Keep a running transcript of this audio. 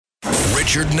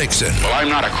Richard Nixon. Well, I'm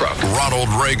not a crook. Ronald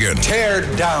Reagan. Tear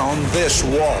down this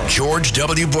wall. George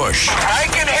W. Bush. I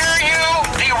can hear you.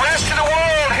 The rest of the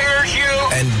world hears you.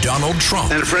 And Donald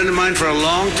Trump. And a friend of mine for a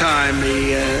long time,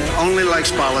 he only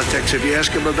likes politics. If you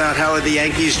ask him about how are the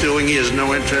Yankees doing, he has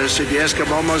no interest. If you ask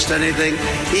him almost anything,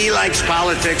 he likes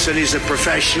politics, and he's a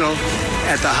professional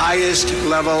at the highest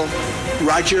level.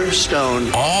 Roger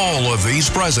Stone. All of these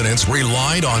presidents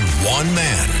relied on one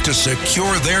man to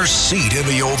secure their seat in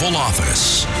the Oval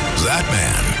Office. That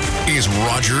man is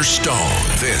Roger Stone.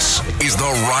 This is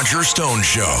The Roger Stone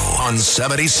Show on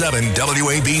 77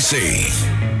 WABC.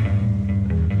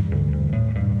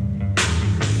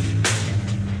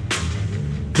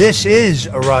 This is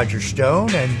Roger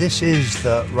Stone, and this is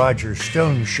The Roger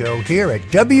Stone Show here at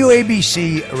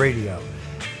WABC Radio.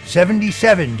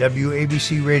 77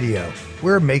 WABC Radio.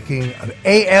 We're making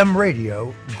AM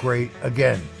radio great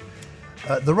again.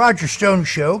 The Roger Stone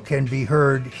Show can be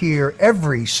heard here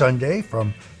every Sunday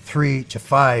from 3 to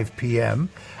 5 p.m.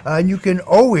 And you can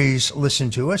always listen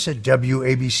to us at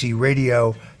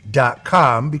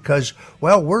WABCRadio.com because,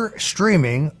 well, we're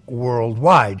streaming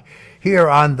worldwide. Here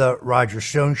on The Roger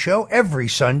Stone Show, every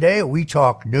Sunday we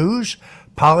talk news,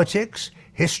 politics,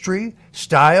 history,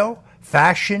 style,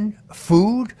 fashion,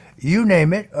 food, you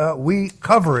name it, we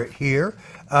cover it here.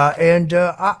 And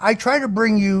I try to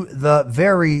bring you the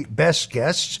very best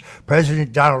guests.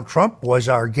 President Donald Trump was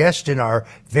our guest in our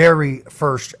very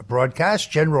first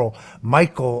broadcast. General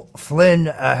Michael Flynn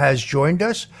has joined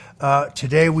us.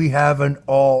 Today we have an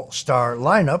all-star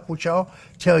lineup, which I'll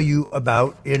tell you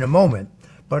about in a moment.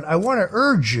 But I want to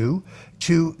urge you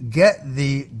to get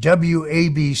the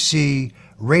WABC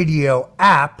radio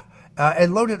app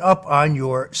and load it up on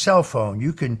your cell phone.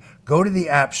 You can go to the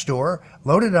App Store,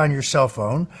 load it on your cell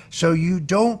phone, so you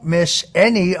don't miss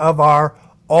any of our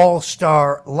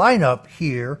all-star lineup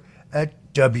here at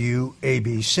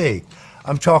WABC.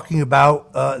 I'm talking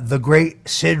about the great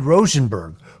Sid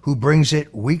Rosenberg, who brings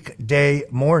it weekday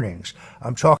mornings.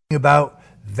 I'm talking about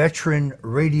veteran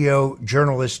radio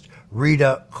journalist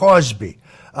Rita Cosby.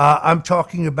 I'm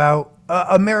talking about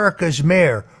America's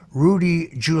mayor, Rudy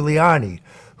Giuliani,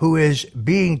 who is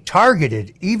being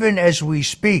targeted, even as we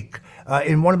speak,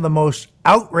 in one of the most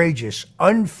outrageous,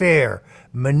 unfair,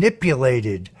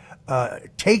 manipulated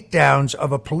takedowns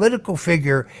of a political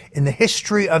figure in the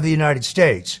history of the United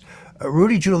States.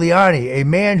 Rudy Giuliani, a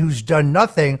man who's done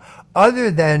nothing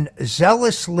other than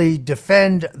zealously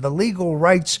defend the legal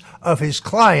rights of his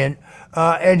client,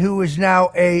 and who is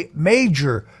now a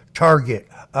major target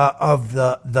of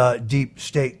the deep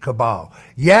state cabal.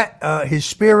 Yet his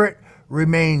spirit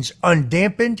remains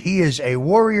undampened. He is a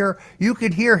warrior. You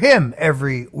could hear him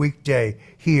every weekday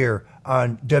here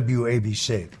on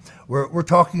WABC. We're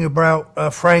talking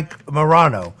about Frank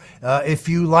Morano. If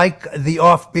you like the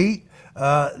offbeat,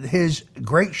 his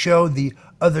great show, The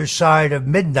Other Side of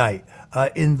Midnight,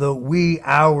 in the wee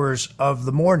hours of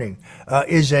the morning,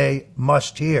 is a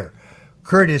must-hear.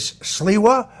 Curtis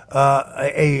Sliwa,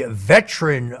 a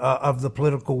veteran of the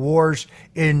political wars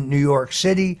in New York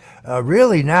City,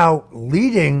 really now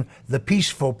leading the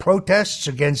peaceful protests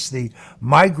against the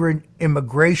migrant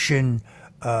immigration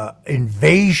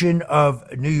invasion of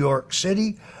New York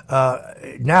City,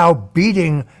 now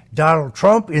beating Donald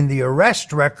Trump in the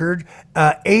arrest record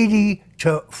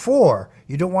 80-4.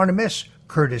 You don't want to miss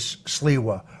Curtis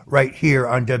Sliwa right here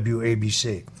on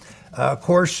WABC. Of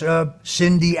course,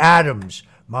 Cindy Adams,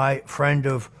 my friend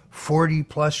of 40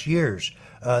 plus years,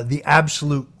 the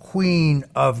absolute queen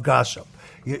of gossip.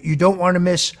 You don't want to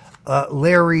miss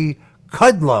Larry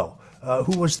Kudlow,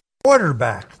 who was the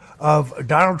quarterback of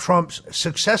Donald Trump's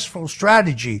successful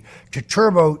strategy to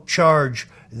turbocharge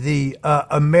the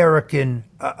American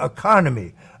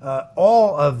economy.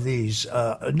 All of these,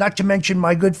 not to mention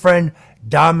my good friend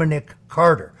Dominic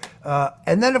Carter.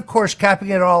 And then, of course, capping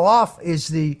it all off is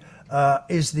the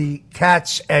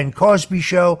Katz and Cosby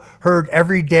Show, heard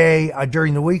every day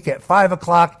during the week at 5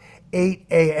 o'clock, 8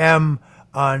 a.m.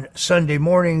 on Sunday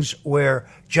mornings, where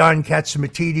John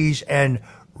Catsimatidis and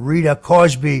Rita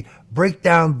Cosby break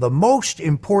down the most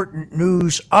important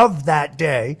news of that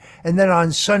day. And then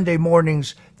on Sunday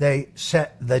mornings, they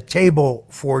set the table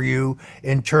for you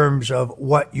in terms of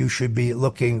what you should be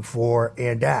looking for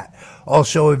and at.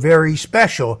 Also, a very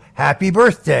special happy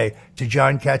birthday to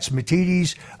John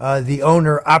Catsimatidis, the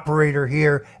owner-operator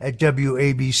here at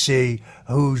WABC,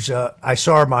 who's I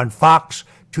saw him on Fox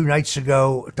 2 nights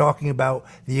ago talking about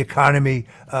the economy.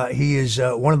 He is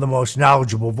one of the most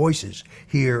knowledgeable voices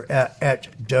here at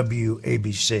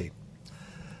WABC.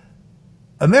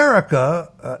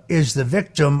 America is the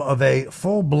victim of a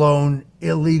full-blown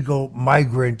illegal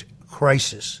migrant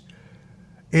crisis.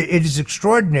 It is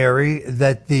extraordinary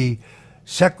that the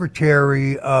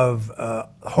Secretary of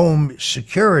Homeland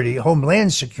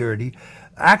Security,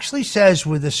 actually says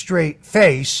with a straight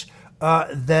face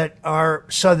that our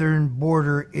southern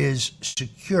border is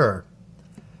secure.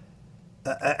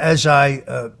 As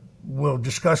I will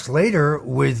discuss later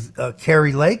with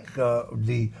Kari Lake,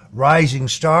 the rising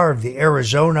star of the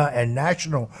Arizona and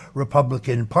National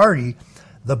Republican Party,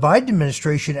 the Biden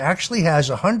administration actually has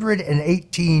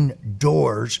 118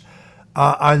 doors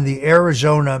on the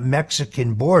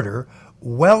Arizona-Mexican border,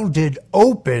 welded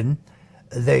open,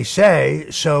 they say,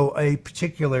 so a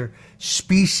particular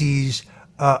species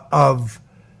of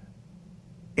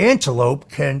antelope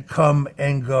can come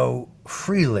and go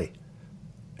freely.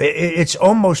 It's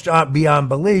almost beyond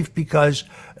belief because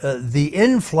the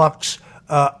influx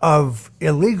of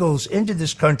illegals into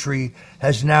this country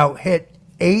has now hit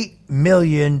 8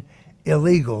 million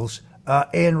illegals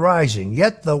and rising.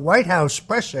 Yet the White House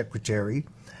press secretary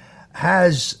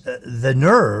has the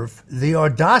nerve, the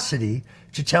audacity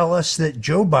to tell us that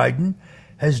Joe Biden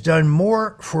has done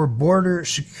more for border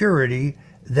security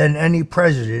than any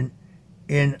president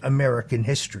in American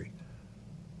history.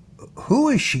 Who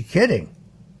is she kidding?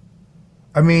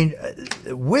 I mean,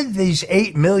 with these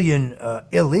 8 million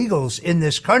illegals in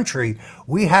this country,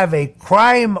 we have a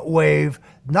crime wave,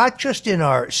 not just in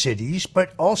our cities,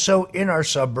 but also in our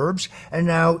suburbs, and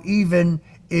now even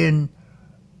in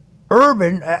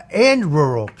urban and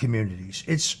rural communities.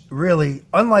 It's really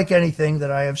unlike anything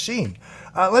that I have seen.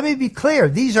 Let me be clear.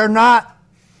 These are not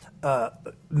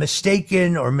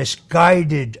mistaken or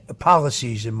misguided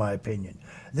policies, in my opinion.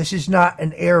 This is not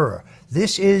an error.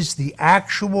 This is the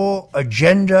actual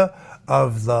agenda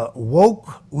of the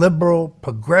woke, liberal,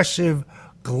 progressive,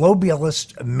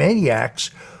 globalist maniacs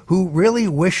who really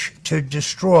wish to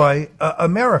destroy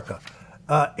America.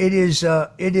 It is,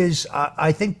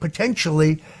 I think,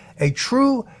 potentially a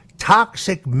true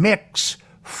toxic mix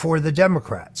for the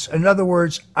Democrats. In other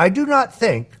words, I do not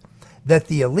think that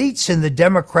the elites in the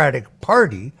Democratic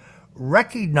Party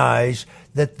recognize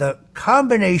that the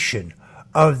combination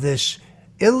of this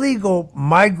illegal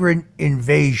migrant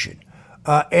invasion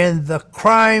and the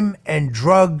crime and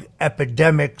drug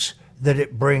epidemics that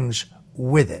it brings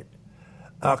with it,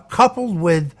 coupled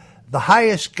with the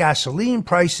highest gasoline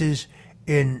prices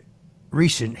in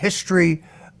recent history,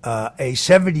 a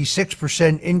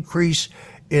 76% increase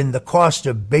in the cost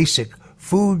of basic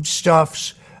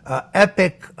foodstuffs,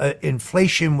 epic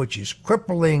inflation, which is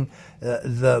crippling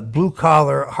the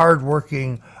blue-collar,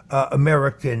 hardworking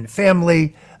American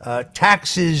family,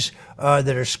 taxes that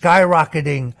are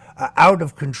skyrocketing out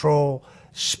of control,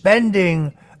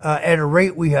 spending at a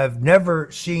rate we have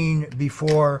never seen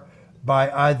before by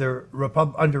either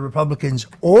under Republicans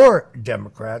or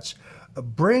Democrats,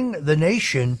 bring the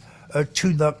nation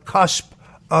to the cusp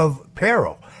of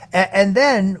peril. And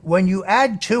then when you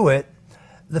add to it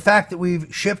the fact that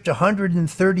we've shipped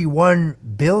 $131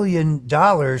 billion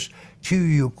to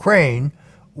Ukraine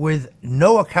with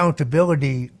no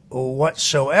accountability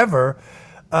whatsoever,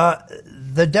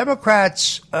 the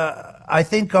Democrats, I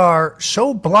think, are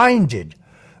so blinded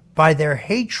by their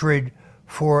hatred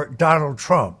for Donald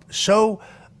Trump, so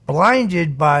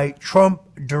blinded by Trump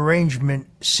derangement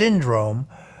syndrome,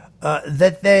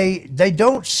 that they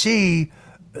don't see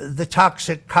the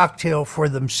toxic cocktail for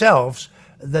themselves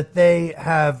that they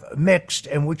have mixed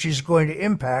and which is going to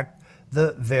impact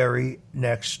the very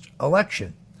next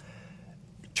election.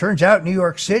 Turns out New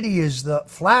York City is the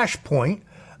flashpoint,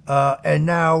 and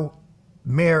now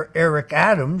Mayor Eric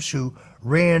Adams, who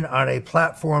ran on a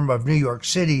platform of New York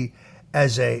City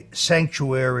as a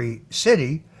sanctuary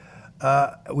city.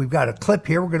 We've got a clip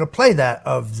here. We're going to play that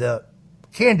of the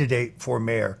candidate for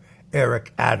Mayor,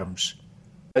 Eric Adams.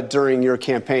 During your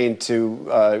campaign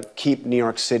to keep New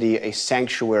York City a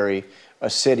sanctuary, a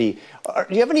city, do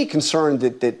you have any concern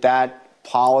that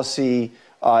policy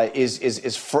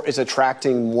is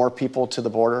attracting more people to the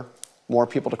border, more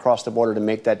people to cross the border to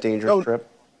make that dangerous trip?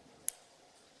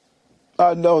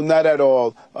 No, not at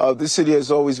all. This city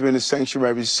has always been a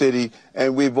sanctuary city,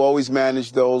 and we've always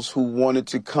managed those who wanted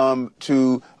to come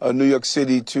to New York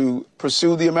City to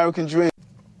pursue the American dream.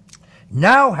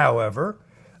 Now, however,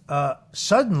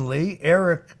 suddenly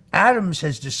Eric Adams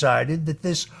has decided that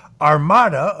this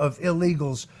armada of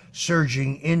illegals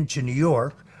surging into New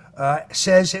York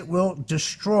says it will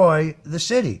destroy the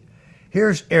city.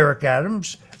 Here's Eric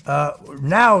Adams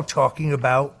now talking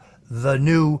about the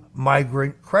new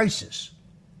migrant crisis.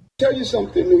 Tell you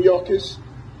something, New Yorkers.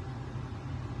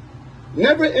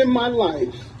 Never in my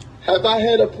life have I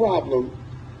had a problem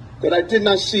that I did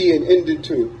not see an ending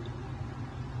to.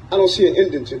 I don't see an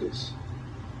ending to this.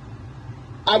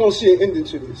 I don't see an ending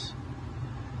to this.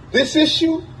 This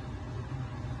issue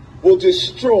will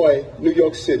destroy New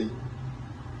York City.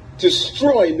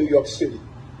 Destroy New York City.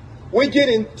 We're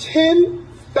getting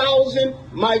 10,000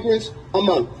 migrants a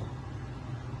month.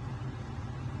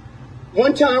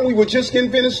 One time we were just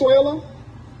getting Venezuela.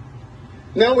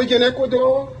 Now we're getting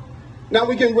Ecuador. Now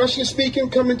we're getting Russian-speaking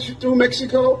coming through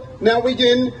Mexico. Now we're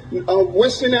getting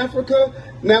Western Africa.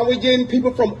 Now we're getting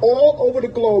people from all over the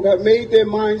globe have made their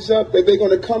minds up that they're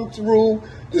going to come through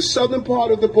the southern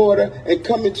part of the border and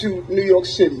come into New York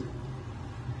City.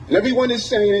 And everyone is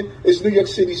saying it's New York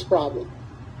City's problem.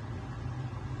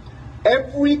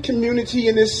 Every community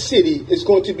in this city is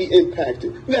going to be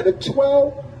impacted. We have a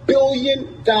 $12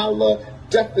 billion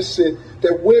deficit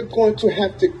that we're going to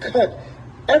have to cut.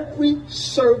 Every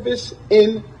service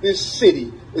in this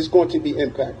city is going to be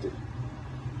impacted.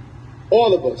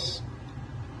 All of us.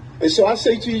 And so I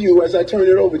say to you, as I turn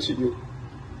it over to you,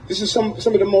 this is some of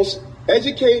the most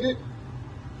educated,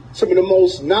 some of the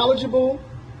most knowledgeable,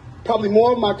 probably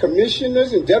more of my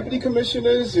commissioners and deputy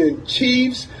commissioners and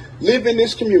chiefs live in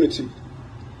this community.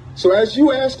 So as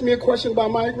you ask me a question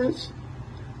about migrants,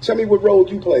 tell me what role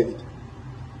you played.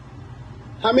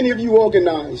 How many of you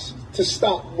organized to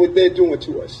stop what they're doing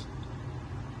to us?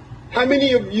 How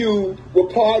many of you were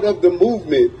part of the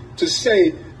movement to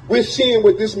say, we're seeing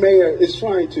what this mayor is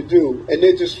trying to do, and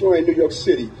they're destroying New York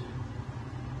City?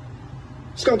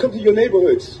 It's going to come to your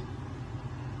neighborhoods.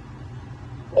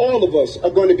 All of us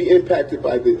are going to be impacted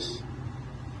by this.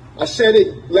 I said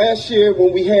it last year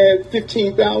when we had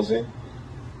 15,000.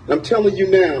 I'm telling you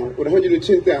now, with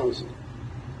 110,000,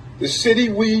 the city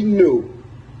we knew,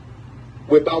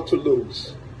 we're about to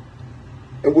lose.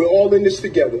 And we're all in this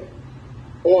together.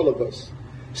 All of us.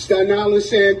 Staten Island is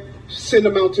saying, send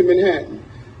them out to Manhattan.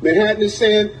 Manhattan is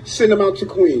saying, send them out to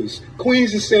Queens.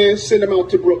 Queens is saying, send them out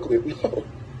to Brooklyn. No.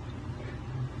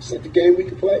 It's not the game we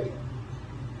can play.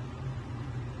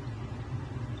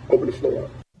 Open the floor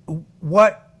up.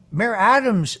 What Mayor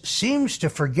Adams seems to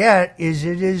forget is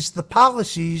it is the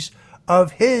policies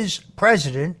of his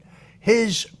president,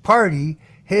 his party,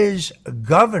 his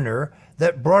governor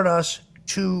that brought us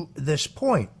to this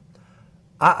point.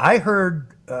 I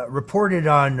heard reported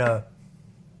on a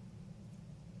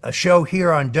show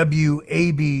here on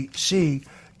WABC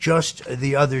just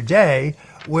the other day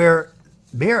where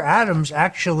Mayor Adams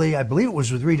actually, I believe it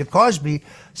was with Rita Cosby,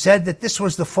 said that this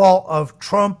was the fault of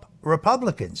Trump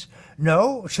Republicans.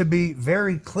 No, it should be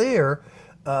very clear,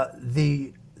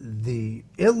 the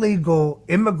illegal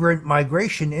immigrant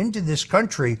migration into this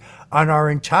country on our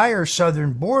entire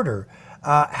southern border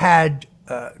had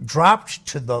dropped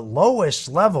to the lowest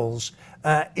levels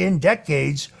in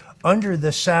decades under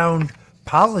the sound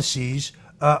policies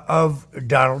of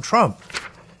Donald Trump.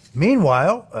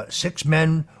 Meanwhile, 6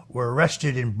 men were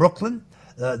arrested in Brooklyn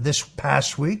this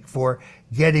past week for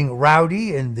getting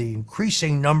rowdy in the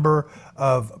increasing number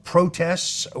of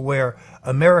protests where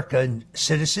American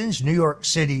citizens, New York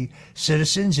City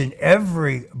citizens in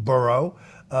every borough,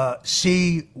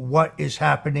 see what is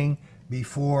happening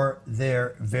before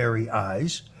their very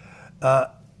eyes.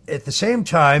 At the same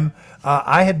time,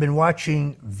 I have been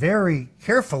watching very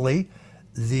carefully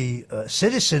the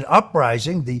citizen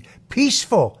uprising, the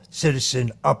peaceful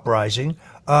citizen uprising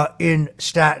in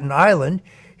Staten Island,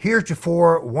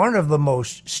 heretofore one of the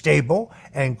most stable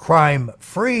and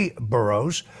crime-free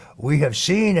boroughs. We have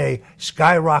seen a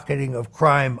skyrocketing of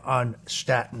crime on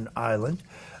Staten Island.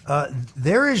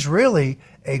 There is really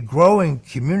a growing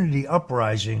community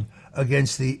uprising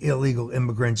against the illegal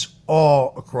immigrants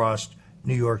all across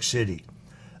New York City.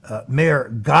 Mayor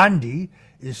Gandhi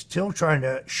is still trying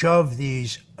to shove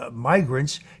these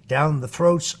migrants down the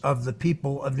throats of the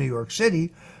people of New York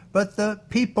City, but the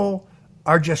people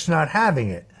are just not having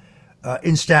it.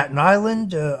 In Staten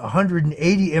Island,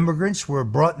 180 immigrants were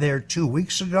brought there 2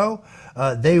 weeks ago.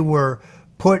 They were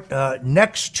put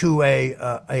next to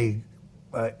a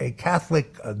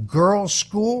Catholic girls'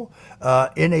 school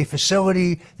in a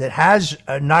facility that has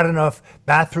not enough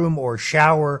bathroom or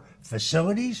shower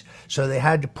facilities, so they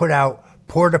had to put out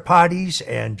porta potties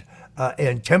and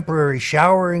temporary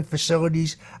showering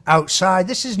facilities outside.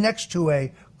 This is next to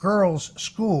a girls'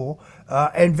 school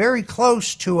and very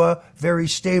close to a very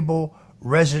stable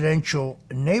residential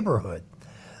neighborhood.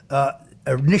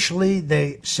 Initially,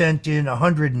 they sent in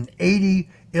 180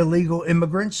 illegal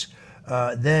immigrants.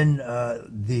 Then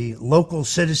the local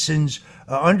citizens,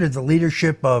 under the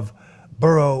leadership of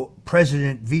Borough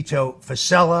President Vito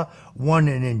Fossella, won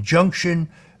an injunction.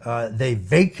 They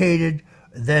vacated.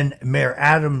 Then Mayor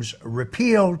Adams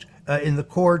repealed in the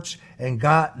courts and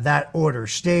got that order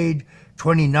stayed.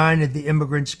 29 of the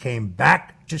immigrants came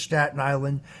back to Staten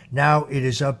Island. Now it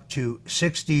is up to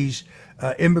 60s.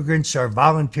 Immigrants are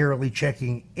voluntarily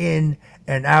checking in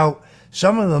and out,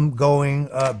 some of them going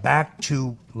back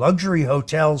to luxury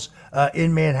hotels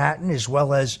in Manhattan, as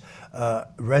well as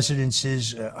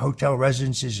residences, hotel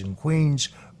residences in Queens,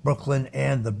 Brooklyn,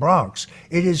 and the Bronx.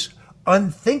 It is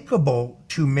unthinkable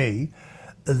to me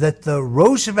that the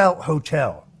Roosevelt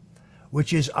Hotel,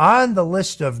 which is on the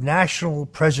list of National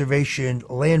Preservation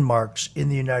landmarks in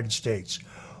the United States,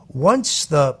 once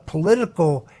the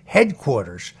political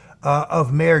headquarters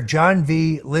of Mayor John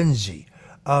V. Lindsay,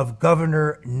 of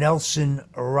Governor Nelson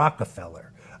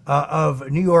Rockefeller,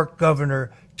 of New York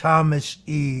Governor Thomas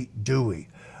E. Dewey,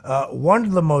 one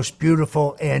of the most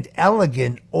beautiful and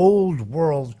elegant old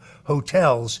world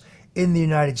hotels in the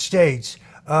United States,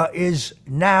 is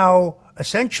now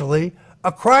essentially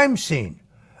a crime scene.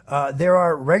 There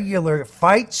are regular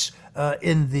fights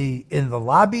in the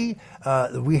lobby.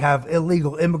 We have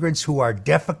illegal immigrants who are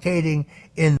defecating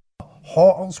in the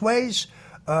hallways.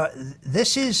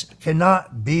 This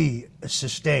cannot be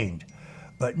sustained.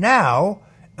 But now,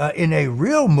 in a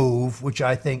real move, which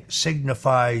I think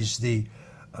signifies the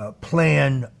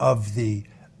plan of the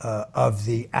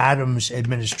Adams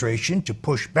administration to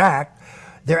push back,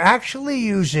 they're actually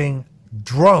using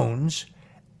drones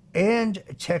and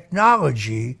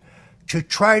technology to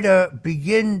try to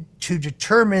begin to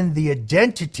determine the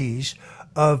identities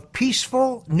of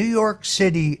peaceful New York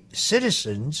City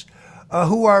citizens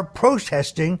who are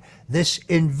protesting this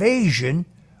invasion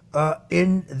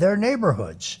in their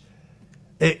neighborhoods.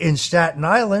 In Staten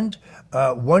Island,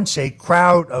 once a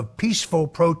crowd of peaceful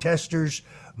protesters,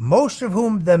 most of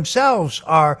whom themselves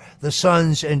are the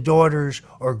sons and daughters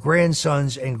or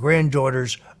grandsons and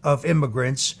granddaughters of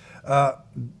immigrants,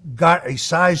 got a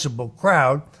sizable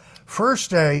crowd.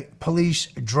 First, a police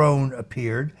drone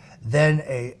appeared, then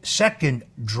a second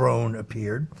drone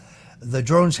appeared. The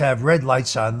drones have red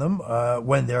lights on them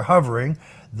when they're hovering.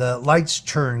 The lights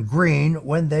turn green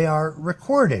when they are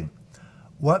recording.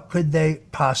 What could they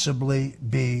possibly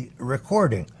be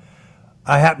recording?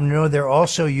 I happen to know they're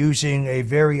also using a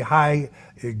very high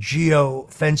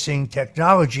geo-fencing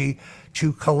technology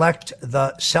to collect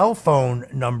the cell phone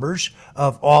numbers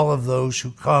of all of those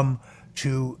who come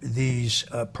to these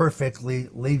perfectly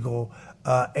legal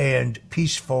and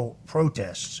peaceful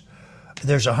protests.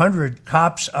 There's 100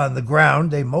 cops on the ground.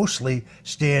 They mostly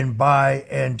stand by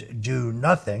and do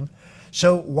nothing.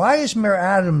 So why is Mayor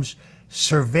Adams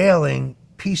surveilling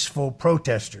peaceful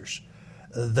protesters?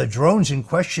 The drones in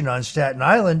question on Staten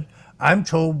Island, I'm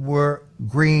told, were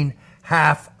green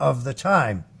half of the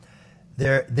time.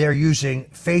 They're using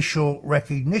facial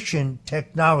recognition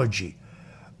technology.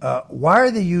 Why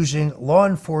are they using law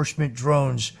enforcement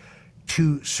drones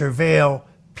to surveil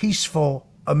peaceful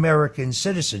American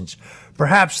citizens?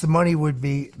 Perhaps the money would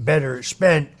be better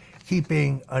spent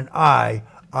keeping an eye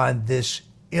on this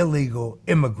illegal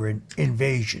immigrant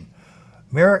invasion.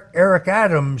 Mayor Eric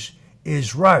Adams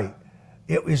is right.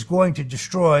 It is going to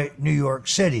destroy New York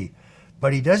City,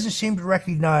 but he doesn't seem to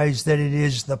recognize that it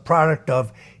is the product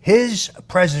of his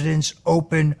president's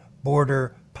open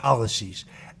border policies,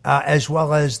 as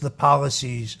well as the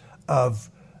policies of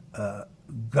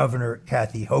Governor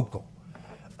Kathy Hochul.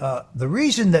 The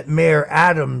reason that Mayor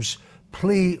Adams'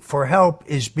 plea for help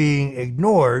is being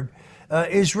ignored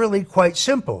is really quite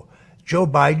simple. Joe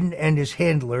Biden and his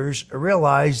handlers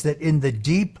realize that in the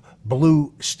deep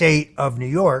blue state of New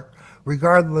York,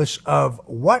 regardless of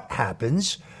what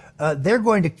happens, they're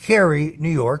going to carry New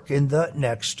York in the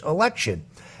next election.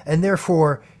 And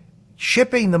therefore,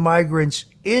 shipping the migrants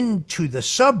into the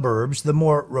suburbs, the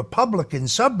more Republican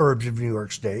suburbs of New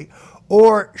York State,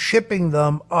 or shipping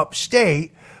them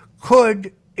upstate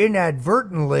could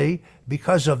inadvertently,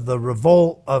 because of the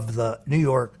revolt of the New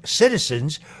York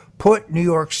citizens, put New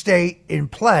York State in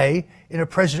play in a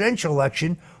presidential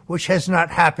election, which has not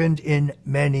happened in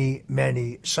many,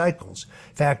 many cycles.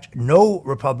 In fact, no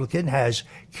Republican has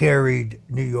carried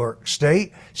New York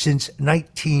State since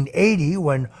 1980,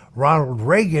 when Ronald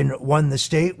Reagan won the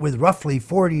state with roughly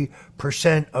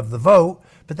 40% of the vote.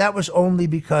 But that was only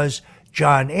because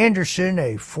John Anderson,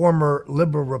 a former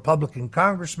liberal Republican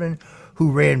congressman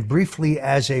who ran briefly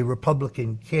as a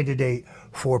Republican candidate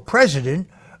for president,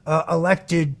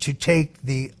 elected to take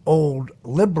the old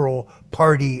Liberal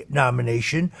Party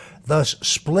nomination, thus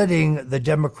splitting the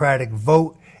Democratic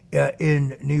vote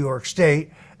in New York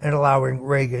State and allowing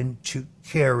Reagan to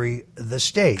carry the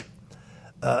state.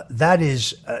 That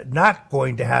is not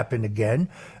going to happen again,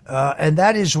 and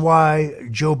that is why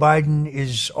Joe Biden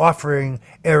is offering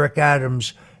Eric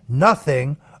Adams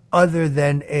nothing other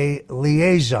than a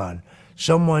liaison,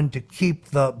 someone to keep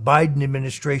the Biden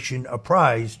administration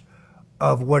apprised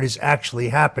of what is actually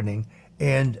happening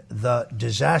and the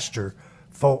disaster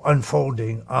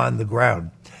unfolding on the ground.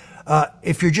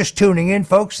 If you're just tuning in,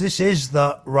 folks, this is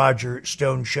the Roger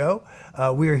Stone Show.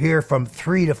 We are here from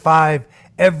 3 to 5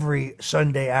 every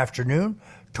Sunday afternoon,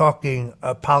 talking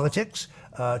politics,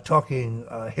 talking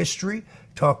history,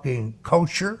 talking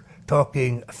culture,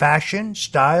 talking fashion,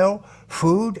 style,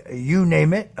 food, you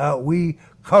name it. We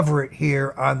cover it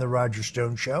here on the Roger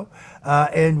Stone Show,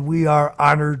 and we are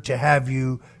honored to have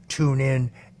you tune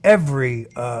in every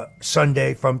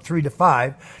Sunday from 3 to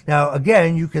 5. Now,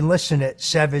 again, you can listen at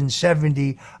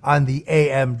 770 on the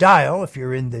AM dial if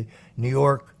you're in the New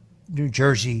York, New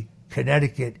Jersey,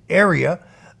 Connecticut area,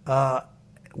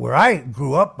 where I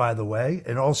grew up, by the way,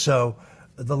 and also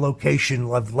the location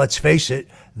of, let's face it,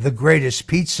 the greatest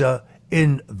pizza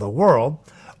in the world.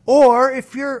 Or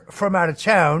if you're from out of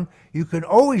town, you can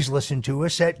always listen to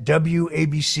us at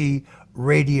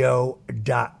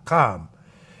WABCRadio.com.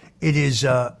 It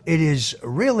is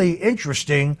really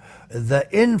interesting, the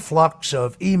influx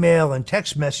of email and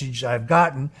text messages I've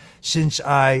gotten since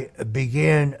I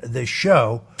began this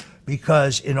show,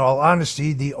 because in all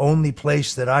honesty, the only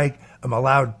place that I am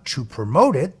allowed to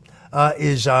promote it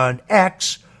is on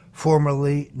X,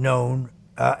 formerly known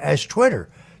as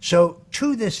Twitter. So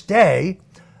to this day,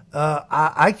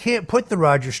 I can't put the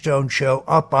Roger Stone Show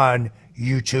up on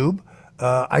YouTube.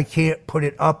 I can't put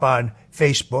it up on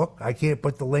Facebook. I can't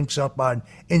put the links up on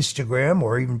Instagram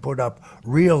or even put up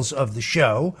reels of the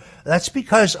show. That's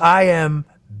because I am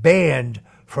banned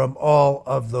from all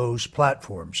of those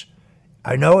platforms.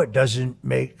 I know it doesn't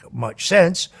make much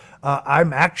sense.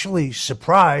 I'm actually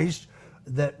surprised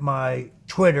that my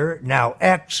Twitter, now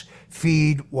X,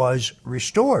 feed was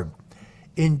restored.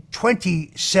 In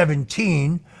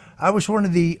 2017, I was one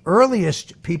of the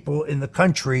earliest people in the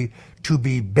country to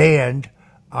be banned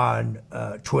on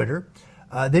Twitter.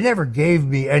 They never gave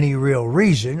me any real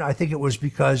reason. I think it was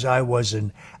because I was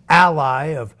an ally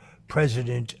of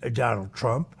President Donald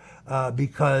Trump,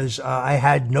 because I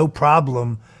had no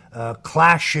problem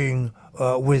clashing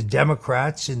with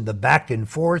Democrats in the back and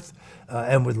forth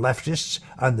and with leftists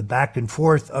on the back and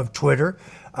forth of Twitter.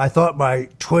 I thought my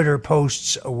Twitter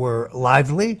posts were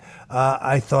lively.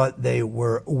 I thought they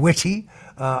were witty.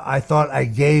 I thought I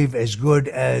gave as good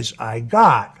as I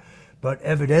got. But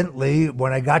evidently,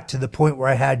 when I got to the point where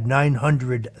I had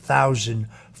 900,000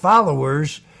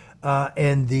 followers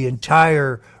and the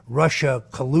entire Russia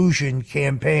collusion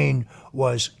campaign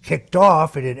was kicked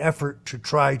off in an effort to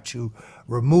try to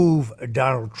remove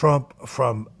Donald Trump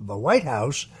from the White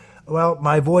House, well,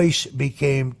 my voice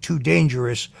became too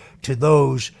dangerous to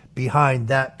those behind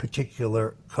that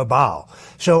particular cabal.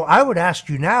 So I would ask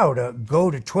you now to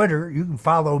go to Twitter. You can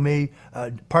follow me,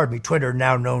 Twitter,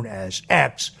 now known as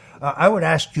X. I would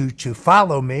ask you to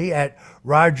follow me at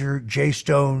Roger J.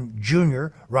 Stone Jr.,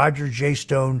 Roger J.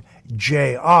 Stone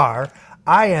Jr.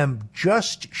 I am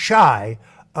just shy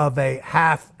of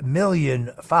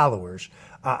 500,000 followers.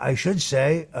 I should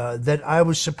say that I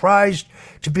was surprised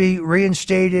to be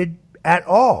reinstated at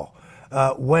all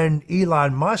when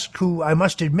Elon Musk, who I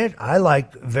must admit I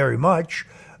like very much,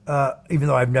 even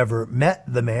though I've never met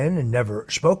the man and never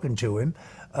spoken to him,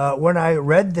 when I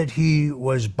read that he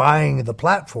was buying the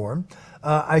platform,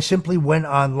 I simply went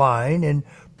online and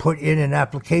put in an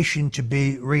application to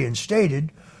be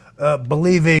reinstated,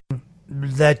 believing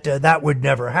that that would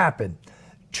never happen.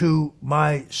 To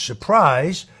my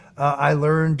surprise, I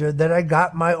learned that I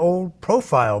got my old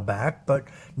profile back, but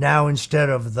now instead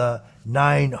of the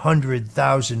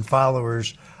 900,000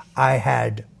 followers I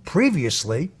had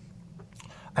previously,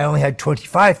 I only had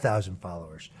 25,000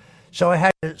 followers. So I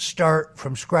had to start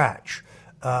from scratch.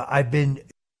 I've been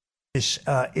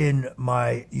in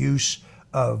my use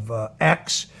of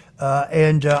X,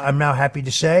 and I'm now happy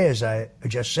to say, as I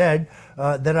just said,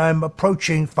 that I'm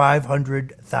approaching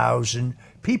 500,000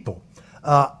 people.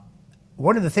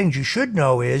 One of the things you should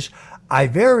know is I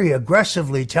very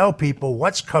aggressively tell people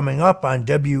what's coming up on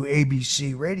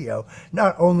WABC Radio,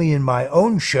 not only in my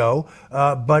own show,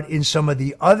 but in some of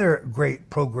the other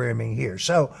great programming here.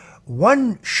 So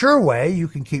one sure way you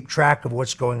can keep track of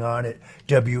what's going on at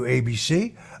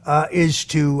WABC is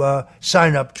to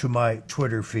sign up to my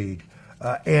Twitter feed,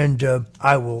 and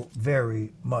I will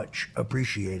very much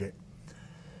appreciate it.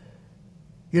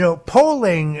 You know,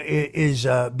 polling is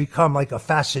become like a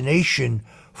fascination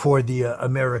for the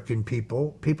American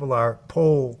people. People are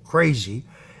poll crazy.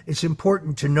 It's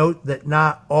important to note that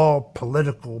not all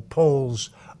political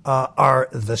polls are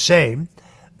the same,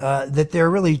 that there are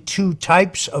really two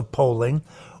types of polling.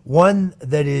 one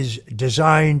that is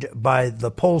designed by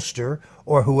the pollster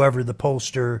or whoever the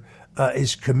pollster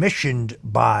is commissioned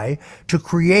by to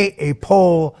create a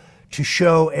poll to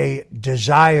show a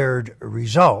desired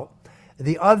result.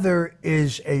 The other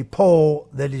is a poll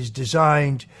that is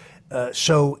designed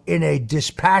so in a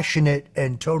dispassionate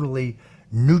and totally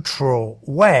neutral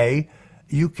way,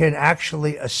 you can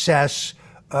actually assess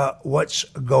what's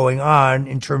going on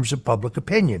in terms of public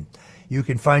opinion. You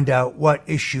can find out what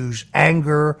issues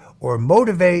anger or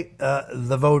motivate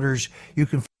the voters. You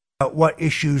can find out what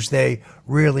issues they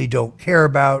really don't care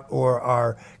about or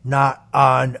are not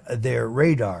on their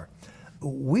radar.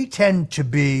 We tend to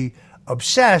be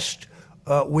obsessed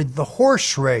with the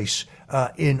horse race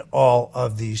in all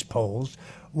of these polls,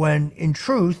 when in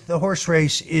truth, the horse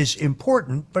race is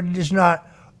important, but it is not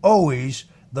always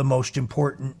the most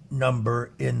important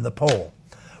number in the poll.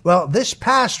 Well, this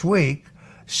past week,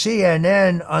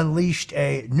 CNN unleashed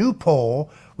a new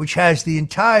poll which has the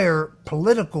entire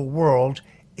political world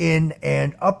in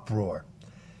an uproar.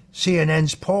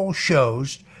 CNN's poll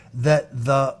shows that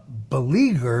the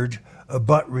beleaguered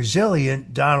but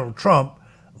resilient Donald Trump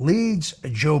leads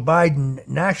Joe Biden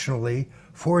nationally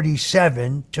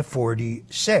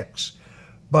 47-46.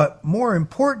 But more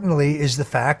importantly is the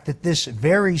fact that this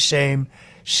very same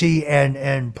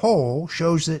CNN poll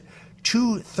shows that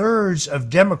 2/3 of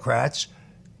Democrats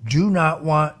do not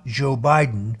want Joe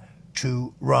Biden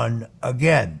to run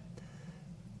again.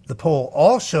 The poll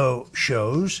also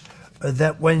shows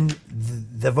that when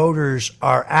the voters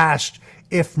are asked,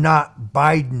 if not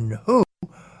Biden, who,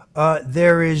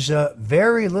 there is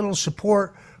very little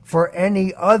support for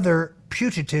any other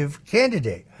putative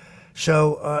candidate.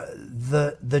 So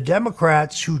the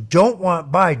Democrats who don't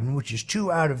want Biden, which is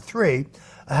 2 out of 3,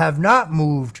 have not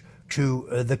moved to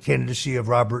the candidacy of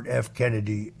Robert F.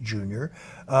 Kennedy Jr.,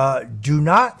 do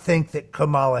not think that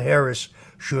Kamala Harris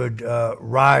should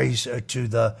rise to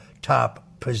the top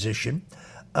position,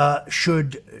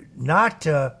 should not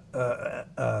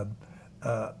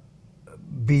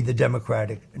be the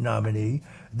Democratic nominee.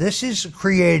 This is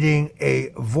creating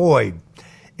a void.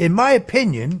 In my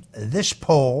opinion, this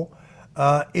poll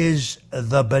is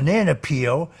the banana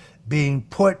peel being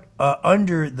put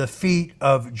under the feet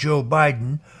of Joe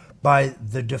Biden by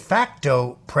the de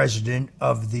facto president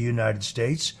of the United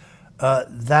States.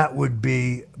 That would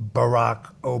be Barack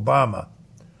Obama.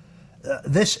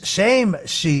 This same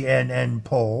CNN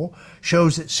poll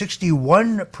shows that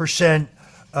 61%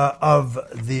 of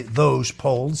those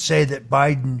polled say that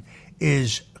Biden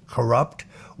is corrupt,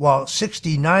 while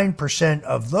 69%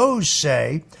 of those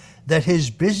say that his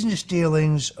business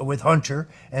dealings with Hunter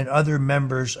and other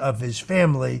members of his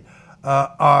family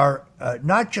are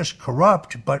not just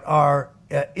corrupt, but are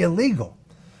illegal.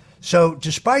 So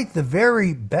despite the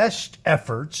very best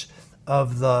efforts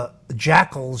of the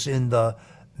jackals in the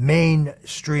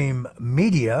mainstream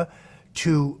media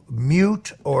to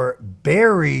mute or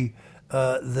bury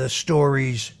the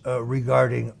stories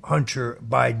regarding Hunter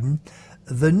Biden,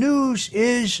 the news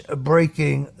is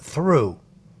breaking through.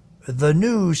 The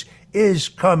news is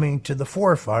coming to the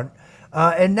forefront,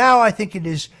 and now I think it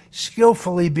is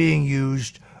skillfully being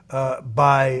used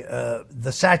by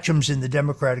the sachems in the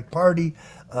Democratic Party,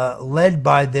 led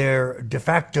by their de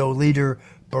facto leader,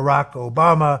 Barack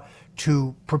Obama,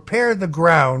 to prepare the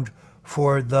ground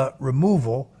for the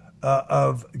removal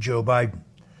of Joe Biden.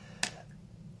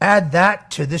 Add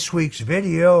that to this week's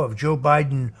video of Joe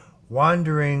Biden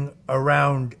wandering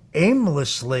around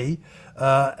aimlessly,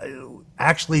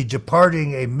 actually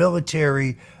departing a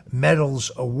military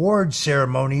medals award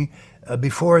ceremony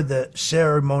before the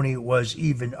ceremony was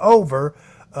even over,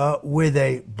 with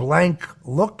a blank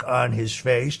look on his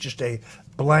face, just a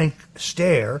blank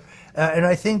stare. And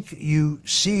I think you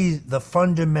see the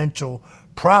fundamental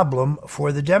problem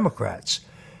for the Democrats.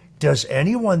 Does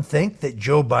anyone think that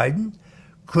Joe Biden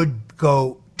could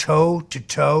go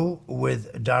toe-to-toe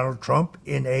with Donald Trump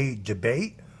in a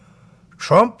debate?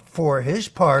 Trump, for his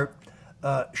part,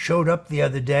 showed up the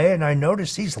other day, and I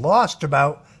noticed he's lost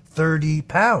about 30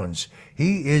 pounds.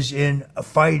 He is in a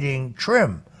fighting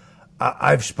trim.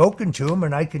 I've spoken to him,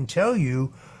 and I can tell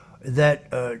you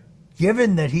that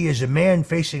given that he is a man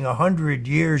facing 100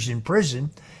 years in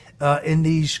prison in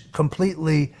these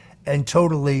completely and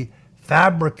totally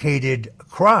fabricated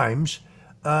crimes,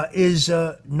 is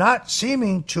not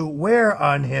seeming to wear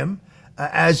on him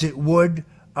as it would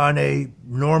on a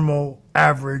normal,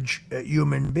 average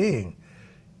human being.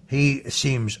 He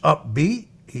seems upbeat.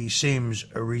 He seems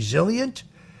resilient.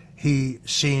 He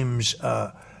seems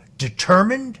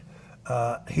determined.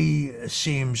 He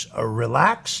seems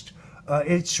relaxed.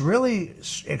 It's really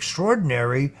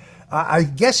extraordinary I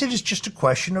guess it is just a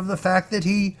question of the fact that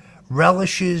he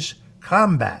relishes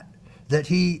combat, that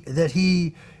he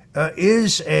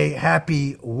is a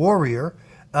happy warrior,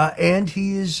 and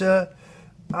he is,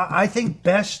 I think,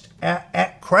 best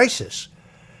at crisis.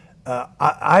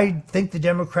 I think the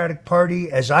Democratic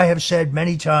Party, as I have said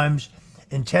many times,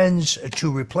 intends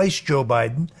to replace Joe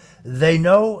Biden. They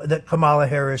know that Kamala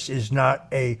Harris is not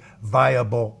a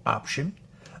viable option.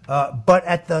 But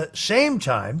at the same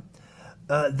time,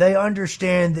 they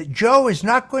understand that Joe is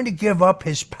not going to give up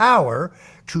his power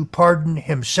to pardon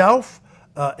himself,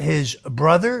 his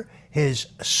brother, his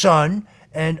son,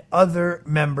 and other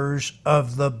members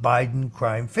of the Biden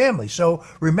crime family. So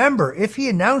remember, if he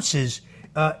announces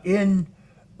in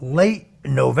late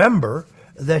November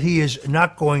that he is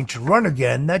not going to run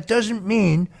again, that doesn't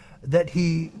mean that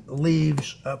he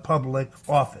leaves public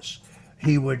office.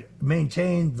 He would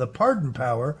maintain the pardon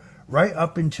power right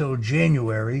up until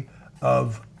January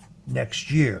of next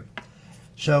year.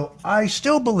 So I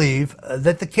still believe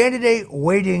that the candidate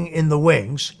waiting in the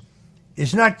wings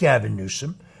is not Gavin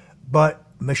Newsom, but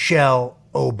Michelle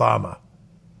Obama.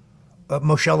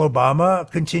 Michelle Obama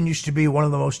continues to be one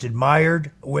of the most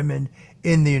admired women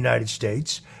in the United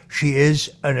States. She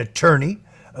is an attorney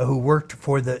who worked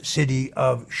for the city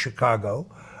of Chicago.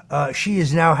 She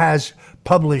has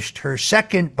published her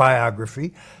second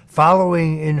biography,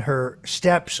 following in her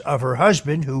steps of her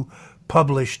husband, who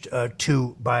published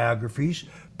two biographies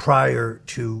prior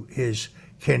to his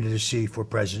candidacy for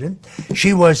president.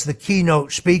 She was the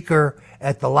keynote speaker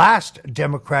at the last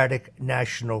Democratic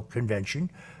National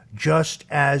Convention, just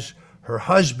as her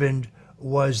husband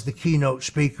was the keynote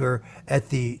speaker at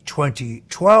the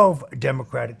 2012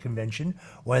 Democratic Convention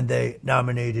when they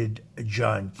nominated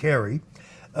John Kerry.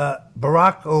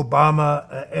 Barack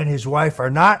Obama and his wife are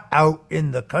not out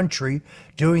in the country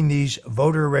doing these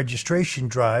voter registration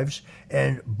drives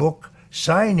and book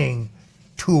signing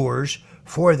tours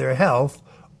for their health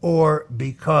or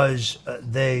because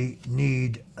they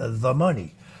need the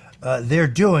money. They're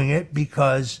doing it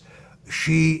because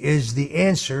she is the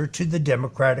answer to the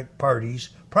Democratic Party's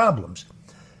problems.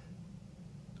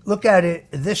 Look at it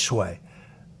this way.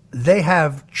 They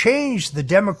have changed the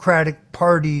Democratic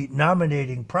Party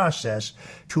nominating process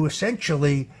to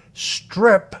essentially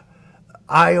strip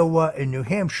Iowa and New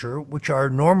Hampshire, which are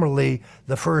normally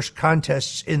the first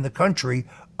contests in the country,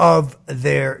 of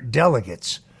their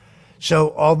delegates.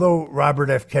 So although Robert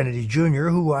F. Kennedy Jr.,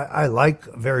 who I like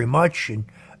very much and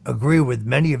agree with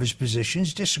many of his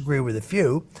positions, disagree with a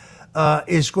few,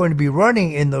 is going to be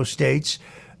running in those states,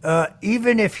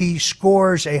 even if he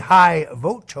scores a high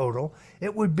vote total,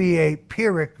 it would be a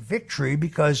Pyrrhic victory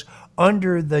because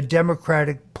under the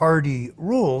Democratic Party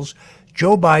rules,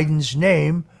 Joe Biden's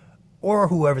name, or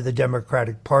whoever the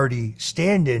Democratic Party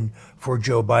stand-in for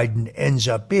Joe Biden ends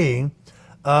up being,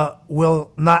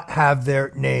 will not have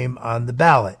their name on the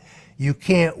ballot. You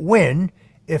can't win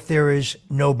if there is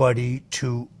nobody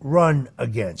to run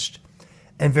against.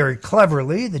 And very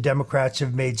cleverly, the Democrats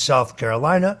have made South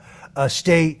Carolina a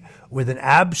state with an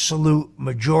absolute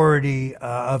majority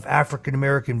of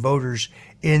African-American voters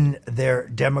in their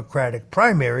Democratic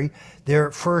primary, their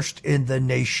first in the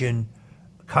nation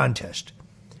contest.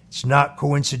 It's not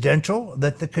coincidental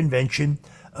that the convention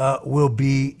will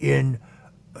be in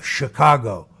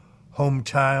Chicago,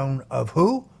 hometown of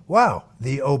who? Wow,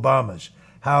 the Obamas.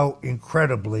 How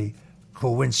incredibly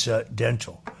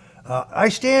coincidental. I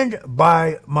stand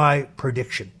by my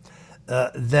prediction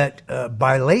that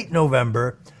by late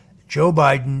November, Joe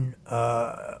Biden,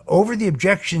 over the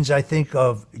objections, I think,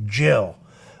 of Jill,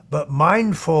 but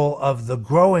mindful of the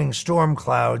growing storm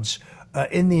clouds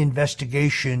in the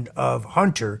investigation of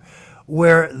Hunter,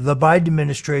 where the Biden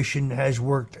administration has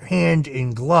worked hand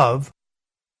in glove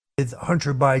with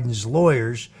Hunter Biden's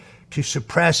lawyers to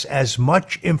suppress as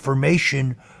much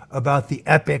information about the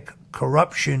epic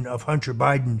corruption of Hunter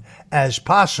Biden as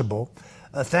possible,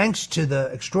 thanks to the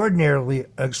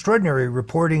extraordinary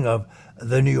reporting of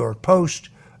the New York Post,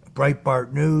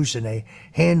 Breitbart News, and a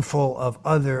handful of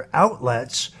other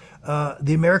outlets,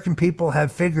 the American people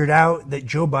have figured out that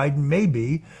Joe Biden may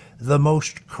be the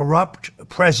most corrupt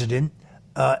president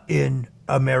in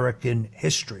American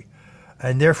history.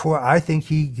 And therefore, I think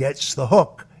he gets the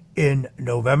hook in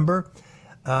November.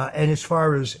 And as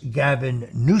far as Gavin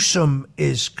Newsom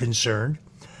is concerned,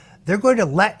 they're going to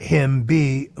let him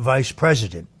be vice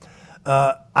president.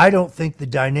 I don't think the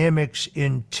dynamics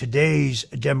in today's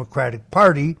Democratic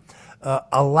Party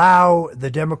allow the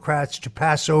Democrats to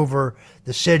pass over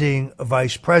the sitting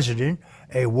vice president,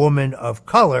 a woman of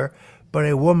color, but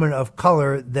a woman of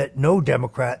color that no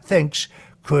Democrat thinks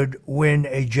could win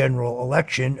a general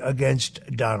election against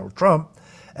Donald Trump.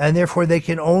 and therefore they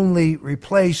can only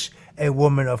replace a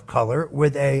woman of color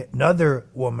with another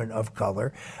woman of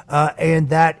color, and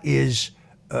that is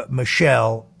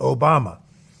Michelle Obama.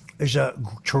 There's a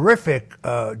terrific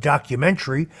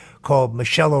documentary called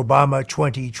Michelle Obama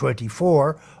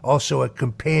 2024, also a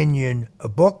companion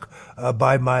book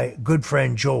by my good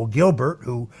friend Joel Gilbert,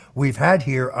 who we've had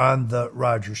here on the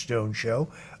Roger Stone Show.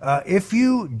 If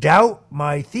you doubt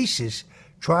my thesis,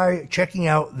 try checking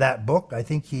out that book. I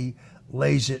think he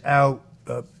lays it out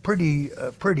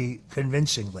pretty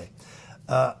convincingly.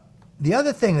 The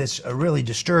other thing that's really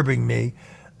disturbing me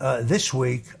this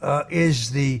week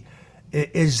is the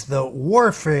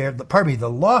warfare, the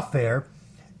lawfare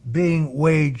being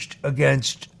waged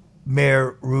against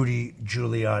Mayor Rudy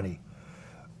Giuliani.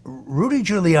 Rudy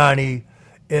Giuliani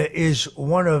is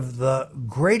one of the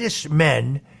greatest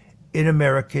men in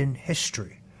American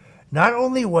history. Not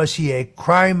only was he a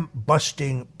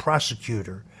crime-busting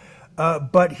prosecutor,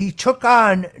 but he took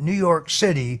on New York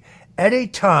City at a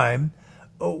time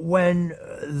when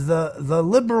the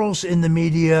liberals in the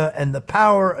media and the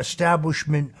power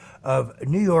establishment of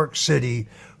New York City,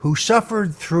 who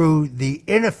suffered through the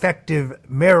ineffective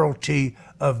mayoralty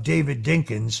of David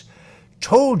Dinkins,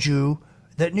 told you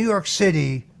that New York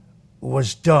City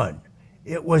was done.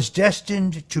 It was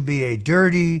destined to be a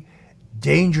dirty,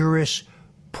 dangerous,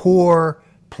 poor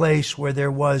place where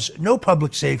there was no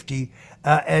public safety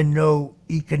and no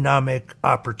economic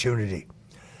opportunity.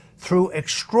 Through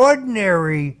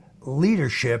extraordinary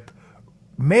leadership,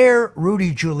 Mayor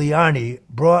Rudy Giuliani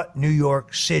brought New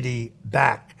York City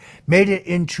back, made it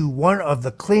into one of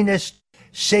the cleanest,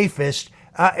 safest,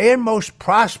 and most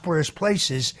prosperous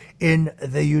places in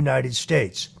the United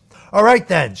States. All right,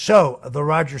 then. So, the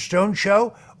Roger Stone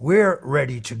Show, we're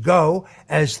ready to go.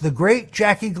 As the great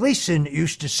Jackie Gleason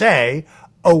used to say,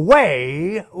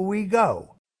 away we go.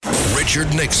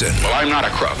 Richard Nixon. Well, I'm not a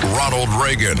crook. Ronald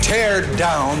Reagan. Tear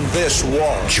down this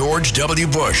wall. George W.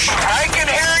 Bush. I can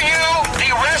hear you.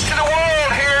 The rest of the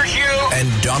world hears you. And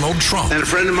Donald Trump. And a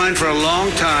friend of mine for a long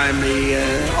time, he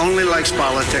only likes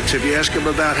politics. If you ask him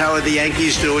about how are the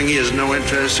Yankees doing, he has no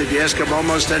interest. If you ask him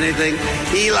almost anything,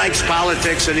 he likes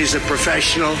politics, and he's a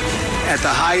professional at the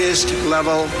highest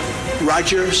level.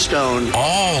 Roger Stone.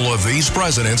 All of these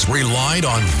presidents relied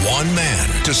on one man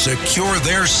to secure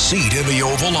their seat in the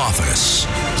Oval Office.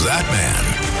 That man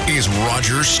is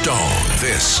Roger Stone.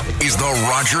 This is the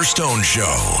Roger Stone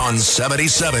Show on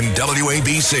 77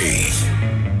 WABC.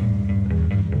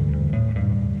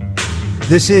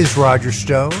 This is Roger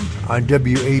Stone on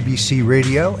WABC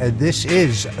Radio, and this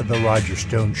is the Roger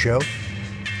Stone Show.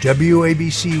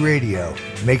 WABC Radio,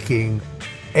 making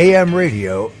AM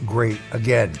radio great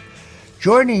again.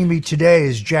 Joining me today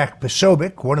is Jack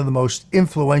Posobiec, one of the most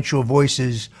influential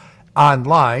voices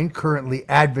online, currently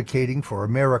advocating for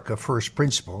America First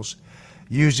principles,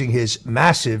 using his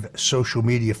massive social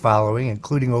media following,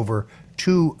 including over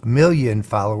 2 million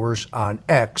followers on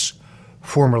X,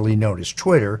 formerly known as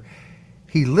Twitter.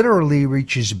 He literally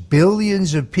reaches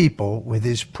billions of people with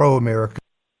his pro-America.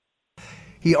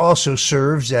 He also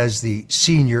serves as the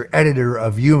senior editor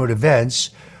of Human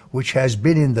Events, which has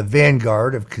been in the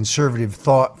vanguard of conservative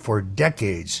thought for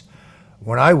decades.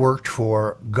 When I worked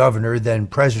for Governor, then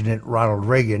President Ronald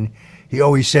Reagan, he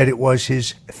always said it was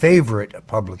his favorite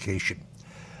publication.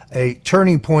 A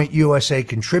Turning Point USA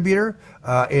contributor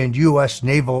and U.S.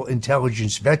 Naval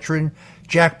Intelligence veteran,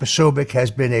 Jack Posobiec has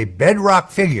been a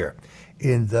bedrock figure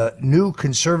in the new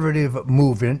conservative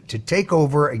movement to take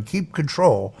over and keep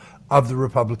control of the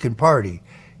Republican Party,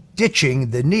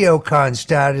 ditching the neocon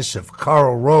status of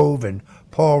Karl Rove and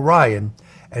Paul Ryan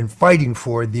and fighting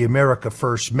for the America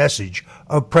First message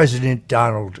of President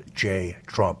Donald J.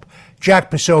 Trump. Jack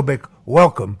Posobiec,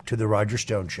 welcome to the Roger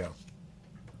Stone Show.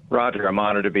 Roger, I'm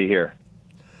honored to be here.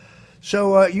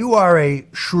 So you are a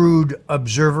shrewd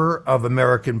observer of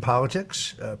American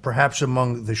politics, perhaps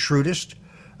among the shrewdest.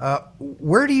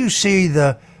 Where do you see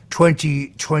the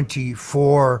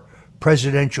 2024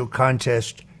 presidential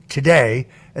contest today?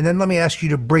 And then let me ask you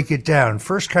to break it down.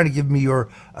 First, kind of give me your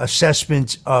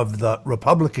assessment of the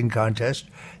Republican contest,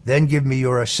 then give me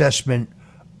your assessment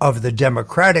of the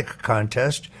Democratic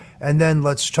contest, and then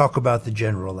let's talk about the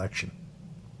general election.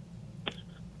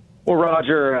 Well,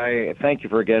 Roger, I thank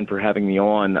you again for having me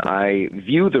on. I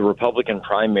view the Republican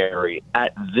primary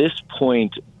at this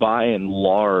point, by and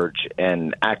large,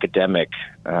 an academic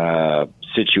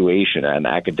situation, an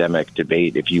academic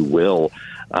debate, if you will.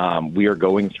 We are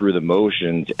going through the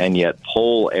motions, and yet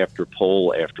poll after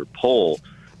poll after poll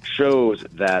shows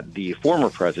that the former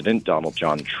president, Donald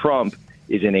John Trump,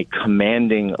 is in a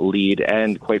commanding lead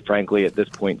and, quite frankly, at this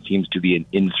point seems to be an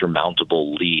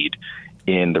insurmountable lead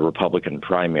in the Republican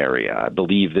primary. I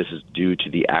believe this is due to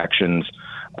the actions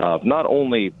of not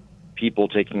only people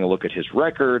taking a look at his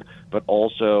record, but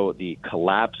also the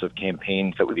collapse of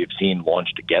campaigns that we've seen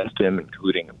launched against him,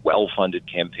 including a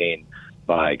well-funded campaign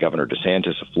by Governor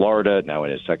DeSantis of Florida, now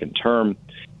in his second term,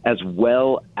 as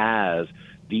well as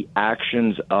the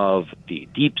actions of the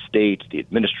deep state, the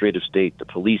administrative state, the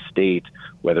police state,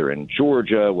 whether in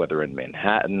Georgia, whether in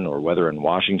Manhattan, or whether in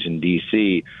Washington,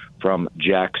 D.C., from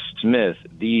Jack Smith.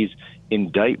 These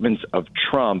indictments of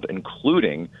Trump,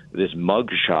 including this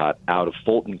mugshot out of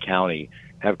Fulton County,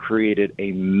 have created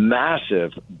a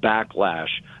massive backlash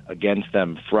against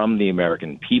them from the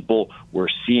American people. We're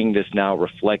seeing this now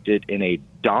reflected in a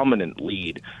dominant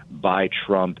lead by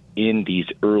Trump in these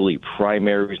early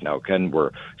primaries. Now, again, we're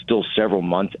still several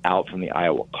months out from the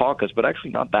Iowa caucus, but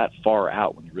actually not that far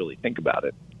out when you really think about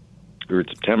it. Through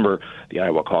September, the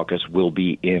Iowa caucus will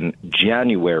be in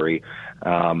January.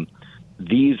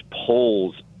 These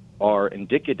polls are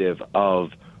indicative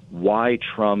of why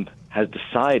Trump has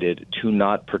decided to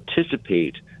not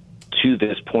participate to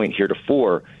this point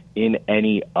heretofore in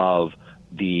any of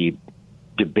the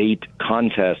debate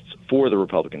contests for the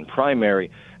Republican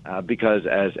primary, because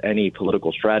as any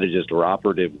political strategist or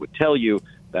operative would tell you,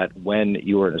 that when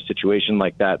you are in a situation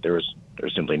like that, there's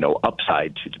simply no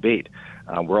upside to debate.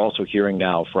 We're also hearing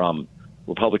now from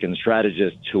Republican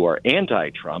strategists who are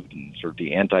anti-Trump, and sort of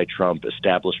the anti-Trump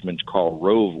establishment called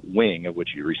Rove Wing, of which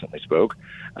you recently spoke.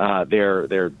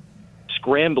 They're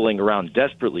scrambling around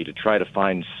desperately to try to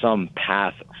find some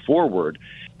path forward.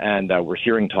 And we're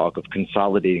hearing talk of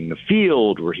consolidating the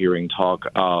field. We're hearing talk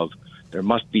of there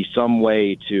must be some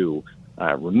way to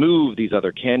remove these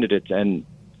other candidates. And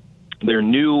their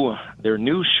new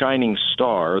shining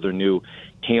star, their new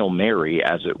Hail Mary,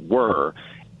 as it were,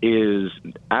 is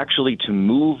actually to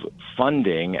move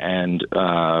funding and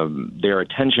their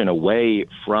attention away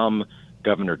from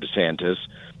Governor DeSantis.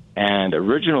 And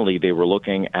originally they were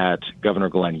looking at Governor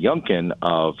Glenn Youngkin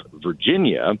of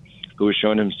Virginia, who has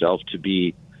shown himself to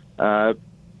be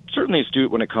certainly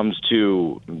astute when it comes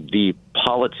to the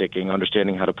politicking,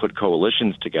 understanding how to put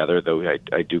coalitions together, though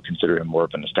I do consider him more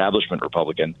of an establishment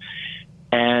Republican.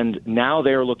 And now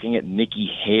they're looking at Nikki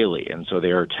Haley. And so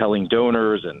they are telling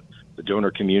donors and the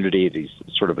donor community, these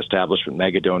sort of establishment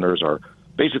mega donors, are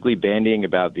basically bandying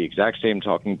about the exact same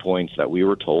talking points that we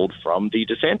were told from the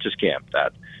DeSantis camp,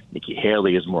 that Nikki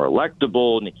Haley is more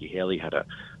electable. Nikki Haley had a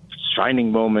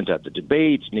shining moment at the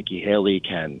debates. Nikki Haley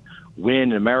can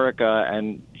win America.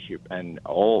 And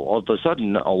all of a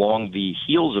sudden, along the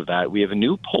heels of that, we have a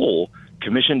new poll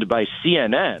commissioned by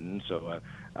CNN. So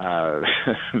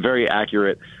very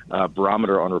accurate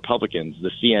barometer on Republicans,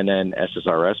 the CNN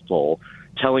SSRS poll,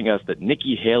 telling us that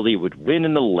Nikki Haley would win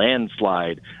in the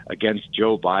landslide against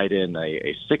Joe Biden,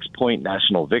 a 6-point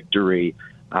national victory,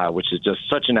 which is just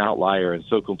such an outlier and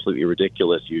so completely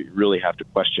ridiculous. You really have to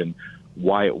question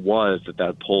why it was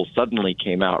that poll suddenly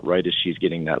came out right as she's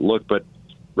getting that look. But,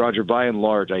 Roger, by and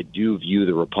large, I do view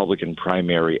the Republican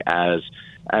primary as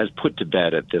put to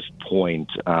bed at this point.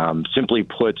 Simply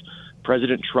put,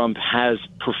 President Trump has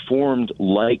performed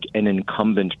like an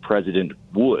incumbent president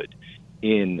would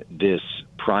in this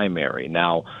primary.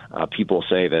 Now, people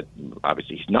say that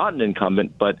obviously he's not an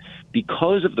incumbent, but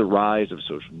because of the rise of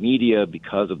social media,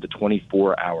 because of the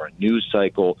 24-hour news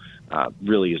cycle,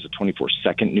 really is a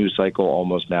 24-second news cycle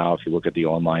almost now if you look at the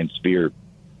online sphere,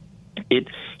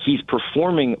 he's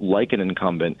performing like an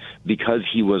incumbent because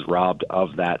he was robbed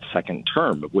of that second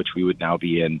term, of which we would now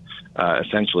be in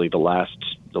essentially the last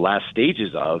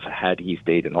stages of, had he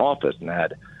stayed in office and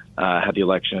had the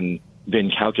election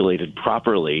been calculated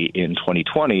properly in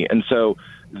 2020. And so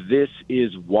this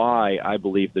is why I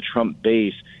believe the Trump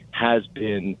base has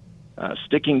been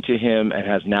sticking to him and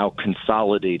has now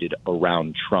consolidated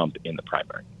around Trump in the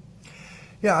primary.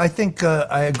 Yeah, I think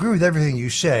I agree with everything you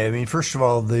say. I mean, first of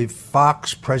all, the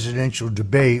Fox presidential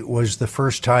debate was the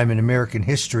first time in American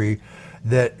history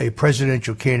that a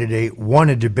presidential candidate won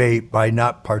a debate by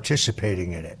not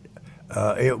participating in it.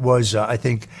 It was, I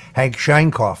think, Hank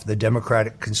Scheinkoff, the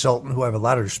Democratic consultant who I have a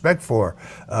lot of respect for,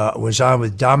 was on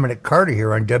with Dominic Carter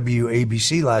here on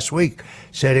WABC last week,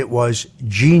 said it was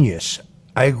genius.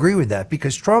 I agree with that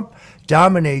because Trump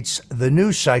dominates the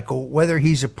news cycle, whether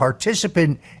he's a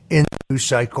participant in the news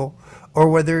cycle or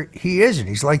whether he isn't.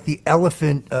 He's like the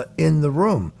elephant in the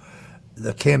room.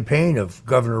 The campaign of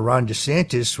Governor Ron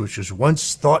DeSantis, which was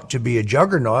once thought to be a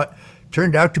juggernaut,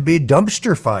 turned out to be a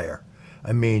dumpster fire.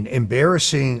 I mean,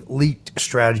 embarrassing leaked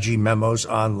strategy memos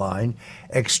online,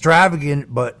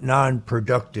 extravagant but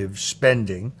non-productive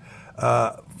spending,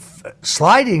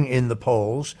 sliding in the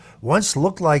polls, once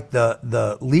looked like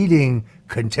the leading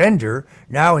contender.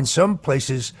 Now, in some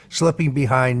places, slipping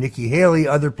behind Nikki Haley,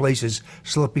 other places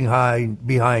slipping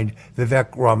behind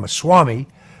Vivek Ramaswamy.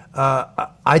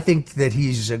 I think that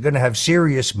he's going to have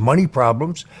serious money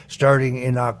problems starting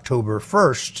in October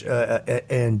 1st,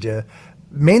 and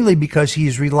mainly because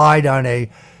he's relied on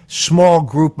a small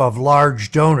group of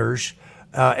large donors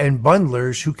and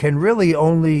bundlers who can really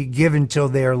only give until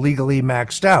they are legally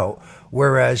maxed out,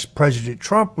 whereas President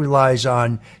Trump relies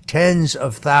on tens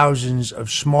of thousands of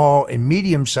small and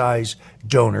medium-sized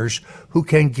donors who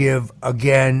can give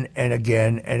again and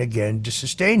again and again to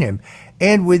sustain him.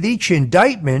 And with each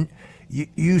indictment,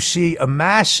 you see a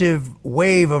massive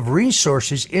wave of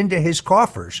resources into his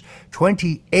coffers.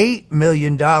 $28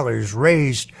 million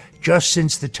raised just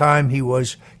since the time he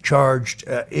was charged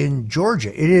in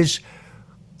Georgia. It is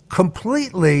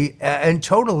completely and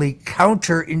totally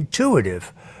counterintuitive.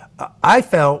 I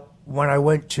felt when I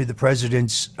went to the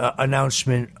president's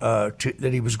announcement that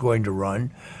he was going to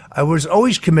run, I was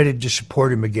always committed to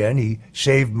support him again. He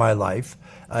saved my life.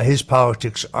 His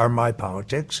politics are my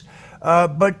politics.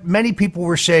 But many people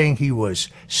were saying he was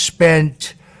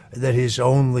spent, that his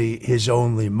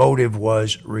only motive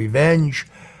was revenge.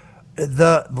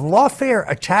 The lawfare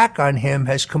attack on him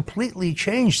has completely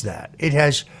changed that. It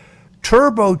has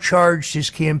turbocharged his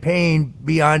campaign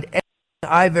beyond anything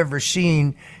I've ever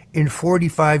seen in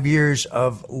 45 years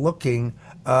of looking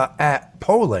at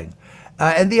polling.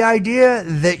 And the idea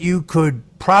that you could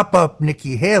prop up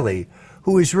Nikki Haley,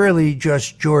 who is really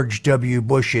just George W.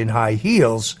 Bush in high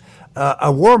heels,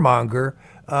 a warmonger,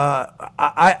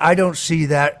 I don't see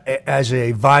that as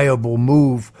a viable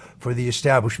move for the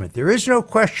establishment. There is no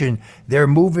question they're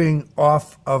moving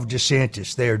off of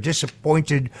DeSantis. They are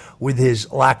disappointed with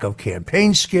his lack of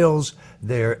campaign skills.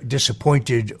 They're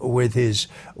disappointed with his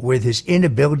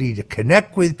inability to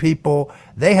connect with people.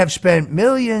 They have spent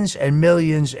millions and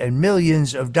millions and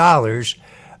millions of dollars.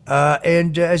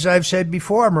 And as I've said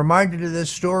before, I'm reminded of the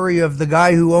story of the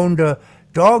guy who owned a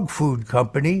dog food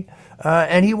company,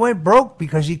 and he went broke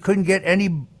because he couldn't get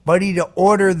anybody to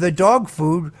order the dog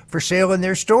food for sale in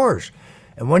their stores.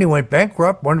 And when he went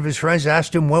bankrupt, one of his friends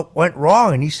asked him what went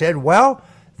wrong, and he said, well,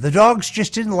 the dogs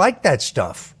just didn't like that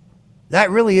stuff.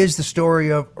 That really is the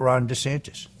story of Ron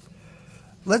DeSantis.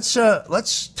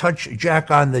 Let's touch,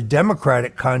 Jack, on the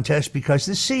Democratic contest, because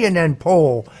the CNN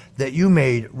poll that you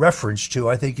made reference to,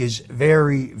 I think, is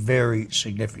very, very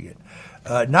significant.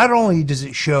 Not only does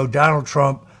it show Donald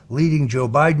Trump leading Joe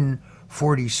Biden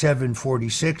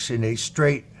 47-46 in a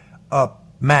straight-up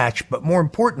match, but more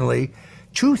importantly,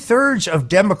 2/3 of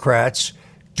Democrats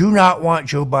do not want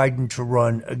Joe Biden to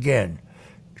run again.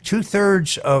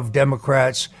 2/3 of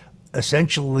Democrats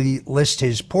essentially list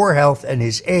his poor health and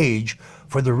his age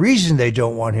for the reason they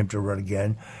don't want him to run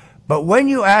again. But when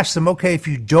you ask them, okay, if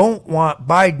you don't want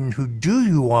Biden, who do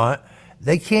you want?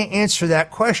 They can't answer that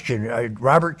question.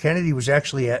 Robert Kennedy was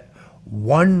actually at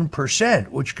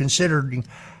 1%, which, considering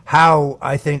how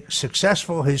I think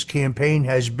successful his campaign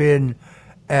has been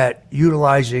at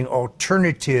utilizing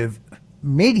alternative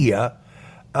media,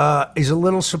 is a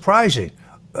little surprising.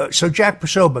 So, Jack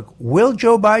Posobiec, will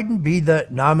Joe Biden be the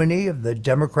nominee of the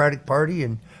Democratic Party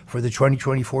for the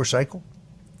 2024 cycle?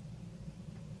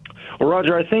 Well,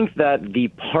 Roger, I think that the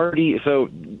party, so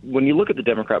when you look at the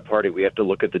Democrat Party, we have to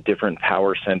look at the different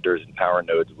power centers and power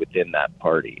nodes within that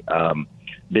party.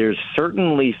 There's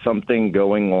certainly something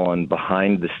going on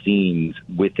behind the scenes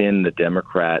within the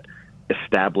Democrat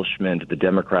establishment, the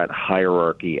Democrat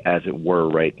hierarchy, as it were,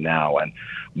 right now. And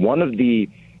one of the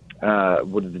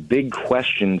big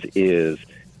questions is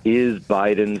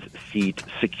Biden's seat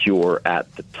secure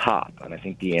at the top? And I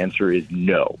think the answer is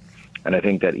no. And I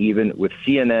think that even with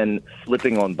CNN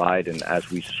slipping on Biden, as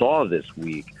we saw this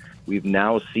week, we've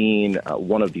now seen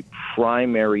one of the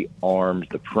primary arms,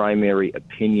 the primary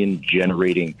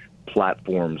opinion-generating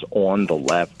platforms on the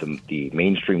left, the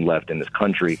mainstream left in this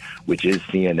country, which is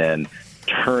CNN,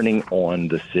 turning on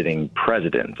the sitting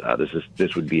president.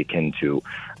 This would be akin to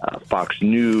Fox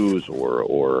News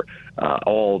or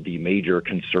all the major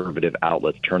conservative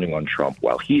outlets turning on Trump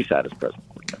while he sat as president.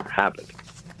 It never happened.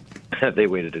 They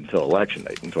waited until election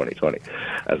night in 2020,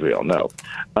 as we all know.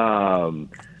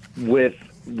 With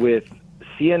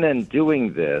CNN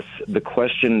doing this, the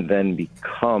question then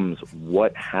becomes,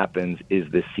 what happens? Is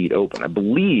this seat open? I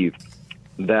believe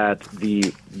that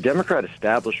the Democrat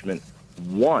establishment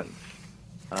wants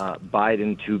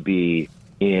Biden to be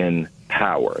in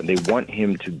power, and they want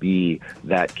him to be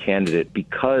that candidate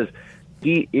because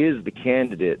he is the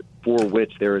candidate for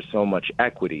which there is so much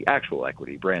equity, actual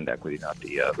equity, brand equity, not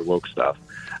the woke stuff,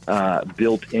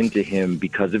 built into him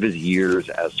because of his years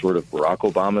as sort of Barack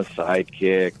Obama's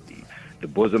sidekick, the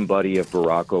bosom buddy of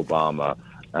Barack Obama.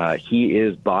 He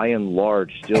is, by and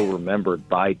large, still remembered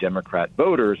by Democrat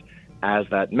voters as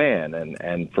that man.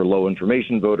 And for low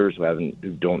information voters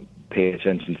who don't pay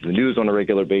attention to the news on a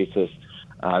regular basis,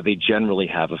 they generally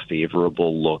have a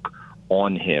favorable look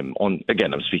on him.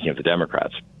 Again, I'm speaking of the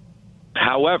Democrats.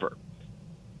 However,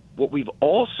 what we've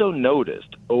also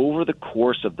noticed over the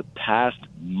course of the past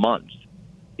month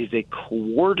is a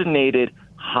coordinated,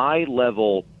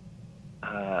 high-level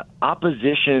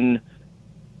opposition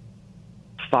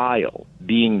file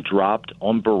being dropped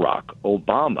on Barack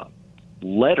Obama.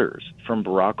 Letters from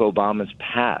Barack Obama's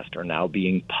past are now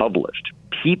being published.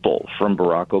 People from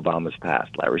Barack Obama's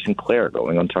past, Larry Sinclair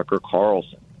going on Tucker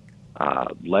Carlson,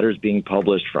 letters being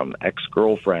published from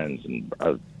ex-girlfriends and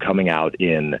coming out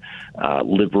in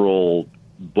liberal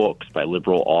books by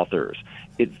liberal authors.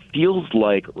 It feels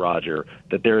like, Roger,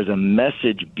 that there is a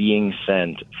message being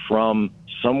sent from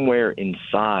somewhere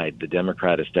inside the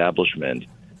Democrat establishment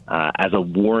as a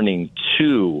warning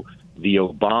to the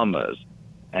Obamas.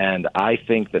 And I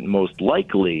think that most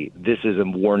likely this is a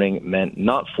warning meant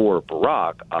not for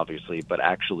Barack, obviously, but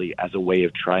actually as a way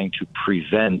of trying to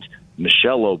prevent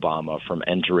Michelle Obama from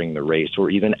entering the race or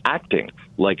even acting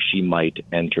like she might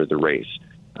enter the race.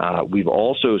 We've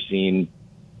also seen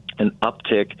an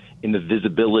uptick in the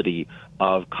visibility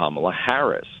of Kamala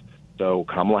Harris. So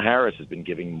Kamala Harris has been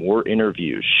giving more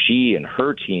interviews. She and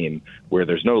her team, where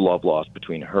there's no love lost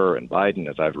between her and Biden,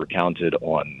 as I've recounted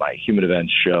on my Human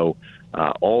Events show,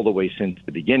 all the way since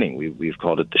the beginning. We've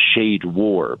called it the shade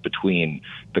war between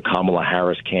the Kamala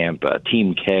Harris camp,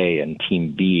 Team K and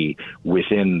Team B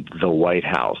within the White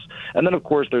House. And then, of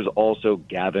course, there's also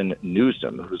Gavin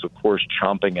Newsom, who's, of course,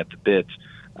 chomping at the bit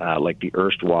like the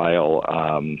erstwhile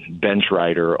bench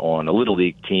rider on a Little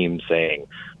League team saying,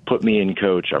 put me in,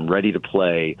 coach, I'm ready to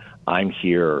play, I'm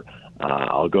here,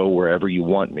 I'll go wherever you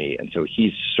want me. And so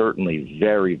he's certainly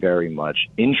very, very much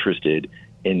interested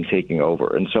in taking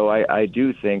over. And so I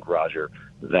do think, Roger,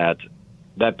 that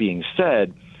being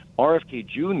said, RFK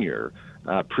Jr.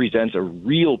 Presents a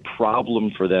real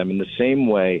problem for them in the same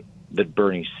way that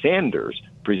Bernie Sanders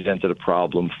presented a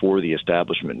problem for the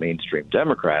establishment mainstream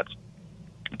Democrats,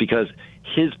 because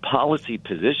his policy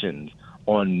positions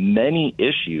on many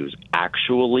issues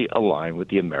actually align with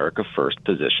the America First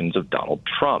positions of Donald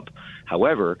Trump.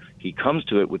 However, he comes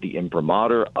to it with the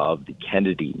imprimatur of the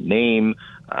Kennedy name,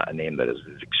 a name that is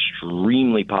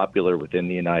extremely popular within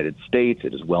the United States.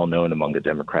 It is well known among the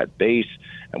Democrat base.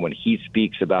 And when he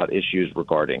speaks about issues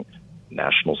regarding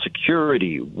national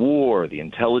security, war, the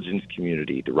intelligence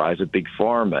community, the rise of big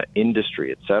pharma,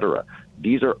 industry, etc.,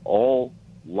 these are all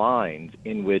lines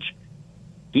in which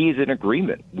he's in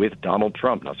agreement with Donald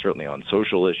Trump. Now, certainly on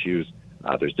social issues,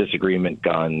 there's disagreement,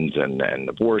 guns and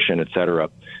abortion, et cetera.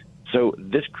 So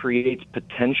this creates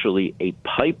potentially a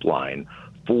pipeline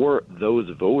for those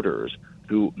voters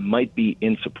who might be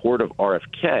in support of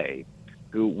RFK,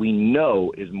 who we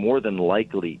know is more than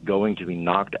likely going to be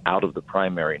knocked out of the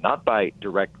primary, not by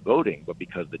direct voting, but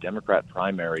because the Democrat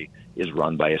primary is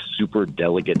run by a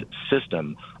superdelegate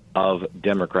system of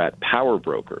Democrat power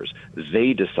brokers.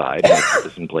 They decide, and they put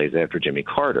this in place after Jimmy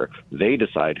Carter, they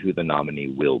decide who the nominee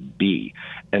will be.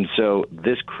 And so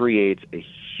this creates a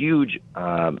huge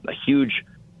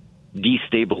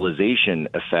destabilization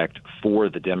effect for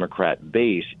the Democrat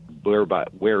base,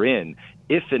 wherein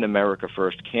if an America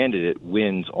First candidate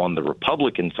wins on the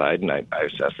Republican side, and I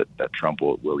assess that Trump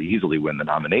will easily win the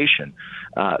nomination,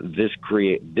 this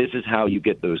is how you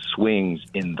get those swings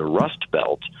in the Rust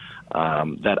Belt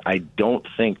that I don't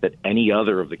think that any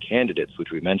other of the candidates,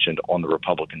 which we mentioned on the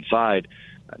Republican side,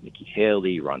 Nikki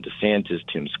Haley, Ron DeSantis,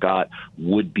 Tim Scott,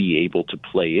 would be able to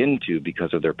play into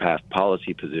because of their past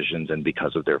policy positions and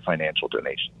because of their financial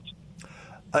donations.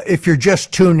 If you're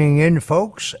just tuning in,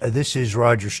 folks, this is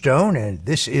Roger Stone, and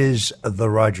this is The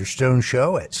Roger Stone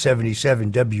Show at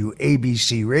 77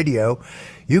 WABC Radio.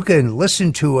 You can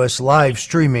listen to us live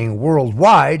streaming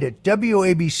worldwide at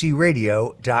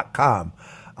WABCRadio.com.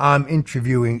 I'm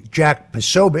interviewing Jack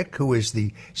Posobiec, who is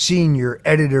the senior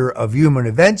editor of Human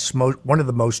Events, one of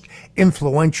the most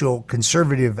influential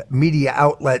conservative media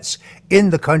outlets in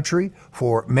the country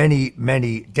for many,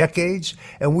 many decades.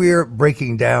 And we're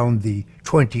breaking down the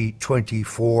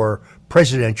 2024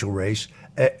 presidential race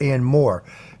and more.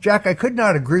 Jack, I could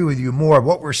not agree with you more.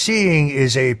 What we're seeing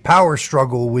is a power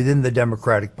struggle within the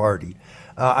Democratic Party.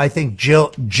 I think Jill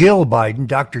Biden,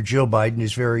 Dr. Jill Biden,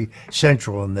 is very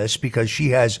central in this because she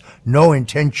has no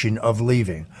intention of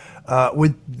leaving.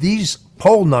 With these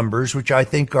poll numbers, which I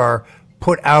think are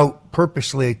put out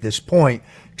purposely at this point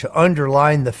to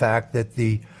underline the fact that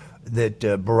the that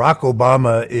Barack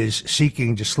Obama is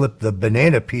seeking to slip the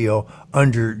banana peel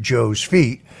under Joe's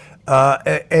feet.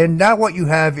 And now what you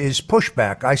have is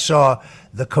pushback. I saw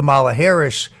the Kamala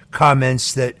Harris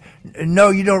comments that, no,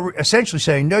 you don't, essentially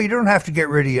saying, no, you don't have to get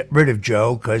rid of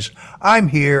Joe because I'm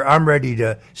here. I'm ready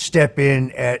to step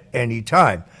in at any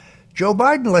time. Joe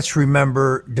Biden, let's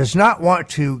remember, does not want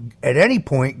to at any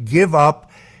point give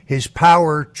up his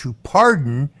power to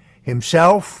pardon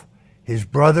himself, his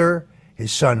brother,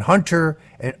 his son Hunter,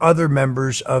 and other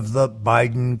members of the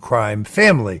Biden crime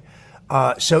family.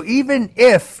 So even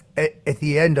if at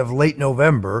the end of late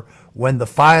November, when the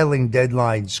filing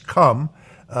deadlines come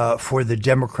for the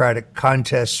Democratic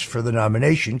contests for the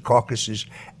nomination, caucuses,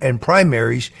 and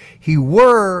primaries, he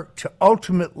were to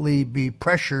ultimately be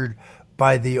pressured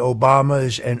by the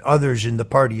Obamas and others in the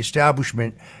party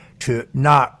establishment to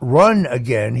not run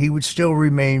again, he would still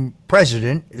remain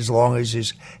president as long as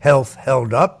his health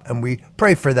held up, and we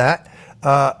pray for that,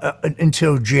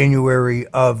 until January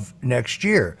of next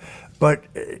year. But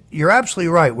you're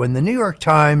absolutely right. When the New York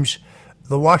Times,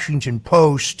 the Washington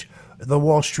Post, the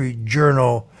Wall Street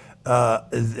Journal,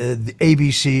 the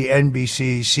ABC,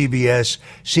 NBC, CBS,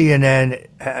 CNN,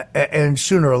 and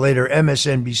sooner or later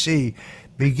MSNBC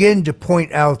begin to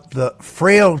point out the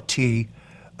frailty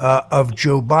of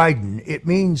Joe Biden, it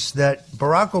means that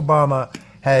Barack Obama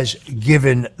has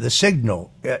given the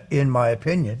signal, in my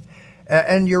opinion.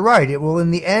 And you're right, it will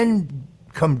in the end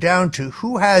come down to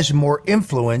who has more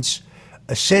influence,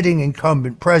 a sitting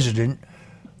incumbent president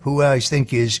who I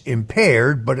think is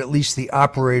impaired, but at least the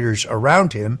operators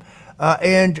around him,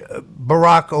 and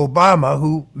Barack Obama,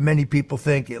 who many people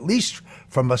think, at least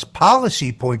from a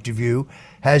policy point of view,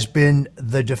 has been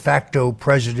the de facto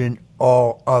president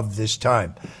all of this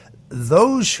time.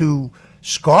 Those who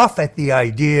scoff at the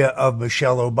idea of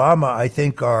Michelle Obama, I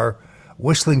think, are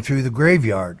whistling through the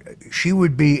graveyard. She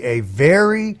would be a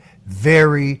very,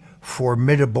 very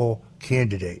formidable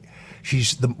candidate.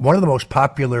 She's one of the most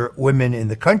popular women in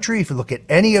the country. If you look at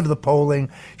any of the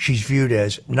polling, she's viewed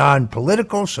as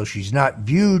non-political, so she's not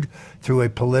viewed through a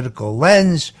political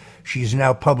lens. She's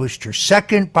now published her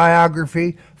second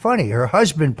biography. Funny, her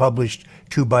husband published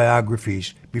 2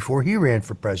 biographies before he ran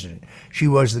for president. She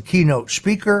was the keynote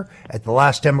speaker at the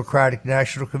last Democratic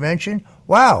National Convention.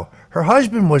 Wow, her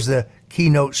husband was the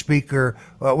keynote speaker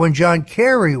when John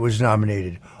Kerry was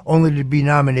nominated, only to be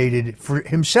nominated for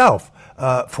himself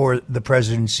for the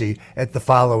presidency at the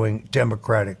following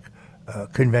Democratic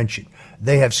convention.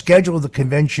 They have scheduled the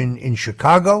convention in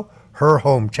Chicago, her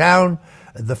hometown.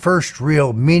 The first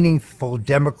real meaningful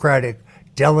Democratic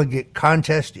delegate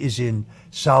contest is in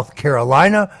South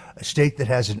Carolina, a state that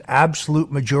has an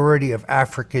absolute majority of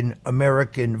African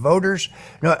American voters.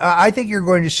 Now, I think you're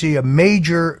going to see a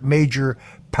major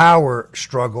power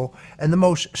struggle. And the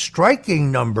most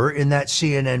striking number in that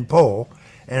CNN poll,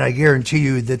 and I guarantee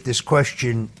you that this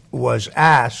question was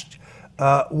asked,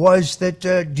 was that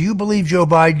do you believe Joe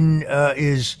Biden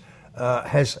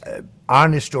has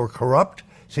honest or corrupt?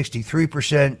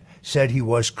 63% said he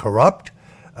was corrupt.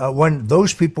 When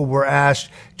those people were asked,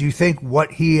 do you think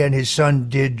what he and his son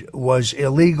did was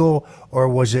illegal or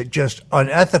was it just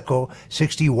unethical?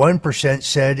 61%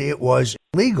 said it was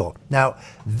illegal. Now,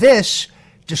 this,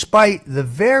 despite the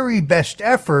very best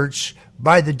efforts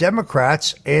by the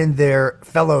Democrats and their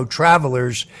fellow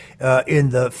travelers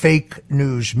in the fake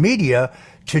news media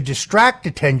to distract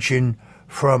attention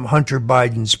from Hunter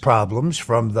Biden's problems,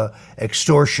 from the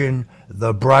extortion,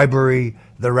 the bribery,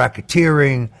 the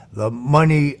racketeering, the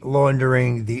money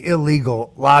laundering, the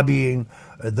illegal lobbying,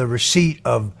 the receipt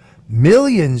of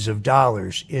millions of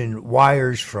dollars in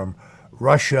wires from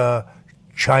Russia,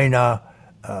 China,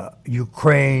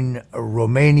 Ukraine,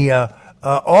 Romania,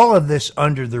 all of this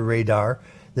under the radar.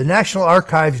 The National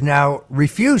Archives now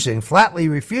flatly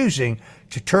refusing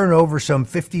to turn over some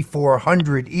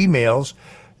 5,400 emails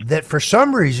that for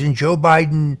some reason Joe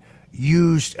Biden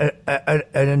used an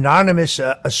anonymous,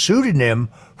 a pseudonym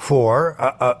for,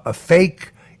 a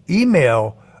fake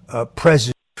email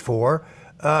present for.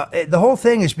 The whole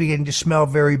thing is beginning to smell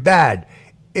very bad.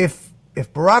 If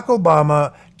Barack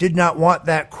Obama did not want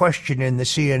that question in the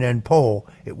CNN poll,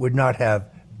 it would not have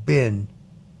been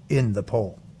in the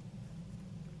poll.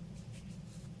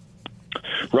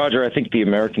 Roger, I think the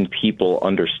American people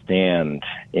understand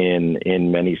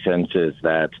in many senses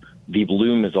that the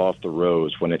bloom is off the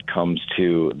rose when it comes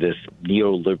to this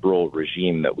neoliberal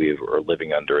regime that we are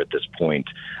living under at this point.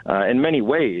 In many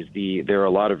ways, there are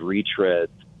a lot of retreads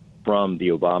from the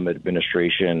Obama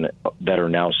administration that are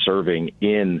now serving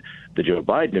in the Joe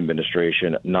Biden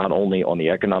administration, not only on the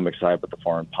economic side, but the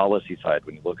foreign policy side.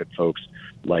 When you look at folks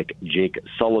like Jake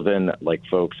Sullivan, like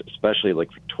folks, especially like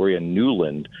Victoria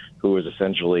Nuland, who has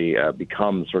essentially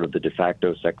become sort of the de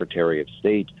facto Secretary of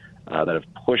State, that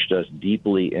have pushed us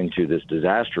deeply into this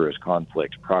disastrous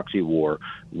conflict, proxy war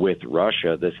with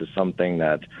Russia. This is something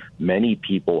that many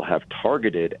people have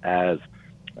targeted as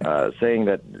saying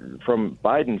that from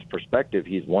Biden's perspective,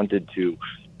 he's wanted to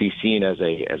be seen as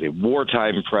a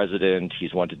wartime president.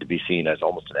 He's wanted to be seen as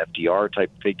almost an FDR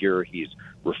type figure. He's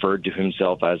referred to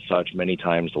himself as such many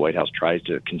times. The White House tries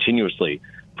to continuously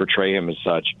portray him as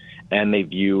such, and they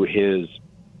view his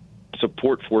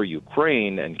support for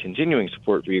Ukraine and continuing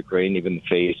support for Ukraine, even in the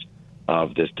face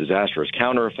of this disastrous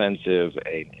counteroffensive,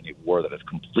 a war that has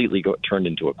completely turned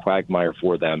into a quagmire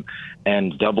for them,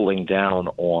 and doubling down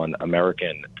on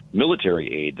American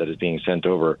military aid that is being sent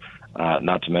over,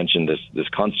 not to mention this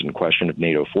constant question of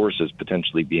NATO forces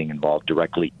potentially being involved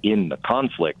directly in the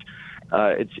conflict.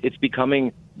 It's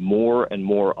becoming more and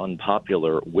more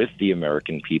unpopular with the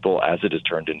American people as it has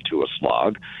turned into a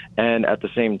slog. And at the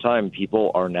same time,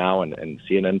 people are now, and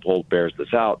CNN poll bears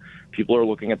this out, people are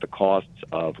looking at the costs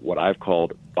of what I've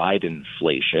called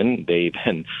Bidenflation. They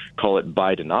then call it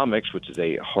Bidenomics, which is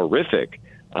a horrific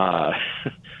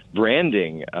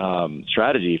branding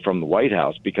strategy from the White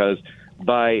House, because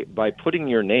by putting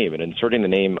your name and inserting the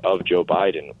name of Joe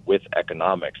Biden with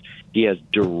economics, he has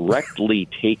directly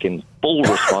taken full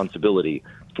responsibility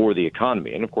for the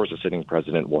economy. And of course, a sitting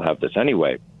president will have this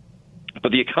anyway.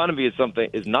 But the economy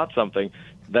is not something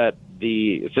that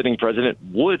the sitting president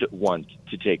would want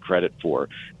to take credit for.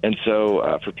 And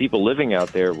so for people living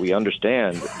out there, we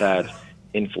understand that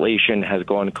inflation has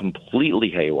gone completely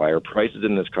haywire. Prices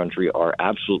in this country are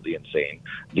absolutely insane.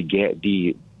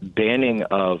 The banning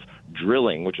of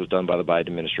drilling, which was done by the Biden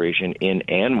administration in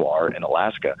Anwar in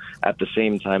Alaska, at the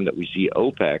same time that we see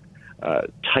OPEC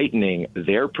tightening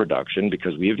their production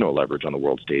because we have no leverage on the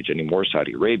world stage anymore.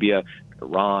 Saudi Arabia,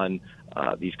 Iran,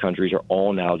 these countries are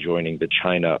all now joining the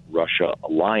China-Russia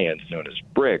alliance known as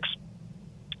BRICS.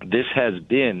 This has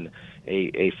been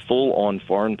a full-on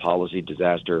foreign policy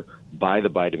disaster by the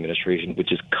Biden administration,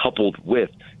 which is coupled with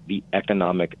the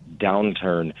economic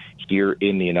downturn here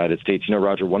in the United States. You know,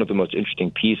 Roger, one of the most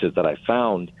interesting pieces that I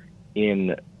found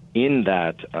in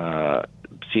that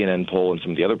CNN poll and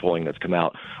some of the other polling that's come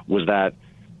out was that,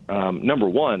 number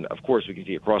one, of course, we can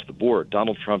see across the board,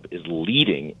 Donald Trump is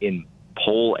leading in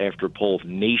poll after poll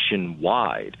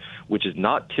nationwide, which is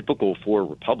not typical for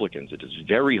Republicans. It is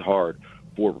very hard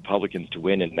for Republicans to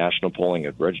win in national polling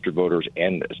of registered voters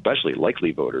and especially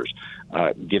likely voters,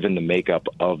 given the makeup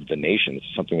of the nation. It's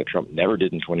something that Trump never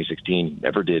did in 2016,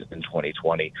 never did in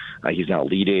 2020. He's now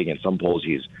leading in some polls.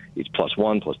 He's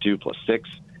 +1, +2, +6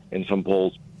 in some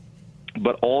polls.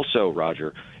 But also,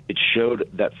 Roger, it showed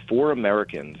that for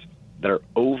Americans that are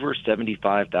over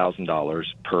 $75,000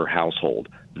 per household,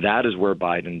 that is where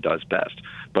Biden does best.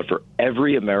 But for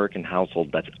every American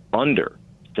household that's under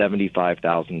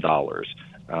 $75,000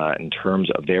 in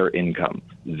terms of their income,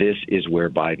 this is where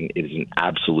Biden is an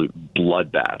absolute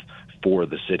bloodbath for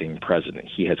the sitting president.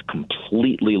 He has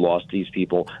completely lost these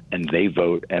people, and they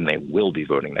vote, and they will be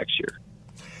voting next year.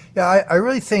 Yeah, I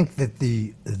really think that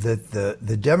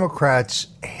the Democrats'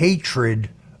 hatred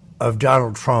of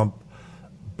Donald Trump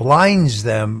blinds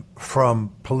them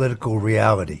from political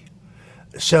reality.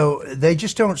 So they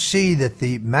just don't see that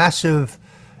the massive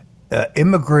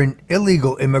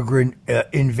illegal immigrant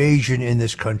invasion in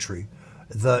this country,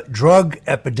 the drug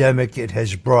epidemic it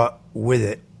has brought with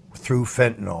it through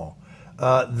fentanyl,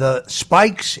 the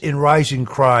spikes in rising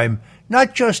crime,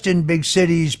 not just in big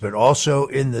cities, but also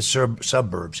in the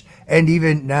suburbs, and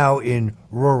even now in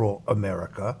rural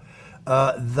America,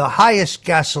 the highest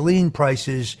gasoline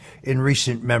prices in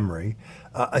recent memory,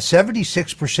 a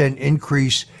 76%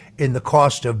 increase in the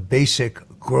cost of basic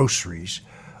groceries,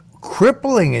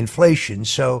 crippling inflation.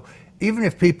 So even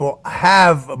if people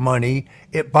have money,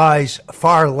 it buys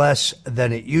far less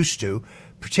than it used to,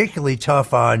 particularly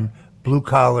tough on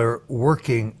blue-collar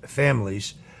working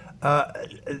families.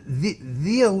 The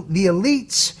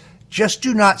elites just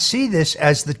do not see this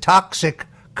as the toxic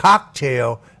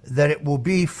cocktail that it will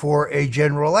be for a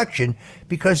general election,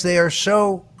 because they are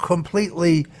so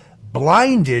completely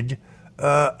blinded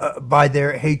by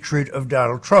their hatred of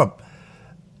Donald Trump.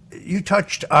 You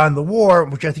touched on the war,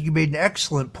 which I think you made an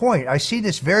excellent point. I see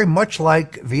this very much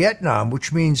like Vietnam,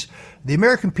 which means the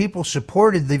American people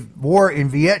supported the war in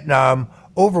Vietnam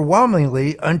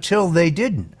overwhelmingly until they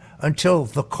didn't, until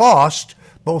the cost,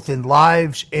 both in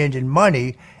lives and in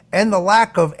money, and the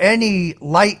lack of any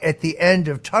light at the end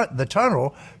of the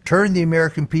tunnel turned the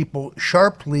American people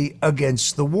sharply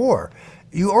against the war.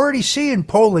 You already see in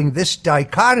polling this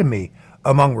dichotomy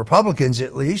among Republicans,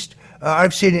 at least.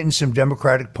 I've seen it in some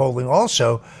Democratic polling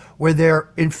also, where they're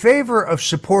in favor of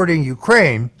supporting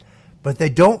Ukraine, but they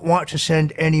don't want to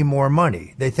send any more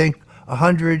money. They think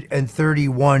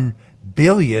 $131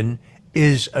 billion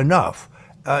is enough.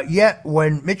 Yet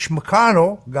when Mitch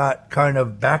McConnell got kind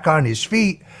of back on his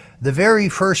feet, the very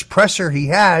first presser he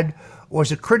had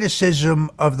was a criticism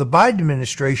of the Biden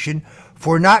administration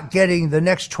for not getting the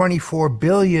next $24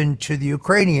 billion to the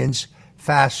Ukrainians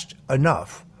fast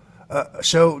enough.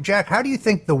 So, Jack, how do you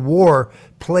think the war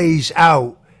plays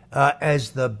out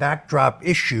as the backdrop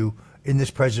issue in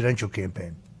this presidential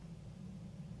campaign?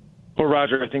 Well,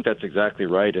 Roger, I think that's exactly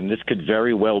right. And this could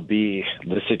very well be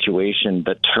the situation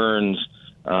that turns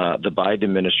the Biden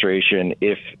administration,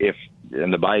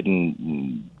 and the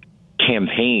Biden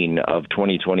campaign of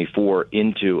 2024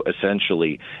 into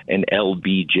essentially an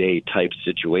LBJ type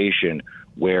situation,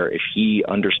 where if he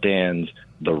understands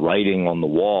the writing on the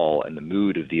wall and the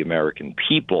mood of the American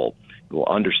people, he will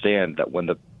understand that when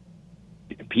the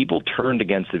people turned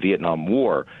against the Vietnam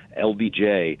War,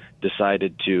 LBJ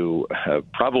decided to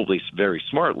probably very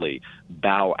smartly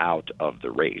bow out of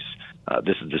the race.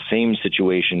 This is the same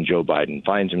situation Joe Biden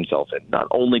finds himself in, not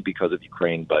only because of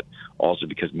Ukraine, but also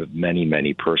because of many,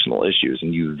 many personal issues.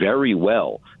 And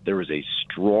there is a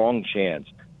strong chance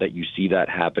that you see that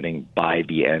happening by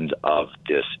the end of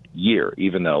this year,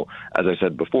 even though, as I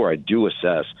said before, I do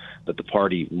assess that the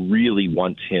party really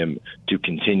wants him to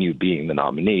continue being the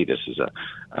nominee. This is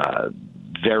a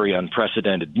very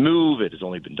unprecedented move. It has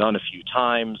only been done a few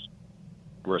times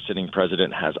where a sitting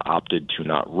president has opted to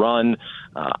not run.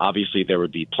 Obviously, there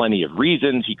would be plenty of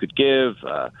reasons he could give,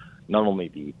 not only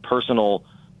the personal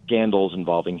scandals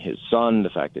involving his son, the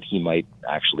fact that he might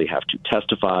actually have to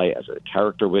testify as a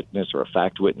character witness or a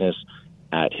fact witness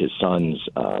at his son's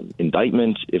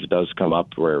indictment if it does come up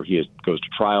where he goes to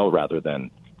trial rather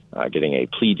than getting a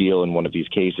plea deal in one of these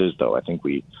cases, though I think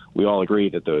we all agree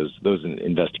that those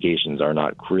investigations are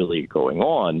not really going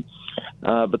on.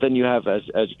 But then you have, as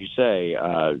you say,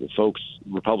 folks,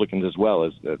 Republicans as well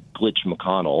as Glitch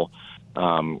McConnell,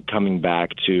 coming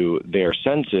back to their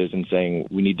senses and saying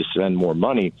we need to spend more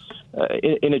money.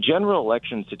 In a general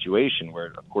election situation where,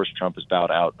 of course, Trump has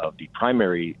bowed out of the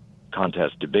primary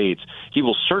contest debates, he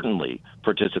will certainly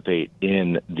participate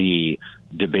in the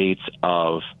debates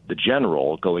of the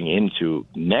general going into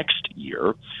next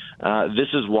year. This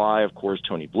is why, of course,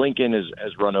 Tony Blinken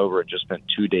has run over and just spent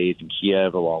 2 days in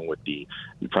Kiev along with the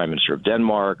Prime Minister of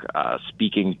Denmark,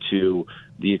 speaking to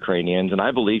the Ukrainians. And I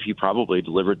believe he probably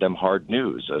delivered them hard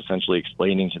news, essentially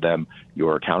explaining to them,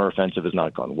 your counteroffensive has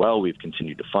not gone well. We've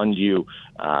continued to fund you.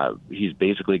 He's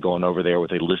basically gone over there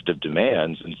with a list of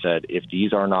demands and said, if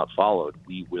these are not followed,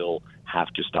 we will have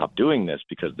to stop doing this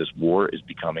because this war is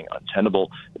becoming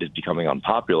untenable. It is becoming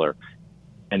unpopular.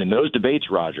 And in those debates,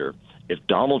 Roger, if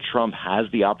Donald Trump has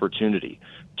the opportunity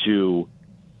to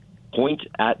point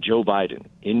at Joe Biden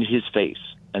in his face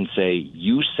and say,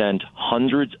 you sent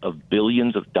hundreds of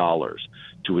billions of dollars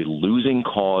to a losing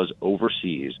cause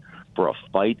overseas for a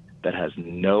fight that has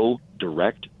no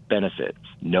direct benefit,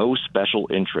 no special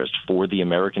interest for the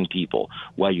American people,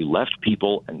 while you left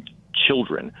people and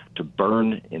children to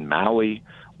burn in Maui,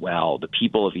 while the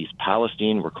people of East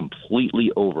Palestine were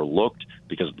completely overlooked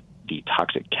because of the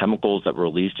toxic chemicals that were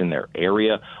released in their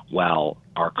area, while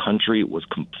our country was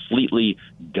completely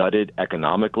gutted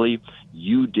economically.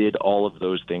 You did all of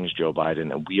those things, Joe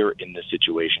Biden, and we are in this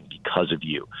situation because of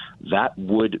you. That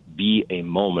would be a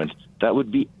moment that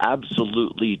would be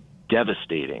absolutely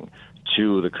devastating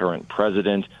to the current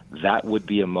president. That would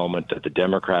be a moment that the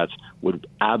Democrats would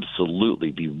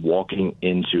absolutely be walking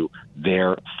into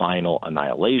their final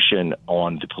annihilation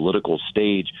on the political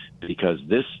stage, because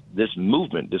this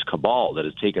movement, this cabal that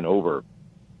has taken over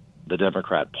the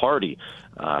Democrat Party,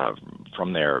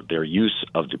 from their use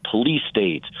of the police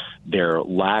state, their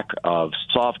lack of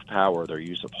soft power, their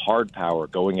use of hard power,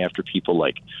 going after people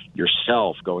like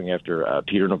yourself, going after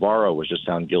Peter Navarro was just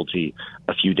found guilty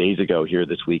a few days ago here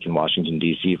this week in Washington,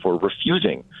 D.C. for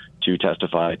refusing to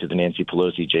testify to the Nancy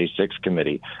Pelosi J6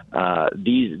 committee.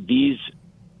 These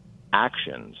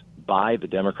actions by the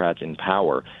Democrats in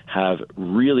power have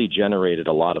really generated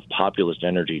a lot of populist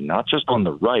energy, not just on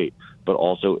the right, but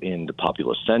also in the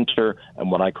populist center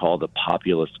and what I call the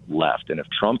populist left. And if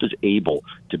Trump is able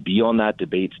to be on that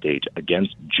debate stage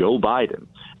against Joe Biden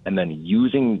and then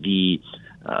using the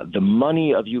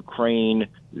money of Ukraine,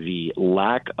 the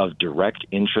lack of direct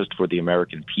interest for the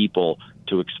American people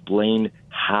to explain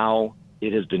how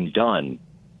it has been done,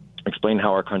 explain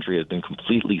how our country has been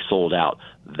completely sold out.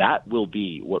 That will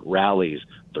be what rallies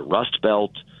the Rust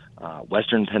Belt,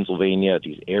 Western Pennsylvania,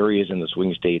 these areas in the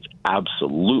swing states,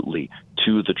 absolutely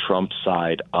to the Trump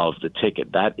side of the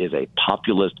ticket. That is a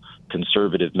populist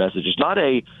conservative message. It's not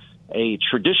a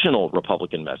traditional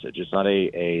Republican message. It's not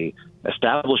a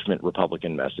establishment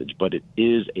Republican message, but it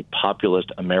is a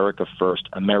populist America first,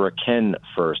 American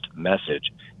first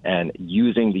message. And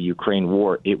using the Ukraine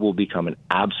war, it will become an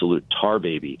absolute tar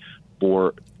baby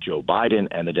for Joe Biden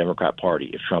and the Democrat Party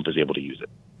if Trump is able to use it.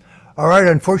 All right.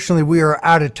 Unfortunately, we are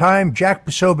out of time. Jack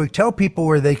Posobiec, tell people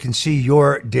where they can see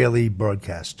your daily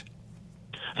broadcast.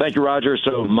 Thank you, Roger.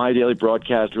 So my daily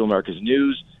broadcast, Real America's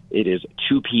News, it is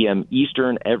 2 p.m.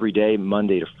 Eastern every day,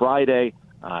 Monday to Friday.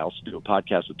 I also do a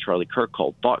podcast with Charlie Kirk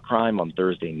called Thought Crime on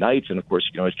Thursday nights. And, of course,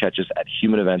 you can always catch us at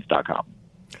humanevents.com.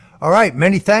 All right.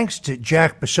 Many thanks to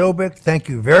Jack Posobiec. Thank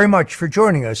you very much for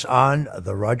joining us on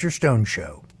The Roger Stone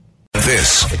Show.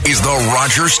 This is The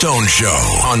Roger Stone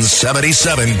Show on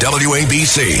 77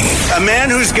 WABC. A man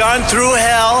who's gone through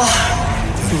hell,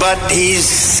 but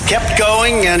he's kept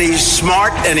going, and he's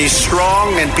smart, and he's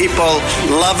strong, and people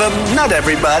love him. Not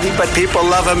everybody, but people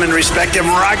love him and respect him.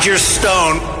 Roger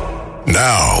Stone.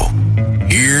 Now,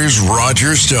 here's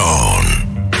Roger Stone.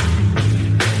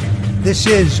 This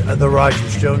is The Roger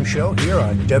Stone Show here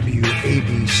on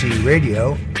WABC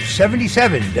Radio,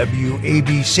 77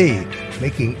 WABC,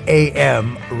 making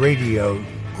AM radio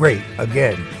great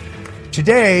again.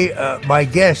 Today, my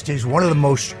guest is one of the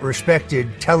most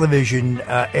respected television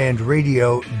and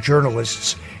radio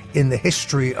journalists in the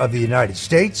history of the United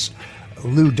States.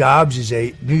 Lou Dobbs is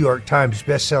a New York Times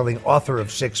bestselling author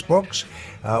of 6 books,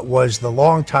 was the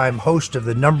longtime host of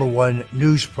the #1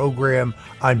 news program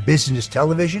on business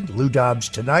television, Lou Dobbs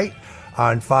Tonight,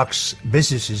 on Fox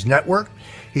Business's network.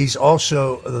 He's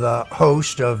also the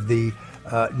host of the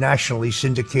nationally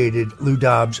syndicated Lou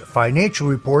Dobbs Financial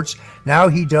Reports. Now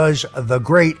he does the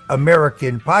Great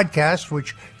American Podcast,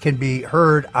 which can be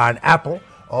heard on Apple,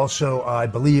 also, I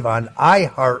believe, on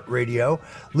iHeartRadio.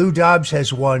 Lou Dobbs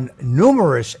has won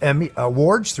numerous Emmy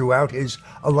awards throughout his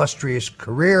illustrious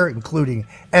career, including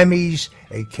Emmys,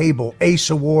 a Cable Ace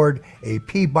Award, a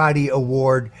Peabody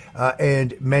Award,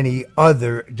 and many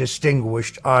other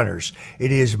distinguished honors.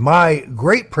 It is my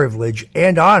great privilege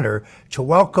and honor to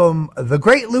welcome the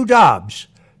great Lou Dobbs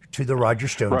to the Roger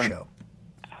Stone Show.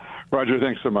 Roger,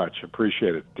 thanks so much.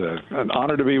 Appreciate it. An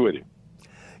honor to be with you.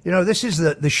 You know, this is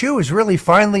the shoe is really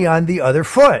finally on the other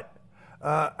foot.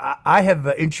 I have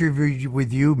interviewed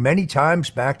with you many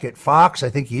times back at Fox, I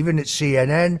think even at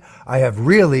CNN. I have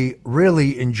really,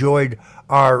 really enjoyed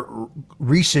our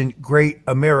recent Great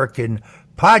American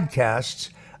podcasts.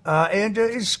 And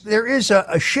there is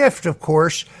a shift, of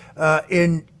course,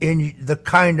 in the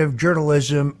kind of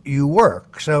journalism you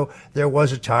work. So there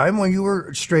was a time when you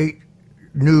were straight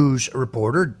news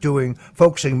reporter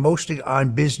focusing mostly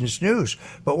on business news.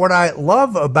 But what I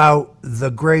love about the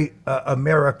Great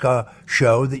America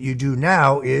show that you do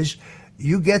now is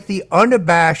you get the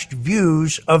unabashed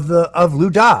views of Lou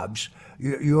Dobbs.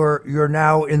 You're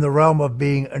now in the realm of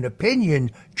being an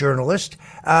opinion journalist,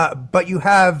 but you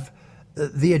have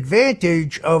the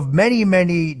advantage of many,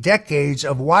 many decades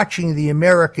of watching the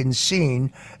American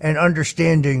scene and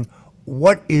understanding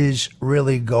what is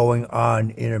really going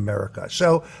on in America.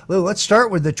 So, Lou, let's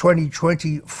start with the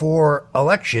 2024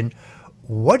 election.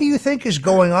 What do you think is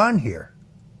going on here?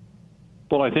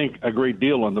 Well, I think a great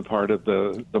deal on the part of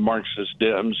the Marxist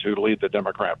Dems who lead the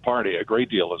Democrat Party. A great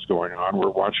deal is going on.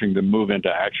 We're watching them move into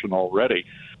action already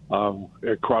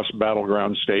across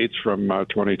battleground states from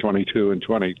 2022 and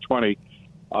 2020.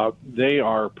 They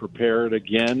are prepared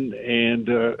again and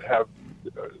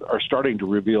are starting to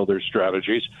reveal their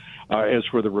strategies. As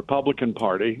for the Republican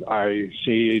Party, I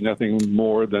see nothing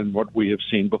more than what we have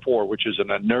seen before, which is an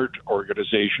inert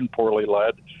organization, poorly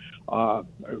led,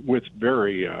 with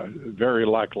very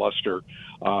lackluster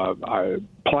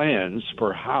plans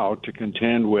for how to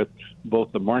contend with both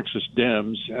the Marxist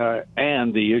Dems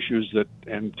and the issues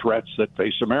and threats that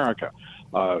face America.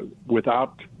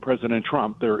 Without President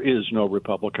Trump, there is no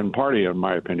Republican Party, in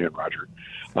my opinion,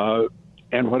 Roger.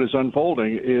 And what is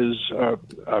unfolding is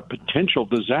a potential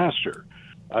disaster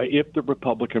if the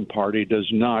Republican Party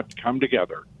does not come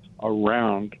together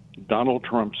around Donald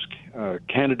Trump's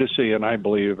candidacy, and I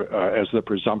believe as the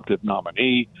presumptive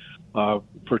nominee for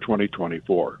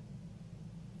 2024.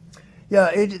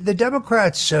 Yeah, the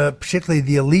Democrats, particularly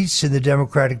the elites in the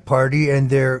Democratic Party and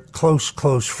their close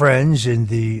friends in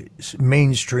the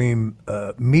mainstream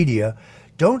media,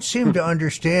 don't seem to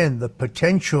understand the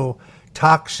potential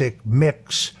toxic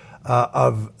mix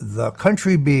of the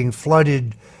country being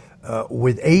flooded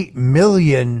with 8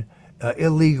 million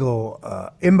illegal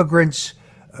immigrants,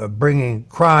 bringing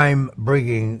crime,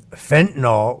 bringing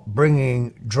fentanyl,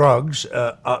 bringing drugs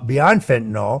beyond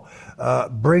fentanyl,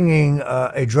 bringing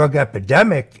a drug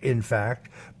epidemic, in fact,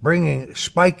 bringing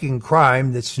spiking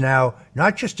crime that's now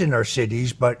not just in our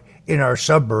cities, but in our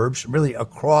suburbs, really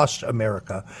across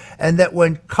America. And that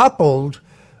when coupled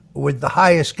with the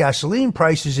highest gasoline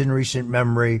prices in recent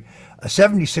memory, a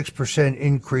 76%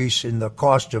 increase in the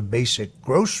cost of basic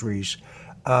groceries,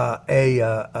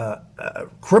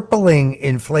 crippling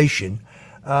inflation,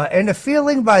 and a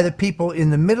feeling by the people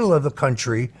in the middle of the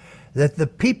country that the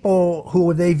people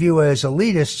who they view as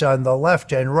elitists on the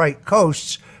left and right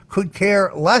coasts could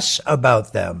care less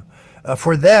about them.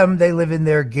 For them, they live in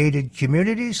their gated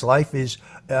communities. Life is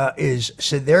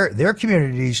so their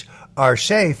communities are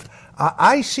safe.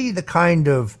 I see the kind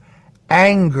of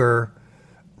anger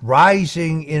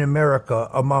rising in America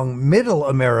among middle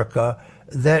America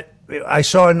that I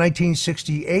saw in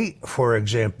 1968, for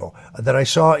example, that I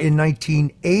saw in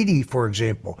 1980, for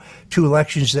example, two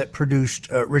elections that produced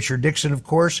Richard Nixon, of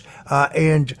course,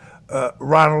 and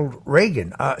Ronald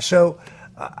Reagan. So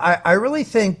I really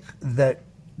think that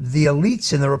the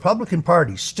elites in the Republican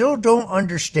Party still don't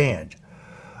understand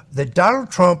that Donald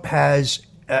Trump has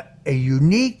a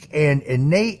unique and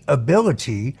innate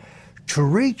ability to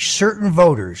reach certain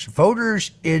voters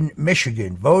in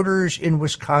Michigan, voters in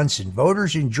Wisconsin,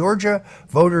 voters in Georgia,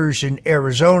 voters in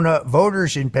Arizona,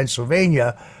 voters in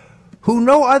Pennsylvania, who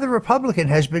no other Republican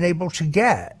has been able to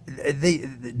get.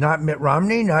 Not Mitt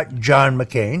Romney, not John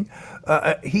McCain.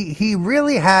 He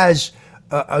really has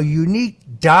a unique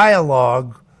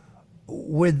dialogue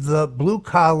with the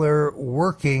blue-collar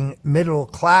working middle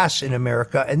class in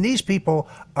America, and these people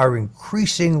are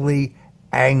increasingly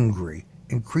angry.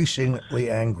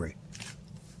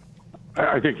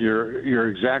 I think you're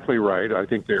exactly right. I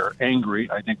think they're angry.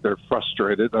 I think they're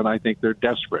frustrated, and I think they're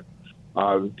desperate.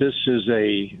 This is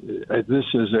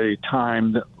a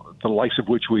time that, the likes of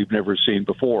which we've never seen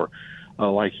before.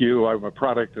 Like you, I'm a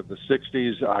product of the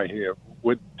 '60s. I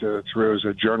went through as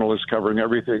a journalist covering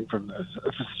everything from the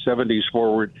 '70s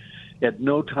forward. At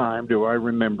no time do I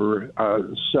remember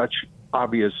such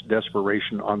obvious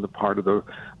desperation on the part of the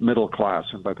middle class.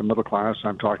 And by the middle class,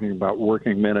 I'm talking about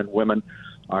working men and women.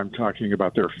 I'm talking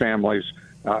about their families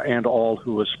and all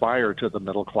who aspire to the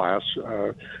middle class.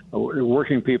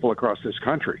 Working people across this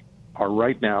country are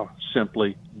right now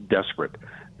simply desperate.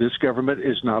 This government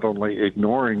is not only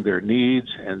ignoring their needs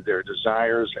and their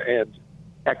desires and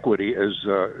equity, as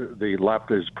the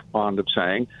left is fond of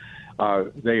saying,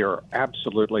 they are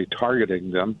absolutely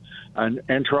targeting them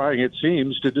and trying, it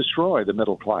seems, to destroy the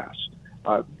middle class.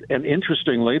 And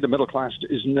interestingly, the middle class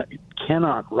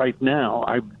cannot right now,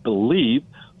 I believe,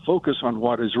 focus on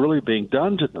what is really being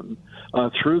done to them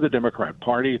through the Democrat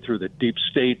Party, through the deep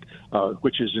state,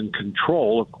 which is in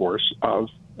control, of course, of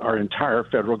our entire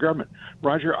federal government.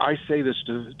 Roger, I say this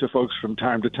to folks from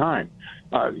time to time.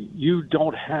 You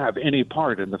don't have any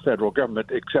part in the federal government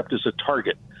except as a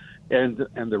target. And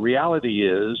the reality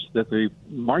is that the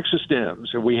Marxist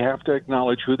Dems, and we have to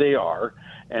acknowledge who they are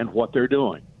and what they're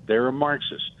doing. They're a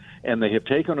Marxist, and they have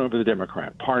taken over the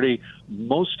Democrat Party.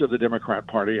 Most of the Democrat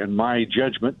Party, in my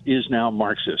judgment, is now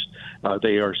Marxist.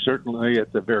 They are certainly,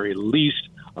 at the very least,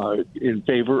 in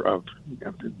favor of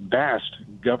vast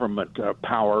government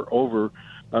power over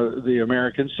the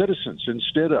American citizens.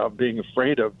 Instead of being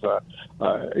afraid of,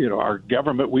 our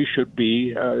government, we should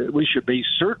be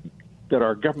certain that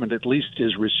our government at least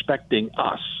is respecting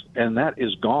us, and that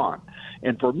is gone.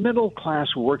 And for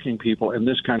middle-class working people in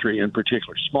this country in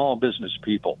particular, small business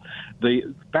people,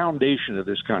 the foundation of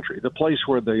this country, the place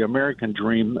where the American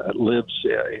dream lives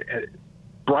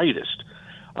brightest,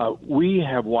 we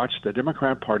have watched the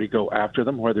Democrat Party go after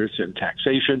them, whether it's in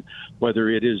taxation, whether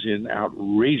it is in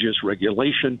outrageous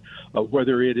regulation,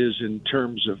 whether it is in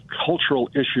terms of cultural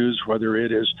issues, whether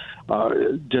it is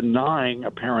denying a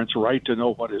parent's right to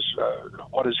know what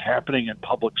is happening in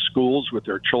public schools with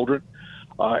their children,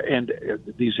 and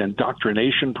these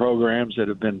indoctrination programs that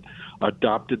have been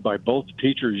adopted by both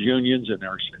teachers' unions and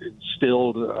are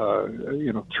instilled,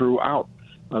 throughout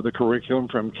the curriculum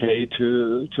from K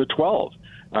to 12.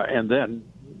 And then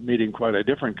meeting quite a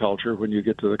different culture when you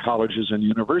get to the colleges and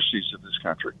universities of this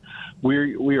country.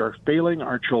 We are failing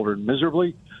our children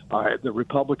miserably. The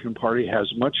Republican Party has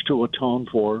much to atone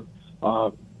for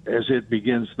as it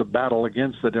begins the battle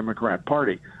against the Democrat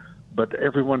Party. But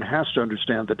everyone has to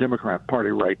understand the Democrat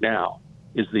Party right now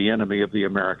is the enemy of the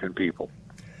American people.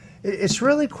 It's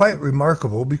really quite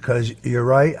remarkable because you're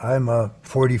right. I'm a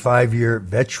 45-year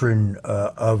veteran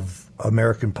of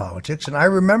American politics, and I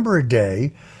remember a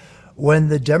day when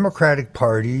the Democratic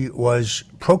Party was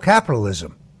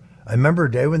pro-capitalism. I remember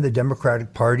a day when the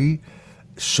Democratic Party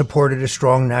supported a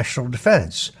strong national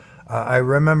defense. I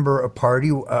remember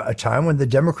a time when the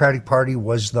Democratic Party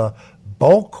was the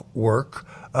bulwark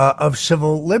of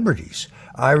civil liberties.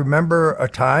 I remember a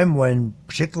time when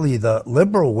particularly the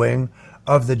liberal wing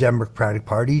of the Democratic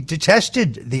Party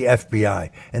detested the FBI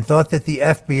and thought that the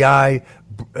FBI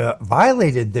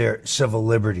violated their civil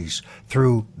liberties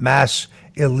through mass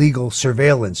illegal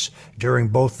surveillance during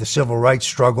both the civil rights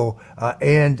struggle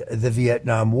and the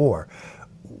Vietnam War.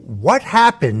 What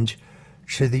happened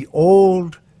to the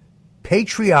old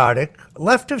patriotic,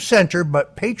 left of center,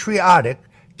 but patriotic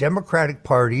Democratic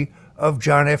Party of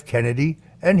John F. Kennedy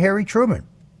and Harry Truman?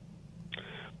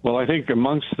 Well, I think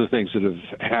amongst the things that have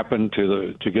happened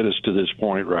to get us to this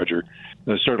point, Roger,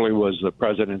 there certainly was the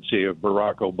presidency of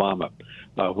Barack Obama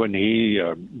when he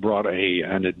brought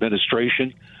an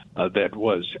administration that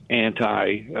was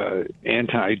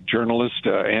anti-journalist,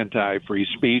 anti-free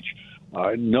speech.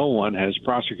 No one has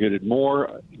prosecuted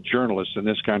more journalists in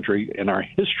this country in our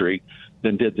history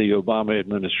than did the Obama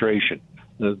administration.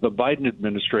 The Biden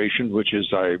administration, which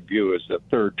is I view as the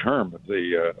third term of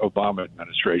the Obama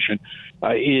administration,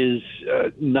 is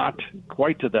not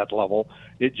quite to that level.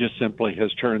 It just simply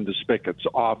has turned the spigots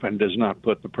off and does not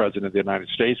put the President of the United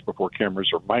States before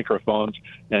cameras or microphones,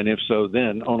 and if so,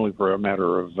 then only for a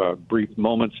matter of brief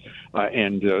moments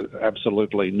and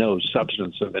absolutely no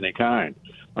substance of any kind.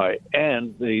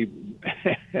 And the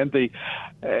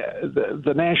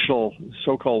national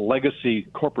so-called legacy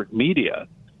corporate media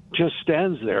just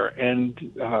stands there and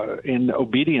in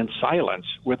obedient silence,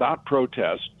 without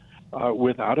protest,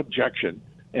 without objection,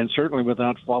 and certainly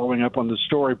without following up on the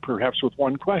story, perhaps with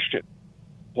one question.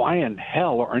 Why in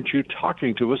hell aren't you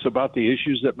talking to us about the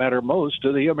issues that matter most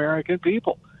to the American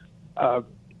people? And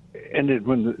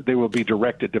when they will be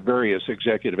directed to various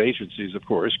executive agencies, of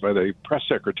course, by the press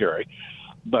secretary,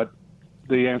 but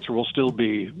the answer will still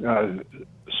be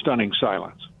stunning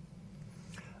silence.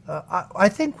 I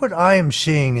think what I am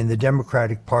seeing in the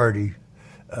Democratic Party,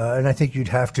 and I think you'd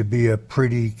have to be a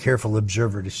pretty careful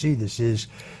observer to see this, is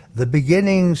the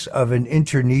beginnings of an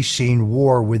internecine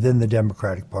war within the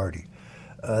Democratic Party.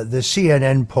 The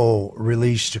CNN poll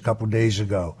released a couple days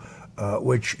ago,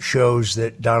 which shows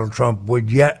that Donald Trump would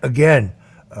yet again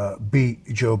beat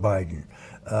Joe Biden.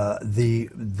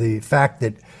 The fact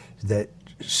that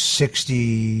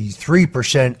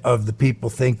 63% of the people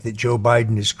think that Joe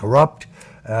Biden is corrupt,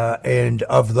 and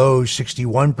of those,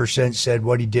 61% said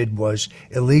what he did was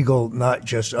illegal, not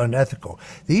just unethical.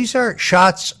 These are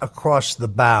shots across the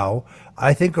bow,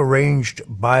 I think arranged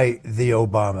by the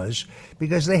Obamas,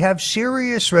 because they have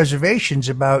serious reservations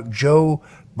about Joe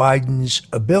Biden's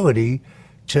ability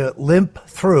to limp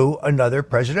through another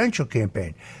presidential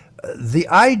campaign. The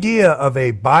idea of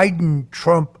a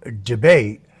Biden-Trump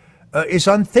debate is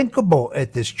unthinkable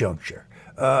at this juncture.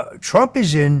 Trump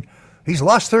he's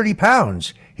lost 30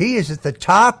 pounds. He is at the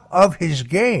top of his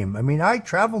game. I mean, I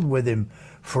traveled with him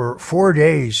for 4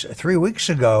 days 3 weeks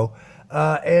ago,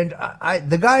 and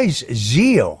the guy's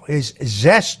zeal, his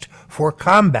zest for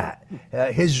combat,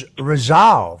 his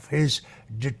resolve, his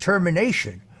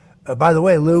determination. By the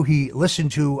way, Lou, he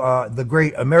listened to the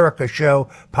Great America Show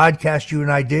podcast you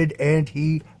and I did, and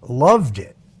he loved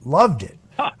it. Loved it.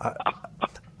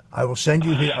 I'll send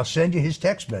you his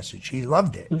text message. He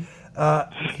loved it.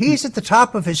 He's at the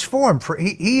top of his form.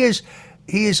 He is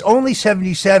only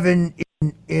 77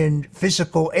 in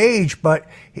physical age, but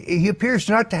he appears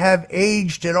not to have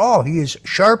aged at all. He is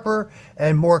sharper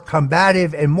and more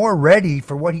combative and more ready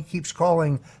for what he keeps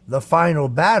calling the final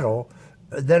battle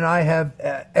than I have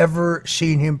ever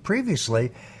seen him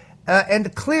previously.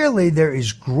 And clearly there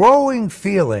is growing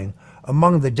feeling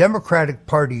among the Democratic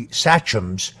Party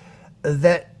sachems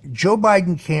that Joe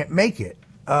Biden can't make it.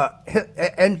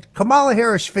 And Kamala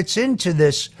Harris fits into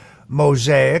this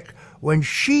mosaic when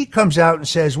she comes out and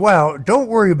says, well, don't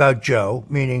worry about Joe,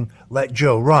 meaning let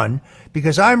Joe run,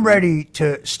 because I'm ready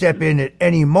to step in at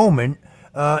any moment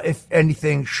if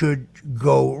anything should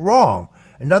go wrong.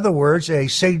 In other words, a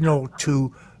signal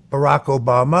to Barack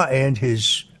Obama and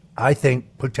his, I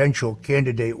think, potential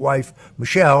candidate wife,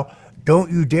 Michelle,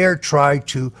 don't you dare try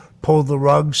to pull the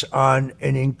rugs on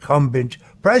an incumbent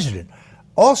president.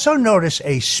 Also notice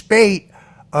a spate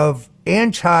of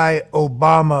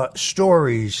anti-Obama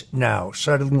stories now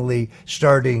suddenly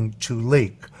starting to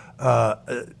leak.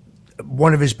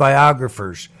 One of his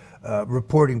biographers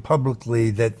reporting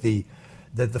publicly that the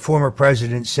former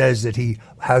president says that he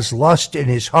has lust in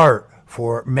his heart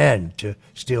for men, to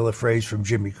steal a phrase from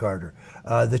Jimmy Carter.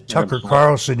 The Tucker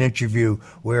Carlson interview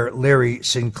where Larry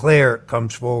Sinclair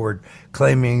comes forward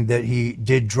claiming that he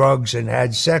did drugs and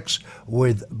had sex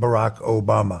with Barack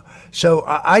Obama. So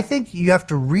I think you have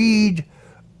to read.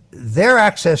 Their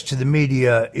access to the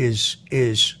media is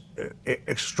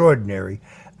extraordinary,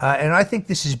 and I think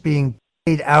this is being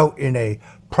played out in a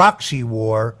proxy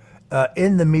war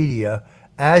in the media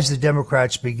as the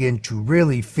Democrats begin to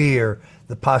really fear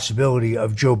the possibility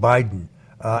of Joe Biden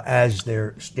as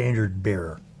their standard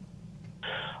bearer.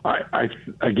 I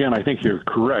think you're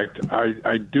correct.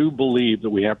 I do believe that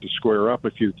we have to square up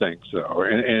a few things, though,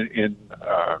 in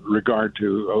regard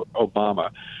to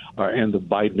Obama and the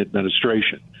Biden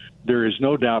administration. There is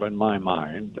no doubt in my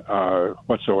mind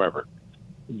whatsoever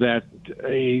that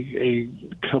a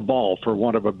cabal, for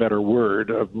want of a better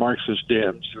word, of Marxist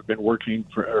Dems have been working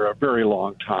for a very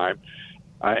long time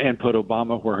and put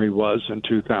Obama where he was in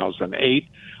 2008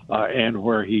 and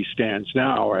where he stands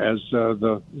now as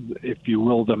if you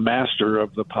will, the master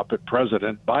of the puppet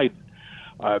president, Biden.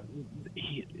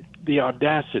 The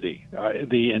audacity,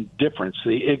 the indifference,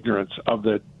 the ignorance of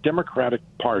the Democratic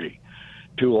Party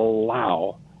to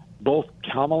allow both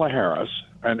Kamala Harris,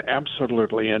 an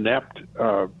absolutely inept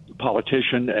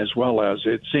politician, as well as,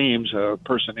 it seems, a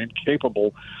person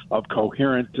incapable of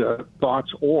coherent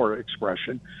thoughts or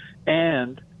expression,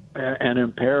 and an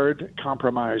impaired,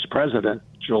 compromised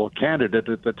presidential candidate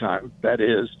at the time, that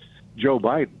is, Joe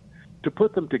Biden, to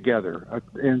put them together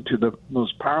into the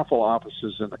most powerful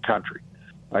offices in the country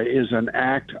is an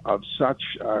act of such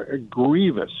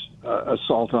grievous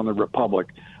assault on the republic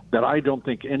that I don't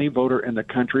think any voter in the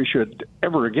country should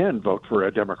ever again vote for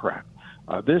a Democrat.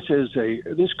 This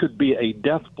could be a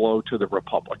death blow to the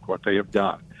republic, what they have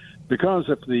done. Because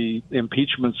if the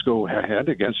impeachments go ahead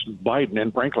against Biden,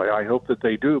 and frankly, I hope that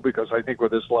they do, because I think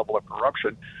with this level of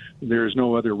corruption, there's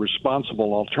no other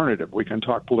responsible alternative. We can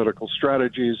talk political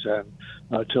strategies and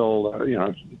till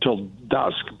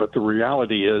dusk, but the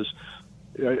reality is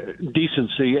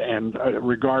decency and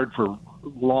regard for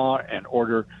law and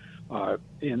order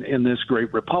in this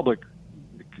great republic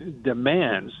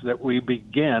demands that we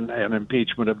begin an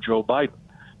impeachment of Joe Biden.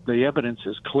 The evidence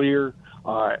is clear,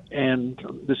 and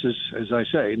this is, as I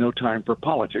say, no time for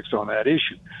politics on that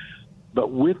issue.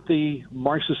 But with the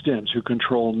Marxist Dems who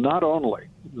control not only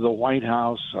the White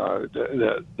House,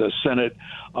 the Senate,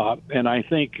 and I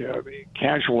think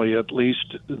casually at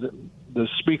least the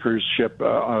speakership,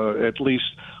 at least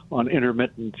on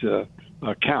intermittent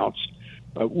counts,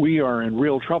 we are in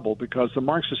real trouble because the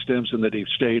Marxist Dems and the deep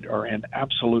state are in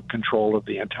absolute control of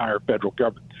the entire federal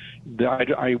government.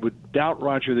 I would doubt,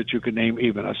 Roger, that you could name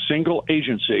even a single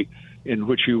agency in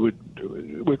which you would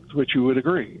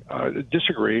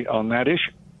disagree on that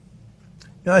issue.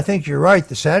 No, I think you're right.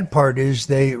 The sad part is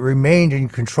they remained in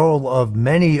control of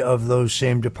many of those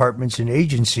same departments and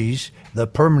agencies, the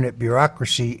permanent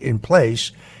bureaucracy in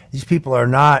place. These people are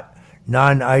not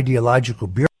non-ideological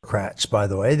bureaucrats, by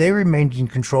the way. They remained in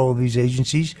control of these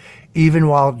agencies even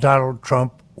while Donald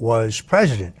Trump was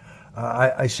president.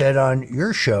 I said on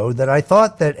your show that I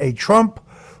thought that a Trump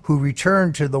who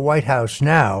returned to the White House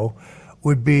now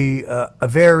would be a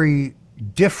very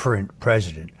different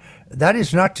president. That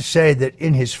is not to say that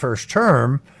in his first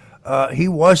term, he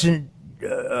did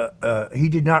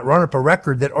not run up a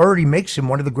record that already makes him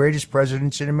one of the greatest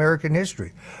presidents in American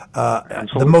history.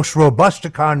 The most robust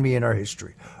economy in our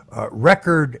history,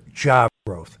 record job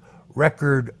growth,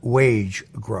 record wage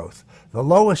growth, the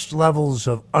lowest levels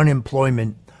of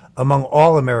unemployment among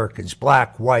all Americans,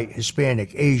 black, white,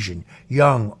 Hispanic, Asian,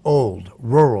 young, old,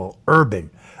 rural,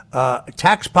 urban,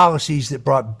 tax policies that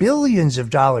brought billions of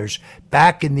dollars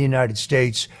back in the United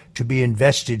States to be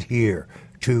invested here,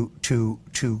 to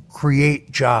create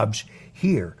jobs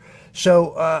here.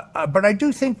 So, but I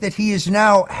do think that he has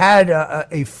now had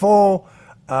a full,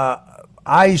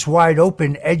 eyes wide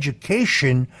open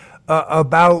education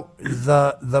about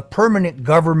the permanent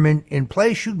government in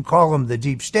place. You can call them the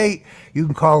deep state. You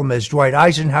can call them, as Dwight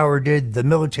Eisenhower did, the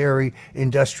military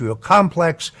industrial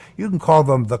complex. You can call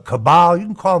them the cabal. You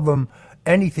can call them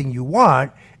anything you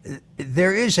want.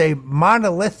 There is a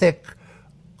monolithic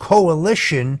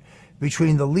coalition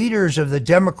between the leaders of the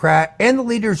Democrat and the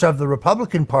leaders of the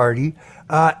Republican Party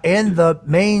and the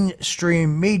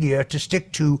mainstream media to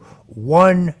stick to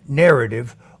one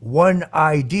narrative, one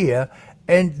idea.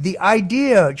 And the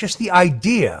idea, just the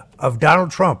idea of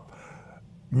Donald Trump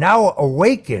now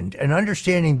awakened and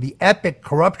understanding the epic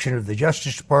corruption of the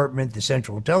Justice Department, the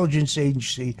Central Intelligence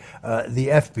Agency, the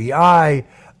FBI,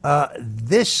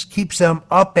 this keeps them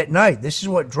up at night. This is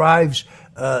what drives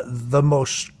the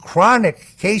most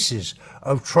chronic cases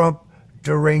of Trump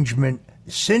derangement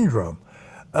syndrome.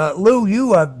 Lou,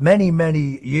 you have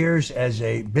many years as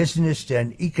a business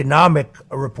and economic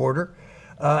reporter,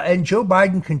 and Joe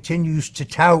Biden continues to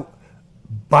tout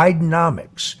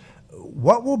Bidenomics.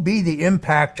 What will be the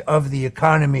impact of the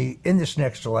economy in this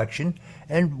next election,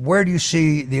 and where do you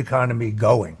see the economy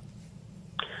going?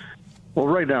 Well,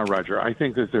 right now, Roger, I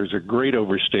think that there's a great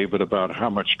overstatement about how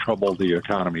much trouble the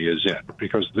economy is in,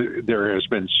 because there has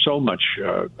been so much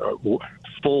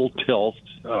full tilt,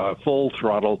 full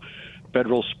throttle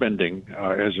federal spending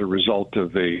as a result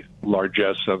of the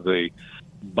largesse of the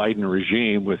Biden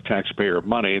regime with taxpayer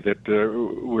money that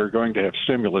we're going to have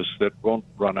stimulus that won't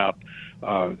run out,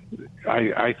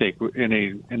 I think,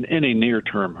 in any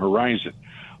near-term horizon.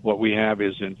 What we have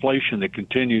is inflation that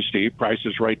continues to eat.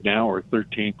 Prices right now are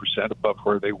 13% above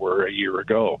where they were a year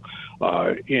ago.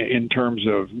 In terms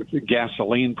of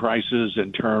gasoline prices,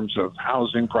 in terms of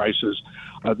housing prices,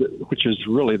 which is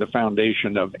really the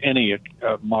foundation of any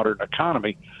modern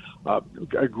economy,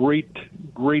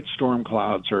 great storm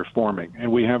clouds are forming.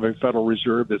 And we have a Federal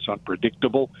Reserve that's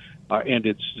unpredictable, and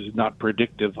it's not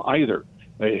predictive either.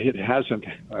 It hasn't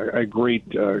a great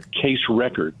case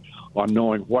record on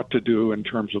knowing what to do in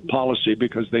terms of policy,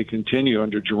 because they continue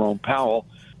under Jerome Powell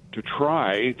to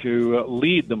try to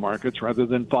lead the markets rather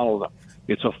than follow them.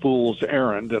 It's a fool's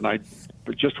errand, and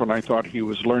just when I thought he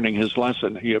was learning his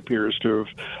lesson, he appears to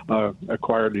have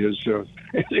acquired his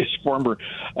former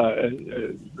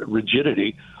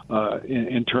rigidity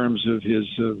in terms of his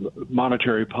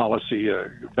monetary policy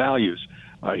values.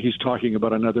 He's talking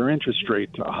about another interest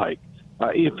rate hike.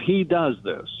 If he does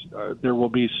this, there will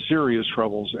be serious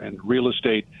troubles in real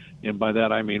estate. And by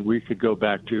that, I mean, we could go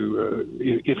back to,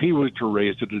 if he were to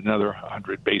raise it another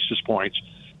 100 basis points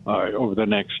over the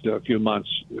next few months,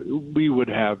 we would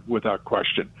have, without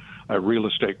question, a real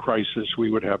estate crisis. We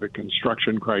would have a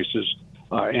construction crisis.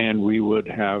 And we would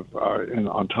have, and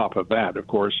on top of that, of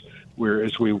course,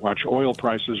 as we watch oil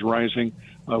prices rising,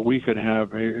 we could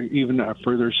have even a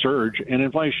further surge in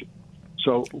inflation.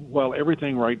 So while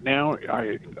everything right now,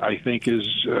 I think, is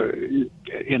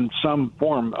in some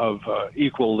form of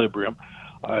equilibrium,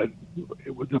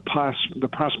 the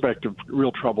prospect of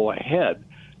real trouble ahead,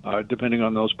 depending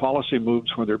on those policy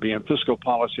moves, whether it be in fiscal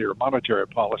policy or monetary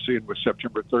policy, and with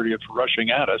September 30th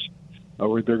rushing at us,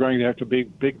 they're going to have to be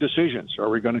big decisions. Are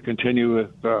we going to continue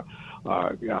with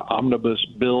omnibus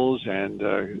bills and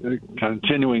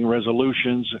continuing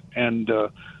resolutions and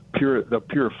the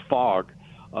pure fog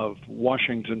of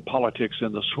Washington politics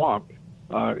in the swamp?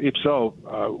 If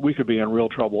so, we could be in real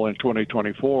trouble in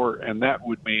 2024, and that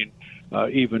would mean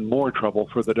even more trouble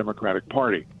for the Democratic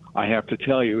Party. I have to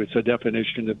tell you, it's a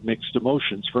definition of mixed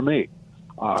emotions for me.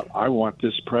 I want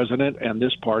this president and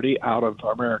this party out of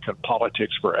American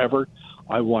politics forever.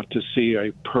 I want to see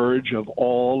a purge of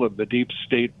all of the deep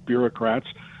state bureaucrats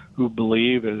who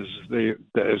believe, as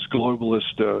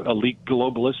globalist, elite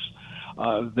globalists,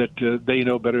 that they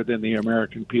know better than the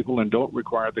American people and don't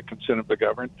require the consent of the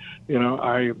governed.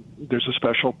 There's a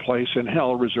special place in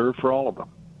hell reserved for all of them.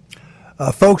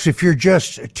 Folks, if you're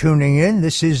just tuning in,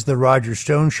 this is the Roger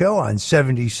Stone Show on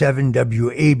 77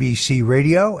 WABC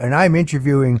Radio, and I'm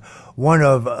interviewing one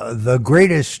of the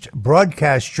greatest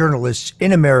broadcast journalists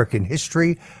in American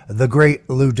history, the great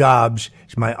Lou Dobbs.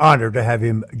 It's my honor to have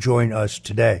him join us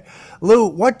today. Lou,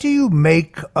 what do you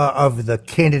make of the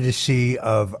candidacy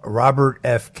of Robert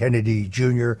F. Kennedy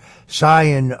Jr.,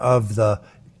 scion of the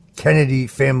Kennedy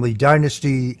family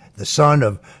dynasty, the son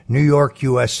of New York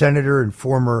U.S. Senator and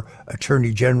former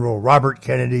Attorney General Robert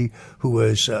Kennedy, who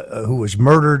was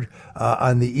murdered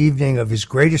on the evening of his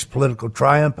greatest political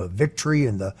triumph, a victory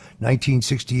in the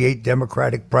 1968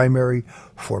 Democratic primary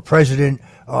for president.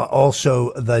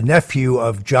 Also, the nephew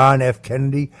of John F.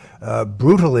 Kennedy,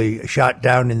 brutally shot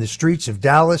down in the streets of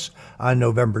Dallas on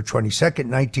November 22nd,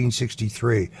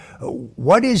 1963.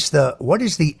 What is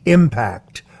the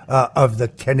impact of the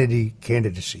Kennedy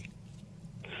candidacy?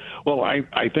 Well, I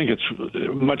think it's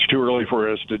much too early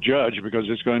for us to judge, because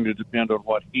it's going to depend on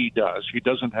what he does. He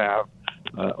doesn't have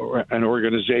an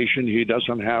organization. He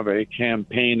doesn't have a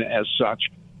campaign as such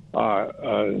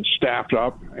staffed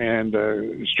up and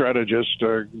strategists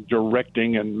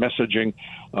directing and messaging,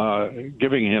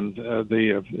 giving him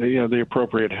the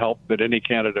appropriate help that any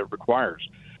candidate requires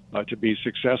to be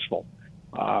successful.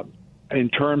 In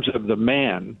terms of the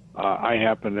man, I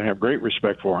happen to have great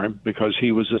respect for him, because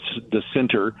he was the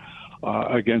dissenter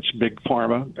against Big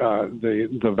Pharma, the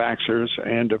vaxxers,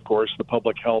 and, of course, the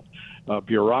public health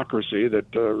bureaucracy that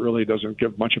really doesn't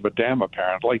give much of a damn,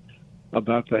 apparently,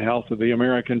 about the health of the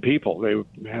American people. They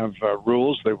have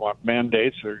rules. They want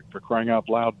mandates. They're, for crying out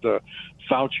loud,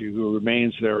 Fauci, who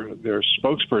remains their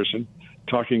spokesperson,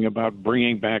 talking about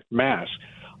bringing back masks.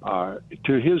 To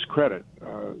his credit,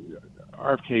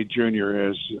 RFK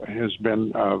Jr. has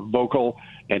been vocal,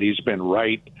 and he's been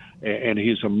right, and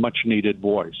he's a much-needed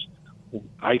voice.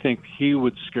 I think he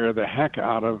would scare the heck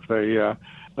out of the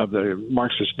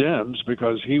Marxist Dems,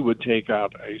 because he would take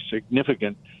out a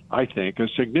significant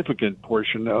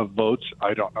portion of votes.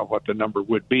 I don't know what the number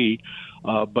would be,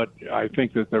 but I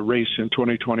think that the race in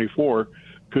 2024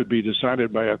 could be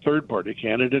decided by a third-party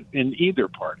candidate in either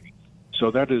party.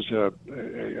 So that is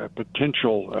a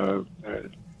potential,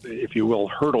 if you will,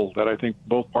 hurdle that I think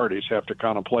both parties have to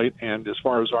contemplate. And as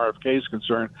far as RFK is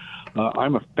concerned,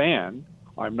 I'm a fan.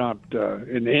 I'm not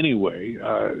in any way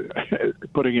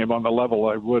putting him on the level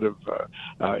I would of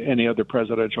any other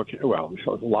presidential, well,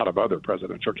 a lot of other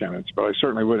presidential candidates, but I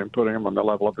certainly wouldn't put him on the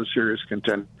level of a serious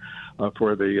contender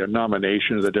for the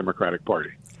nomination of the Democratic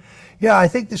Party. Yeah, I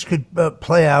think this could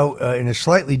play out in a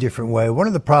slightly different way. One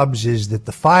of the problems is that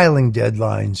the filing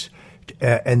deadlines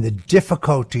and the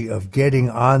difficulty of getting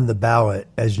on the ballot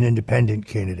as an independent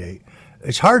candidate.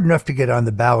 It's hard enough to get on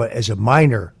the ballot as a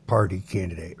minor party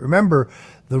candidate. Remember,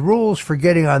 the rules for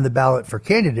getting on the ballot for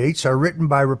candidates are written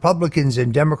by Republicans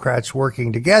and Democrats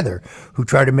working together, who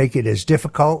try to make it as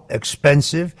difficult,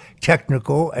 expensive,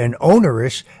 technical, and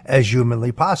onerous as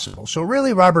humanly possible. So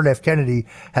really, Robert F. Kennedy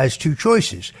has two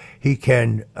choices. He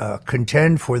can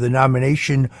contend for the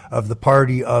nomination of the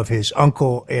party of his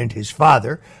uncle and his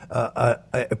father,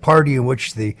 a party in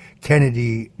which the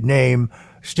Kennedy name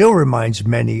still reminds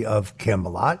many of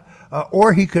Camelot,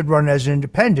 or he could run as an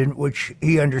independent, which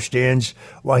he understands,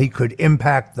 while he could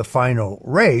impact the final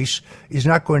race, is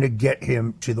not going to get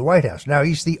him to the White House. Now,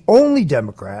 he's the only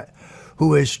Democrat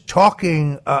who is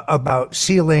talking about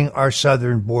sealing our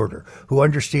southern border, who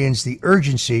understands the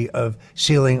urgency of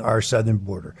sealing our southern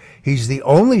border. He's the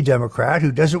only Democrat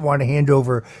who doesn't want to hand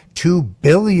over $2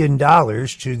 billion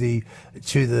to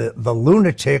the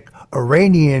lunatic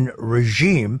Iranian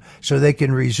regime so they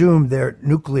can resume their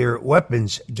nuclear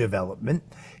weapons development.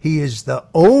 He is the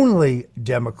only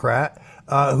Democrat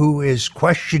who is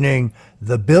questioning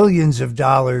the billions of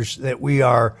dollars that we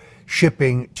are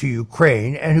shipping to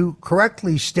Ukraine, and who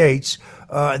correctly states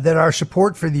that our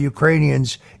support for the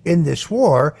Ukrainians in this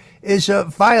war is a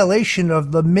violation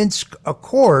of the Minsk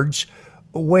Accords,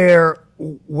 where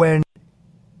when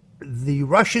the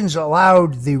Russians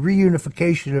allowed the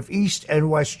reunification of East and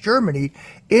West Germany,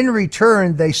 in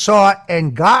return they sought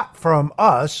and got from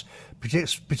us,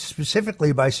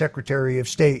 specifically by Secretary of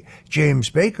State James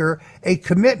Baker, a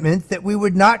commitment that we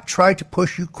would not try to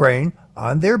push Ukraine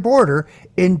on their border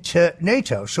into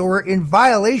NATO. So we're in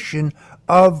violation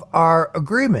of our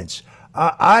agreements.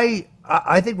 I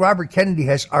think Robert Kennedy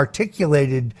has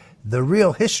articulated the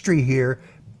real history here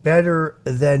better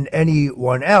than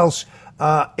anyone else.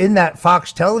 In that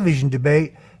Fox television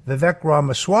debate, Vivek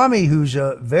Ramaswamy, who's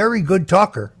a very good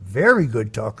talker,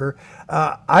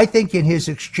 I think in his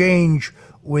exchange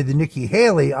with Nikki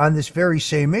Haley on this very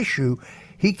same issue,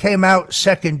 he came out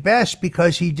second best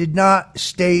because he did not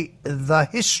state the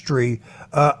history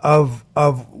of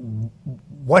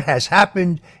what has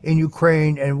happened in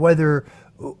Ukraine and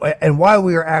why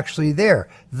we are actually there.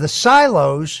 The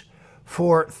silos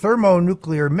for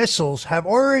thermonuclear missiles have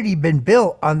already been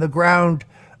built on the ground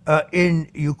in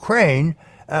Ukraine.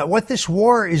 What this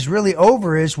war is really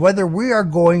over is whether we are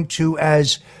going to,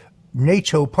 as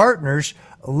NATO partners,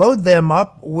 load them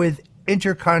up with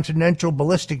intercontinental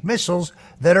ballistic missiles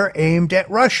that are aimed at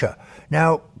Russia.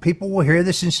 Now, people will hear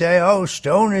this and say, oh,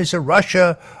 Stone is he's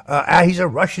a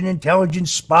Russian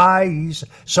intelligence spy, he's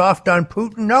soft on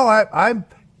Putin. No,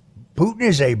 Putin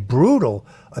is a brutal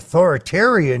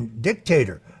authoritarian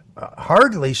dictator,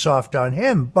 hardly soft on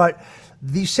him. But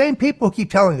these same people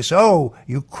keep telling us, oh,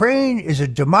 Ukraine is a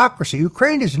democracy.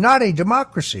 Ukraine is not a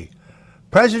democracy.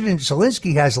 President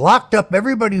Zelensky has locked up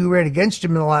everybody who ran against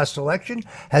him in the last election,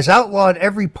 has outlawed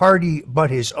every party but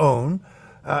his own,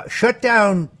 shut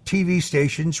down TV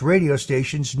stations, radio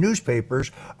stations,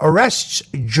 newspapers, arrests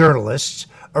journalists,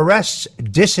 arrests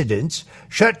dissidents,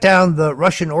 shut down the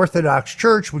Russian Orthodox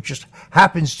Church, which just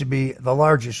happens to be the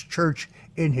largest church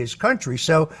in his country.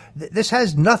 So this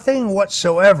has nothing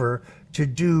whatsoever to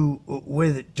do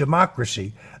with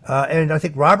democracy. And I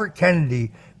think Robert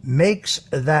Kennedy makes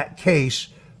that case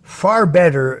far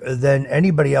better than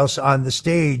anybody else on the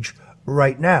stage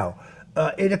right now.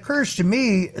 It occurs to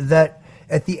me that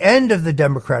at the end of the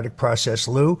democratic process,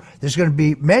 Lou, there's going to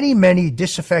be many, many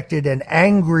disaffected and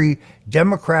angry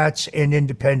Democrats and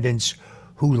independents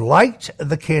who liked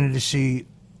the candidacy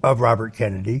of Robert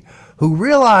Kennedy, who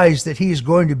realized that he is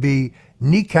going to be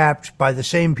kneecapped by the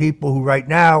same people who right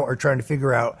now are trying to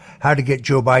figure out how to get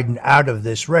Joe Biden out of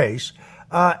this race,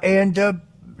 and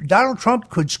Donald Trump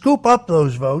could scoop up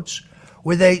those votes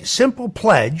with a simple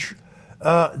pledge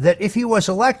that if he was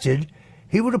elected,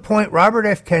 he would appoint Robert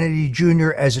F. Kennedy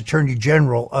Jr. as Attorney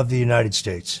General of the United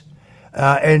States.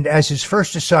 And as his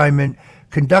first assignment,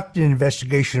 conduct an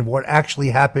investigation of what actually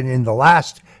happened in the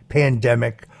last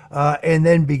pandemic, and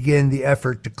then begin the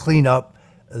effort to clean up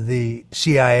the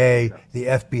CIA, the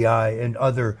FBI, and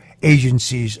other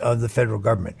agencies of the federal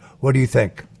government. What do you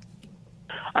think?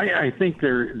 I think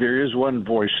there is one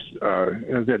voice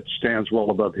that stands well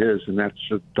above his, and that's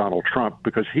Donald Trump,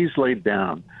 because he's laid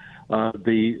down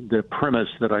the premise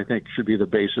that I think should be the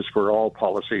basis for all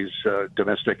policies,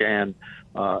 domestic and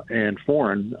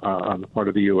foreign, on the part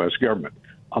of the U.S. government: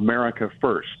 America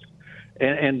first.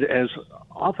 And as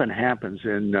often happens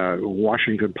in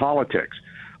Washington politics,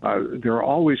 there are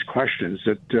always questions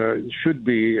that should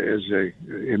be,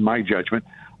 in my judgment,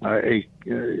 a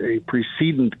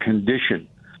precedent condition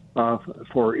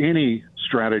for any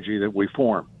strategy that we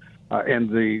form. And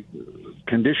the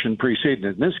condition precedent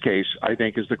in this case, I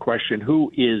think, is the question: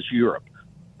 who is Europe?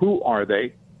 Who are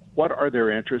they? What are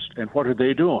their interests? And what are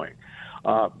they doing?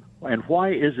 And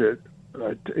why is it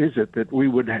that we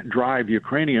would drive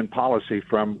Ukrainian policy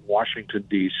from Washington,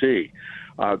 D.C.?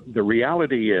 The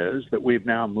reality is that we've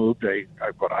now moved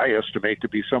what I estimate to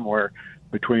be somewhere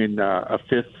between a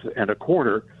fifth and a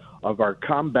quarter of our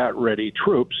combat-ready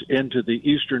troops into the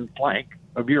eastern flank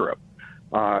of Europe.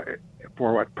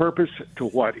 For what purpose, to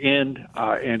what end,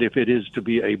 and if it is to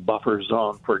be a buffer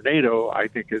zone for NATO, I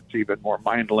think it's even more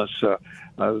mindless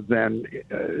than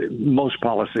most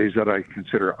policies that I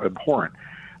consider abhorrent.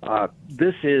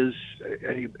 This is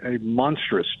a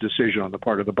monstrous decision on the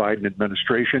part of the Biden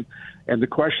administration, and the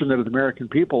question that the American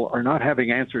people are not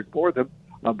having answered for them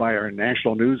by our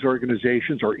national news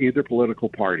organizations or either political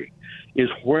party is: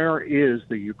 where is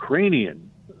the Ukrainian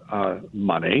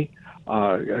money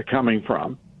coming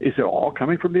from? Is it all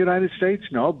coming from the United States?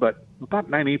 No, but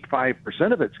about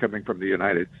 95% of it's coming from the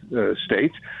United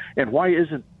States. And why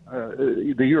isn't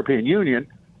the European Union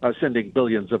sending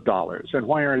billions of dollars? And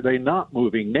why are they not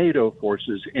moving NATO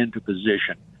forces into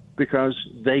position? Because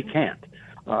they can't,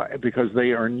 because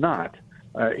they are not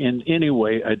in any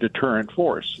way a deterrent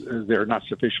force. They're not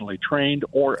sufficiently trained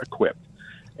or equipped.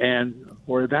 And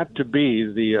for that to be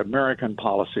the American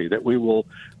policy, that we will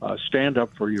stand up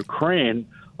for Ukraine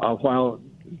while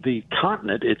the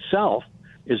continent itself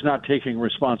is not taking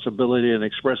responsibility and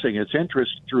expressing its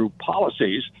interest through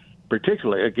policies,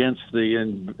 particularly against the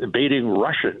invading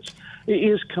Russians,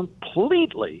 is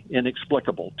completely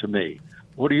inexplicable to me.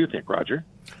 What do you think, Roger?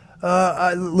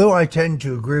 Lou, I tend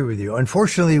to agree with you.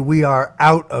 Unfortunately, we are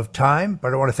out of time,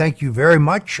 but I want to thank you very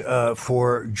much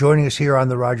for joining us here on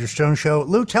The Roger Stone Show.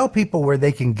 Lou, tell people where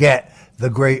they can get The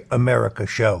Great America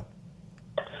Show.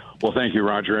 Well, thank you,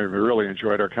 Roger. I really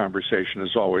enjoyed our conversation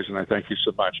as always, and I thank you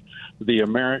so much. The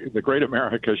Great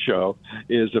America Show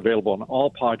is available on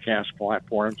all podcast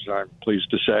platforms, I'm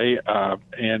pleased to say,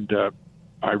 and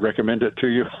I recommend it to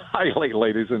you highly,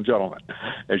 ladies and gentlemen,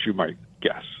 as you might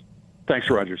guess. Thanks,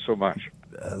 Roger, so much.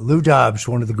 Lou Dobbs,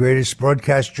 one of the greatest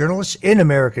broadcast journalists in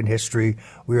American history.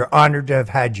 We are honored to have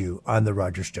had you on The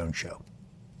Roger Stone Show.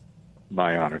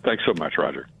 My honor. Thanks so much,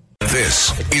 Roger.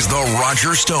 This is The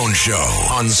Roger Stone Show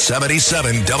on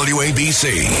 77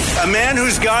 WABC. A man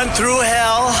who's gone through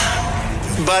hell,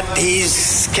 but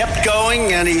he's kept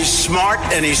going, and he's smart,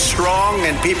 and he's strong,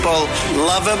 and people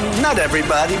love him. Not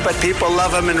everybody, but people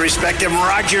love him and respect him.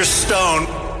 Roger Stone.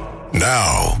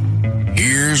 Now,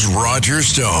 here's Roger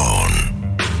Stone.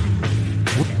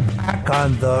 Back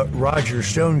on The Roger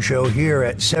Stone Show here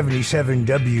at 77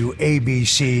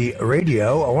 WABC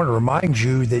Radio. I want to remind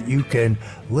you that you can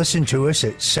listen to us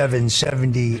at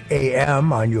 770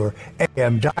 AM on your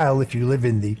AM dial if you live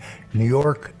in the New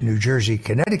York, New Jersey,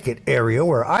 Connecticut area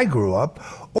where I grew up,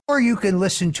 or you can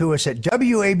listen to us at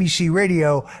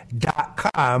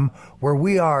WABCRadio.com where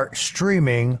we are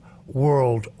streaming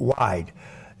worldwide.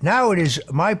 Now it is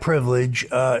my privilege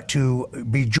to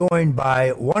be joined by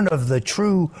one of the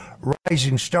true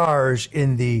rising stars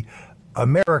in the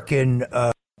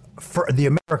America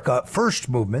First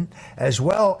movement, as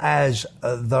well as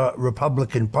the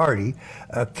Republican Party,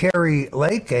 Kari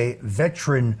Lake, a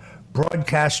veteran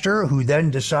broadcaster who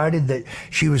then decided that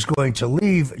she was going to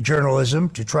leave journalism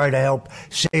to try to help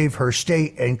save her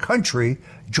state and country,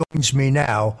 joins me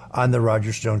now on The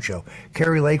Roger Stone Show.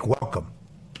 Kari Lake, welcome.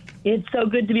 It's so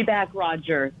good to be back,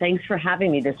 Roger. Thanks for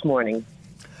having me this morning.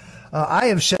 I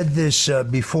have said this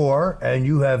before, and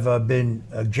you have been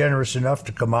generous enough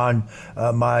to come on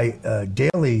my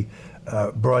daily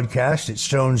broadcast at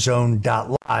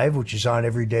stonezone.live, which is on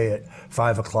every day at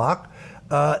 5 o'clock,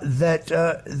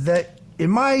 that in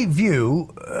my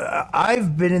view,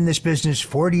 I've been in this business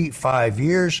 45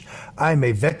 years. I'm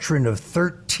a veteran of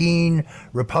 13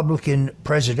 Republican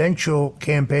presidential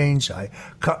campaigns. I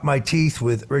cut my teeth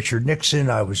with Richard Nixon.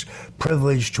 I was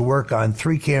privileged to work on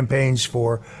 3 campaigns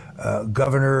for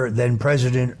Governor, then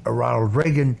President Ronald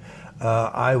Reagan.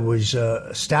 I was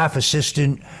a staff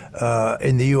assistant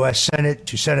in the U.S. Senate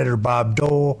to Senator Bob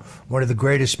Dole, one of the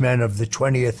greatest men of the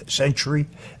 20th century,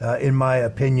 in my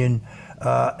opinion.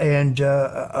 And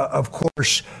of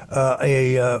course,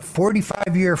 a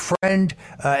 45-year friend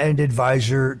and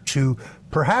advisor to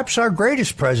perhaps our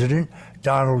greatest president,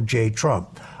 Donald J.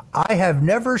 Trump. I have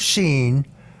never seen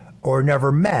or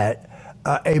never met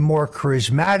a more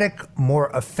charismatic,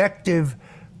 more effective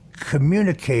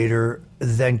communicator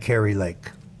than Kari Lake.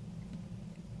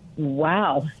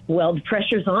 Wow. Well, the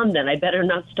pressure's on then. I better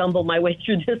not stumble my way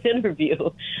through this interview.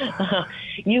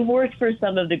 You've worked for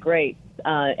some of the greats,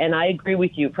 and I agree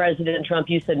with you. President Trump,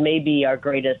 you said maybe our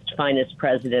greatest, finest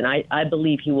president. I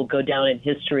believe he will go down in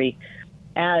history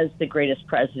as the greatest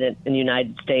president in the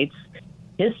United States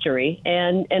history,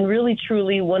 and really,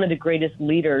 truly one of the greatest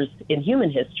leaders in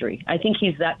human history. I think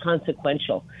he's that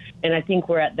consequential, and I think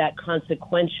we're at that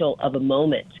consequential of a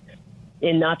moment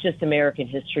in not just American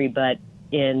history, but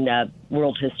in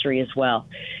world history as well.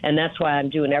 And that's why I'm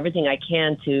doing everything I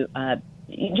can to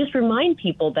just remind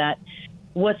people that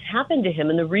what's happened to him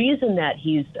and the reason that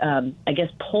he's, I guess,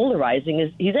 polarizing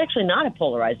is he's actually not a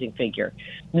polarizing figure.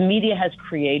 The media has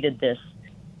created this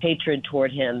hatred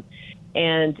toward him.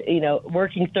 And, you know,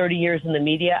 working 30 years in the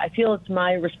media, I feel it's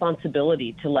my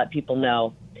responsibility to let people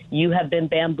know you have been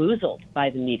bamboozled by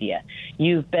the media.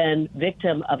 You've been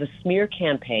victim of a smear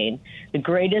campaign, the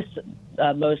greatest,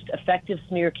 most effective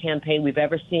smear campaign we've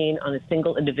ever seen on a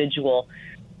single individual,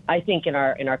 I think, in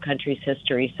our country's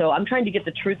history. So I'm trying to get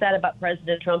the truth out about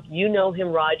President Trump. You know him,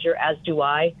 Roger, as do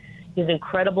I. He's an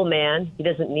incredible man. He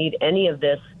doesn't need any of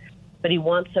this, but he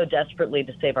wants so desperately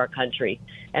to save our country,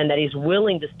 and that he's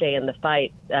willing to stay in the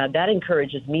fight. That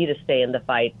encourages me to stay in the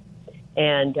fight.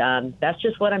 And that's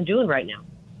just what I'm doing right now.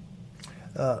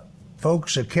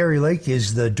 Folks, Kari Lake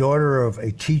is the daughter of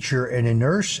a teacher and a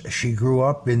nurse. She grew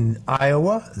up in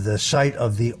Iowa, the site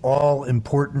of the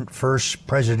all-important first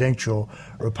presidential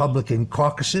Republican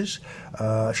caucuses.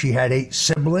 She had 8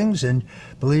 siblings, and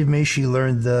believe me, she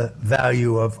learned the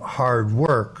value of hard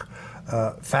work.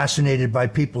 Fascinated by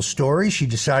people's stories, she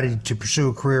decided to pursue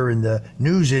a career in the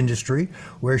news industry,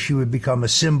 where she would become a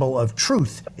symbol of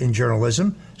truth in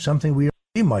journalism, something we don't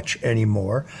see much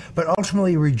anymore, but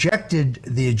ultimately rejected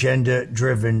the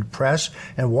agenda-driven press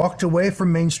and walked away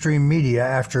from mainstream media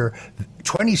after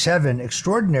 27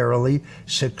 extraordinarily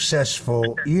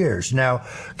successful years. Now,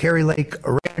 Kari Lake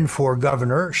ran for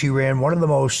governor. She ran one of the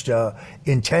most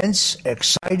intense,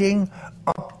 exciting,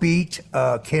 upbeat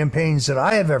campaigns that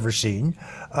I have ever seen.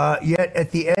 Yet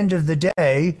at the end of the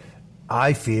day,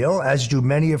 I feel, as do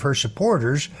many of her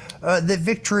supporters, that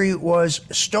victory was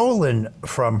stolen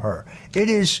from her. It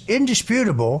is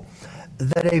indisputable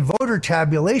that a voter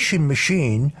tabulation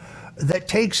machine that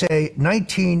takes a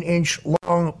 19-inch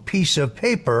long piece of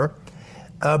paper,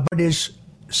 but is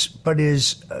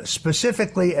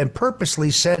specifically and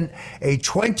purposely sent a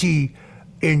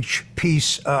 20-inch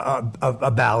piece of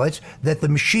a ballot that the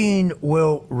machine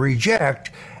will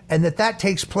reject, and that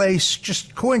takes place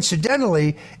just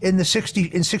coincidentally in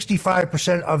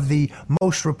 65% of the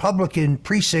most Republican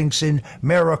precincts in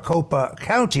Maricopa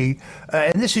County.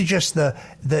 And this is just the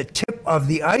tip of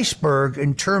the iceberg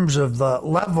in terms of the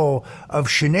level of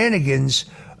shenanigans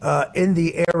in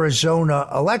the Arizona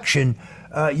election.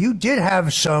 You did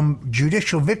have some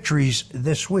judicial victories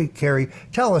this week, Kari.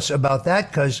 Tell us about that,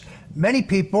 because many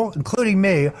people, including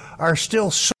me, are still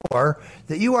sore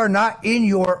that you are not in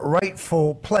your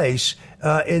rightful place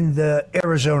in the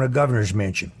Arizona governor's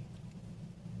mansion.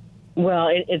 Well,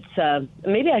 it's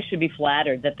maybe I should be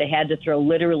flattered that they had to throw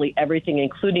literally everything,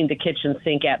 including the kitchen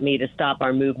sink, at me to stop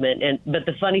our movement. But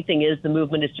the funny thing is, the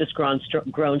movement has just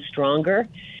grown stronger.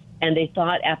 And they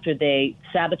thought, after they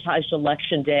sabotaged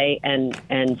Election Day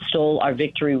and stole our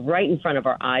victory right in front of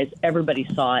our eyes, everybody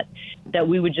saw it, that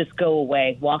we would just go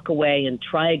away, walk away, and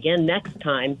try again next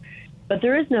time. But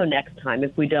there is no next time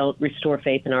if we don't restore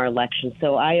faith in our election.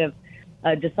 So I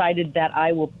have decided that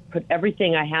I will put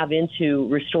everything I have into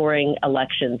restoring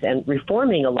elections and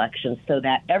reforming elections, so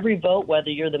that every vote, whether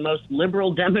you're the most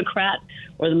liberal Democrat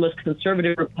or the most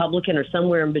conservative Republican or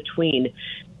somewhere in between,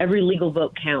 every legal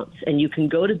vote counts. And you can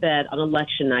go to bed on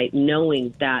election night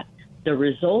knowing that the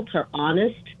results are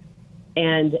honest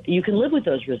and you can live with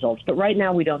those results. But right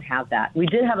now we don't have that. We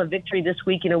did have a victory this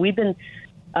week. You know, we've been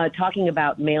talking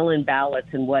about mail-in ballots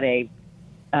and what a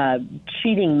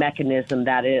cheating mechanism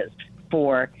that is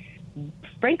for,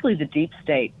 frankly, the deep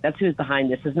state. That's who's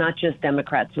behind this. It's not just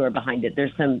Democrats who are behind it.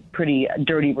 There's some pretty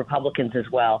dirty Republicans as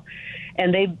well.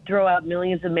 And they throw out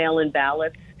millions of mail-in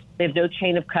ballots. They have no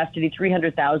chain of custody.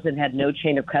 300,000 had no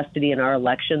chain of custody in our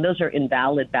election. Those are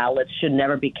invalid ballots, should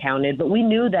never be counted. But we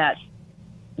knew that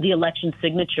the election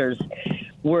signatures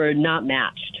were not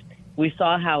matched. We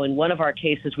saw how in one of our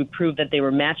cases we proved that they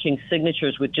were matching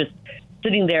signatures with just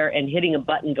sitting there and hitting a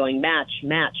button going match,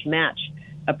 match, match,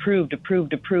 approved,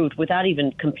 approved, approved, without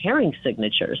even comparing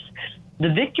signatures. The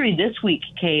victory this week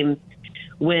came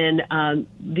when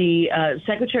the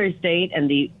Secretary of State and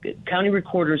the county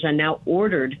recorders are now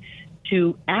ordered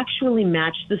to actually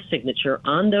match the signature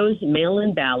on those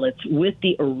mail-in ballots with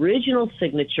the original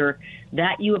signature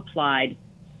that you applied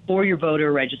for your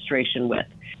voter registration with.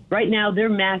 Right now, they're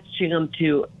matching them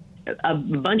to a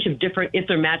bunch of different, if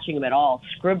they're matching them at all,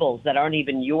 scribbles that aren't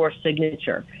even your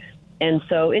signature. And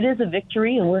so it is a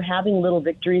victory, and we're having little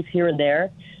victories here and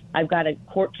there. I've got a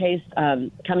court case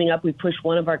coming up. We pushed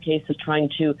one of our cases trying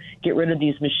to get rid of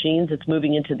these machines. It's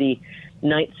moving into the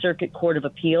Ninth Circuit Court of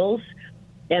Appeals.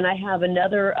 And I have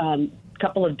another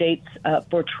couple of dates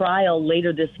for trial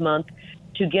later this month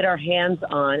to get our hands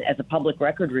on, as a public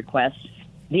record request,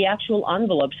 the actual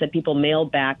envelopes that people mail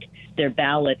back their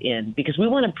ballot in, because we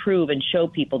want to prove and show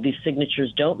people these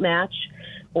signatures don't match,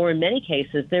 or in many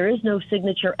cases, there is no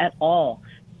signature at all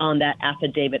on that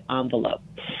affidavit envelope.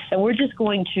 And we're just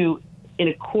going to, in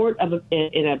a court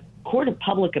of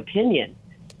public opinion,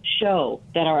 show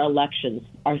that our elections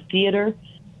are theater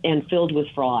and filled with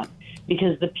fraud,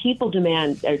 because the people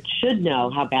demand or should know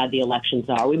how bad the elections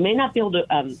are. We may not be able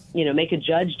to, make a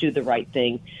judge do the right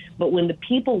thing, but when the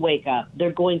people wake up,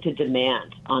 they're going to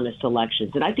demand honest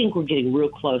elections. And I think we're getting real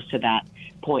close to that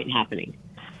point happening.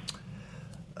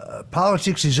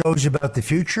 Politics is always about the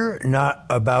future, not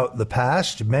about the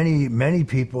past. Many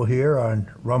people here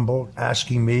on Rumble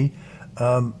asking me,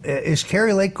 is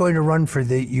Kari Lake going to run for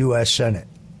the U.S. Senate?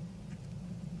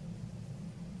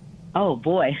 Oh,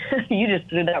 boy. You just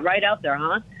threw that right out there,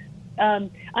 huh?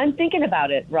 I'm thinking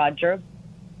about it, Roger.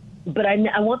 But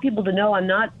I want people to know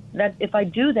that if I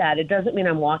do that, it doesn't mean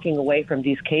I'm walking away from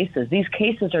these cases. These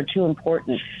cases are too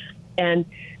important. And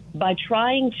by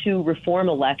trying to reform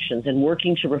elections and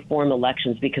working to reform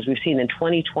elections, because we've seen in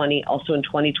 2020, also in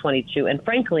 2022, and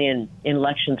frankly in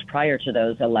elections prior to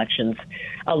those elections,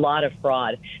 a lot of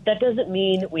fraud. That doesn't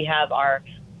mean we have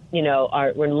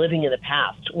we're living in the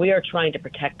past. We are trying to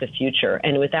protect the future.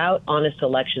 And without honest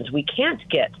elections, we can't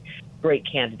get great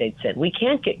candidates in. We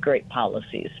can't get great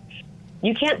policies.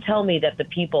 You can't tell me that the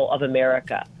people of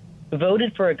America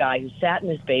voted for a guy who sat in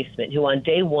his basement, who on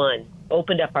day one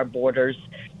opened up our borders,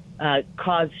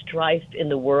 caused strife in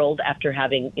the world after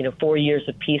having 4 years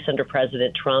of peace under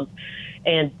President Trump,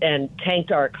 and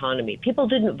tanked our economy. People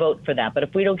didn't vote for that. But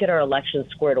if we don't get our elections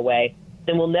squared away,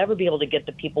 then we'll never be able to get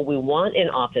the people we want in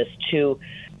office to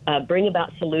bring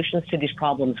about solutions to these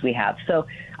problems we have. So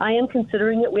I am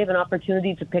considering it. We have an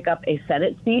opportunity to pick up a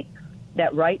Senate seat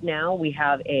that right now we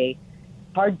have a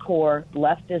hardcore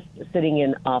leftist sitting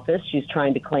in office. She's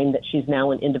trying to claim that she's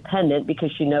now an independent because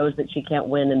she knows that she can't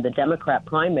win in the Democrat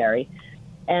primary.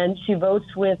 And she votes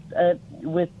with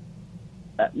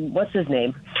what's his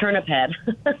name? Turnip Head.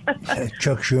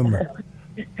 Chuck Schumer.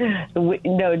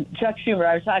 No, Chuck Schumer.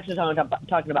 I was actually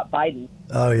talking about Biden.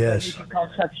 Oh, yes. You can call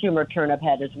Chuck Schumer Turnip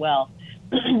Head as well.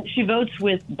 She votes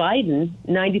with Biden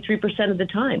 93% of the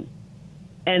time.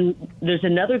 And there's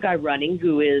another guy running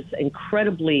who is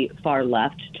incredibly far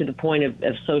left to the point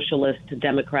of socialist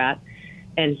Democrat,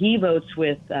 and he votes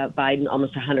with Biden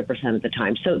almost 100% of the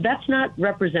time. So that's not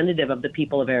representative of the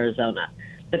people of Arizona.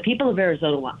 The people of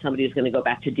Arizona want somebody who's going to go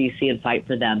back to D.C. and fight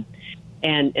for them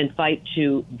and fight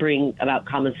to bring about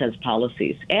common sense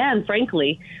policies. And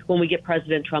frankly, when we get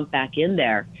President Trump back in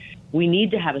there, we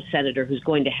need to have a senator who's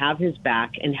going to have his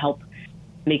back and help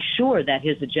make sure that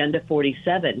his Agenda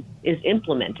 47 is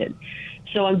implemented.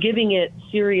 So I'm giving it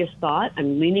serious thought.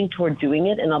 I'm leaning toward doing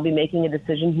it, and I'll be making a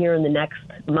decision here in the next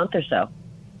month or so.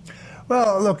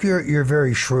 Well, look, you're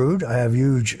very shrewd. I have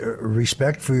huge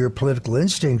respect for your political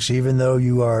instincts, even though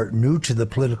you are new to the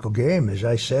political game. As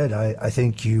I said, I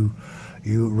think you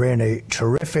ran a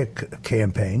terrific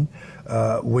campaign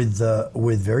with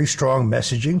very strong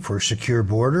messaging for secure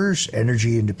borders,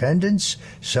 energy independence,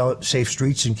 safe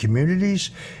streets and communities,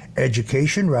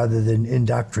 education rather than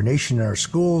indoctrination in our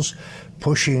schools,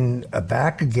 pushing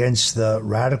back against the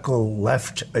radical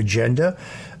left agenda.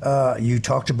 You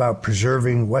talked about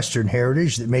preserving Western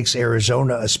heritage that makes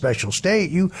Arizona a special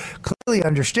state. You clearly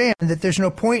understand that there's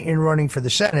no point in running for the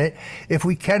Senate if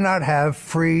we cannot have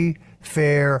free,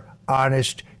 fair,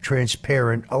 honest,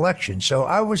 transparent election. So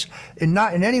I was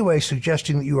not in any way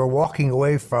suggesting that you are walking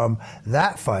away from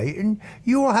that fight, and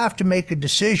you will have to make a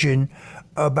decision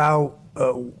about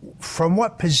from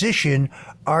what position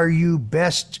are you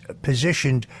best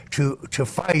positioned to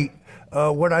fight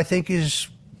what I think is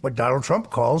what Donald Trump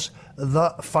calls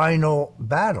the final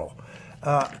battle.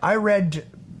 I read,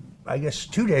 I guess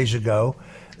 2 days ago,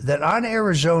 that on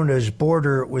Arizona's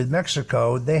border with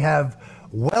Mexico, they have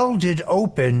welded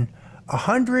open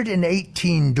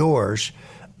 118 doors,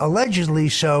 allegedly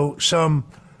so some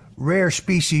rare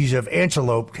species of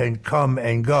antelope can come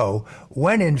and go,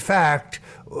 when in fact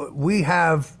we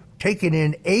have taken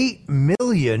in 8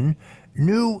 million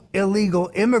new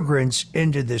illegal immigrants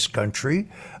into this country,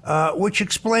 which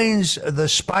explains the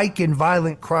spike in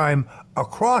violent crime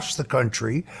across the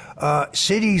country.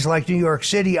 Cities like New York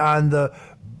City on the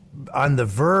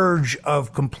verge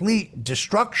of complete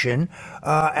destruction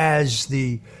as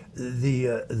the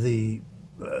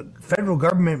federal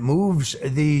government moves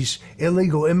these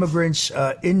illegal immigrants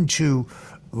into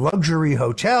luxury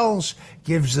hotels,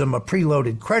 gives them a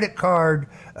preloaded credit card,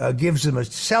 gives them a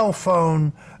cell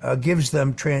phone, gives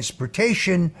them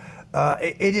transportation.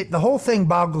 The whole thing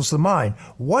boggles the mind.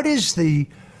 What is the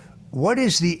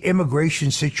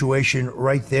immigration situation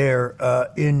right there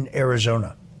in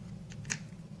Arizona?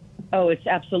 Oh, it's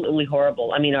absolutely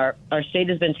horrible. I mean, our state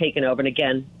has been taken over. And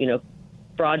again,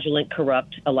 fraudulent,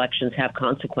 corrupt elections have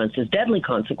consequences, deadly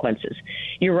consequences.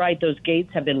 You're right. Those gates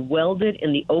have been welded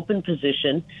in the open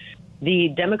position. The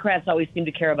Democrats always seem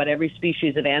to care about every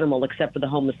species of animal except for the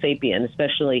Homo sapien,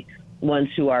 especially ones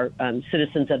who are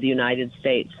citizens of the United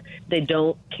States. They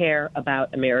don't care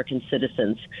about American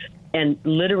citizens. And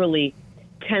literally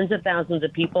tens of thousands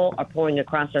of people are pouring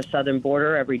across our southern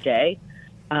border every day.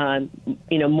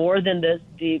 More than this,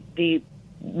 the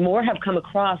more have come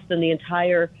across than the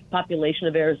entire population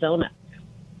of Arizona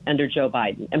under Joe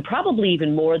Biden, and probably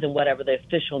even more than whatever the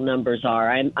official numbers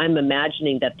are. I'm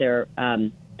imagining that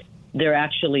they're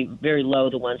actually very low,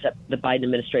 the ones that the Biden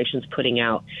administration is putting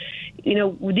out.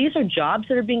 These are jobs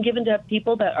that are being given to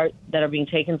people that are being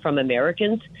taken from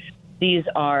Americans. These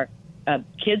are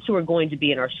kids who are going to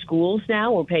be in our schools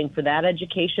now. We're paying for that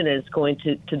education, and it's going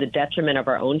to the detriment of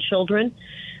our own children.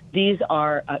 These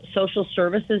are social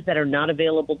services that are not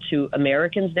available to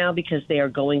Americans now because they are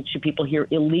going to people here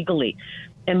illegally.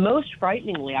 And most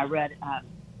frighteningly, I read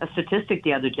a statistic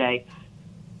the other day.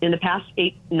 In the past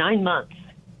 9 months,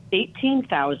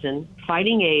 18,000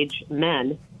 fighting-age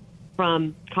men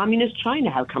from communist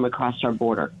China have come across our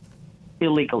border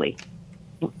illegally.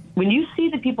 When you see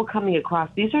the people coming across,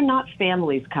 these are not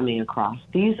families coming across.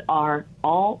 These are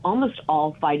almost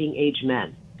all fighting-age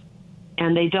men.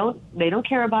 And they don't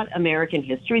care about American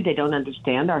history. They don't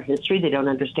understand our history. They don't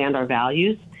understand our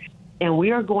values. And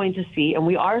we are going to see, and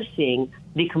we are seeing,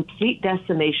 the complete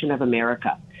decimation of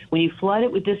America. When you flood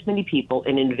it with this many people,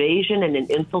 an invasion and an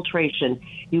infiltration,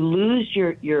 you lose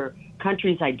your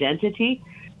country's identity.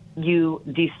 You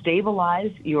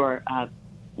destabilize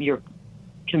your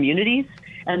communities.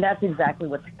 And that's exactly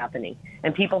what's happening.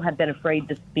 And people have been afraid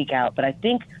to speak out. But I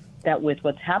think that with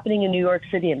what's happening in New York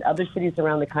City and other cities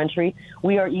around the country,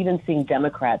 we are even seeing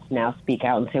Democrats now speak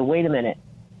out and say, wait a minute,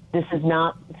 this is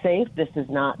not safe. This is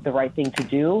not the right thing to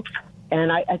do.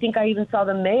 And I think I even saw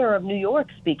the mayor of New York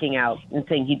speaking out and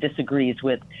saying he disagrees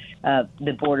with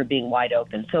the border being wide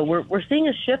open. So we're seeing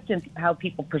a shift in how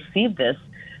people perceive this.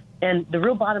 And the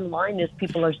real bottom line is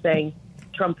people are saying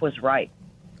Trump was right.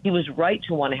 He was right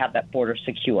to want to have that border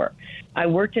secure. I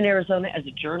worked in Arizona as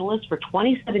a journalist for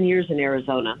 27 years in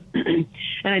Arizona, and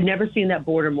I'd never seen that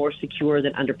border more secure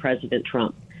than under President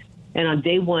Trump. And on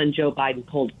day one, Joe Biden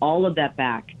pulled all of that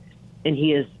back, and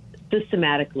he is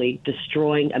systematically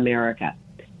destroying America.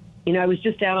 I was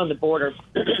just down on the border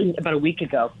about a week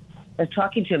ago. I was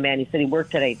talking to a man. He said he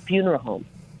worked at a funeral home.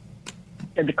 He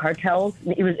said the cartels,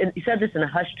 he said this in a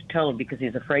hushed tone because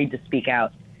he's afraid to speak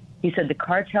out. He said the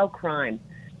cartel crime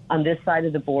on this side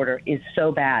of the border is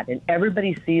so bad, and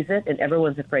everybody sees it, and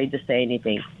everyone's afraid to say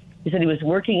anything. He said he was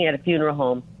working at a funeral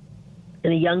home,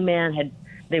 and a young man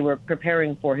they were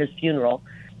preparing for his funeral,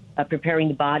 preparing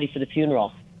the body for the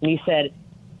funeral. And he said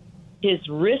his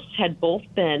wrists had both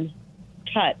been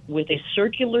cut with a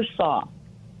circular saw,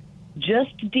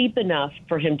 just deep enough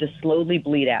for him to slowly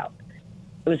bleed out.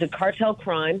 It was a cartel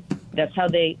crime. That's how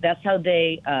they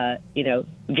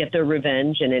get their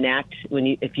revenge and enact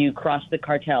if you cross the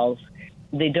cartels.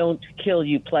 They don't kill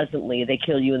you pleasantly. They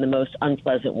kill you in the most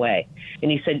unpleasant way.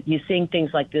 And he said he's seeing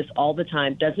things like this all the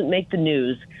time. Doesn't make the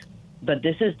news, but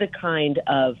this is the kind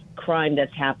of crime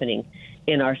that's happening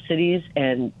in our cities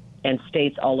and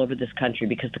states all over this country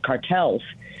because the cartels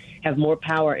have more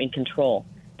power and control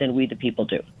than we the people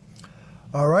do.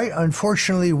 All right.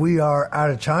 Unfortunately, we are out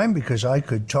of time because I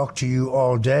could talk to you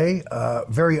all day.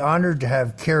 Very honored to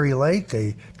have Kari Lake,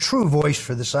 a true voice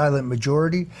for the silent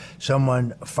majority,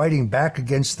 someone fighting back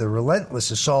against the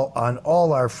relentless assault on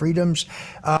all our freedoms,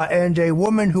 and a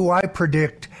woman who I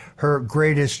predict her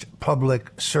greatest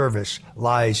public service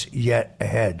lies yet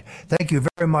ahead. Thank you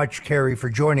very much, Kari, for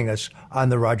joining us on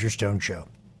The Roger Stone Show.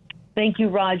 Thank you,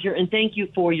 Roger, and thank you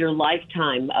for your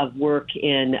lifetime of work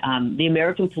in the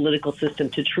American political system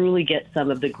to truly get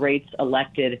some of the greats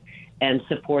elected and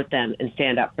support them and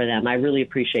stand up for them. I really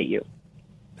appreciate you.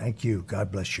 Thank you.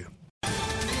 God bless you.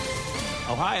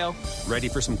 Ohio, ready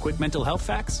for some quick mental health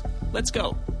facts? Let's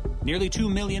go. Nearly 2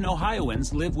 million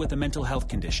Ohioans live with a mental health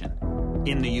condition.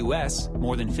 In the U.S.,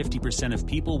 more than 50% of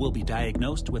people will be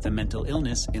diagnosed with a mental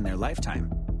illness in their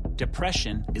lifetime.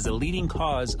 Depression is a leading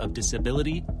cause of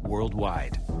disability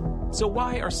worldwide. So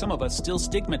why are some of us still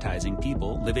stigmatizing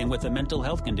people living with a mental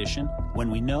health condition when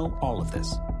we know all of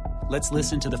this? Let's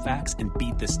listen to the facts and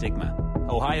beat the stigma.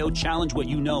 Ohio, challenge what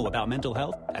you know about mental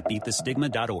health at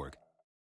beatthestigma.org.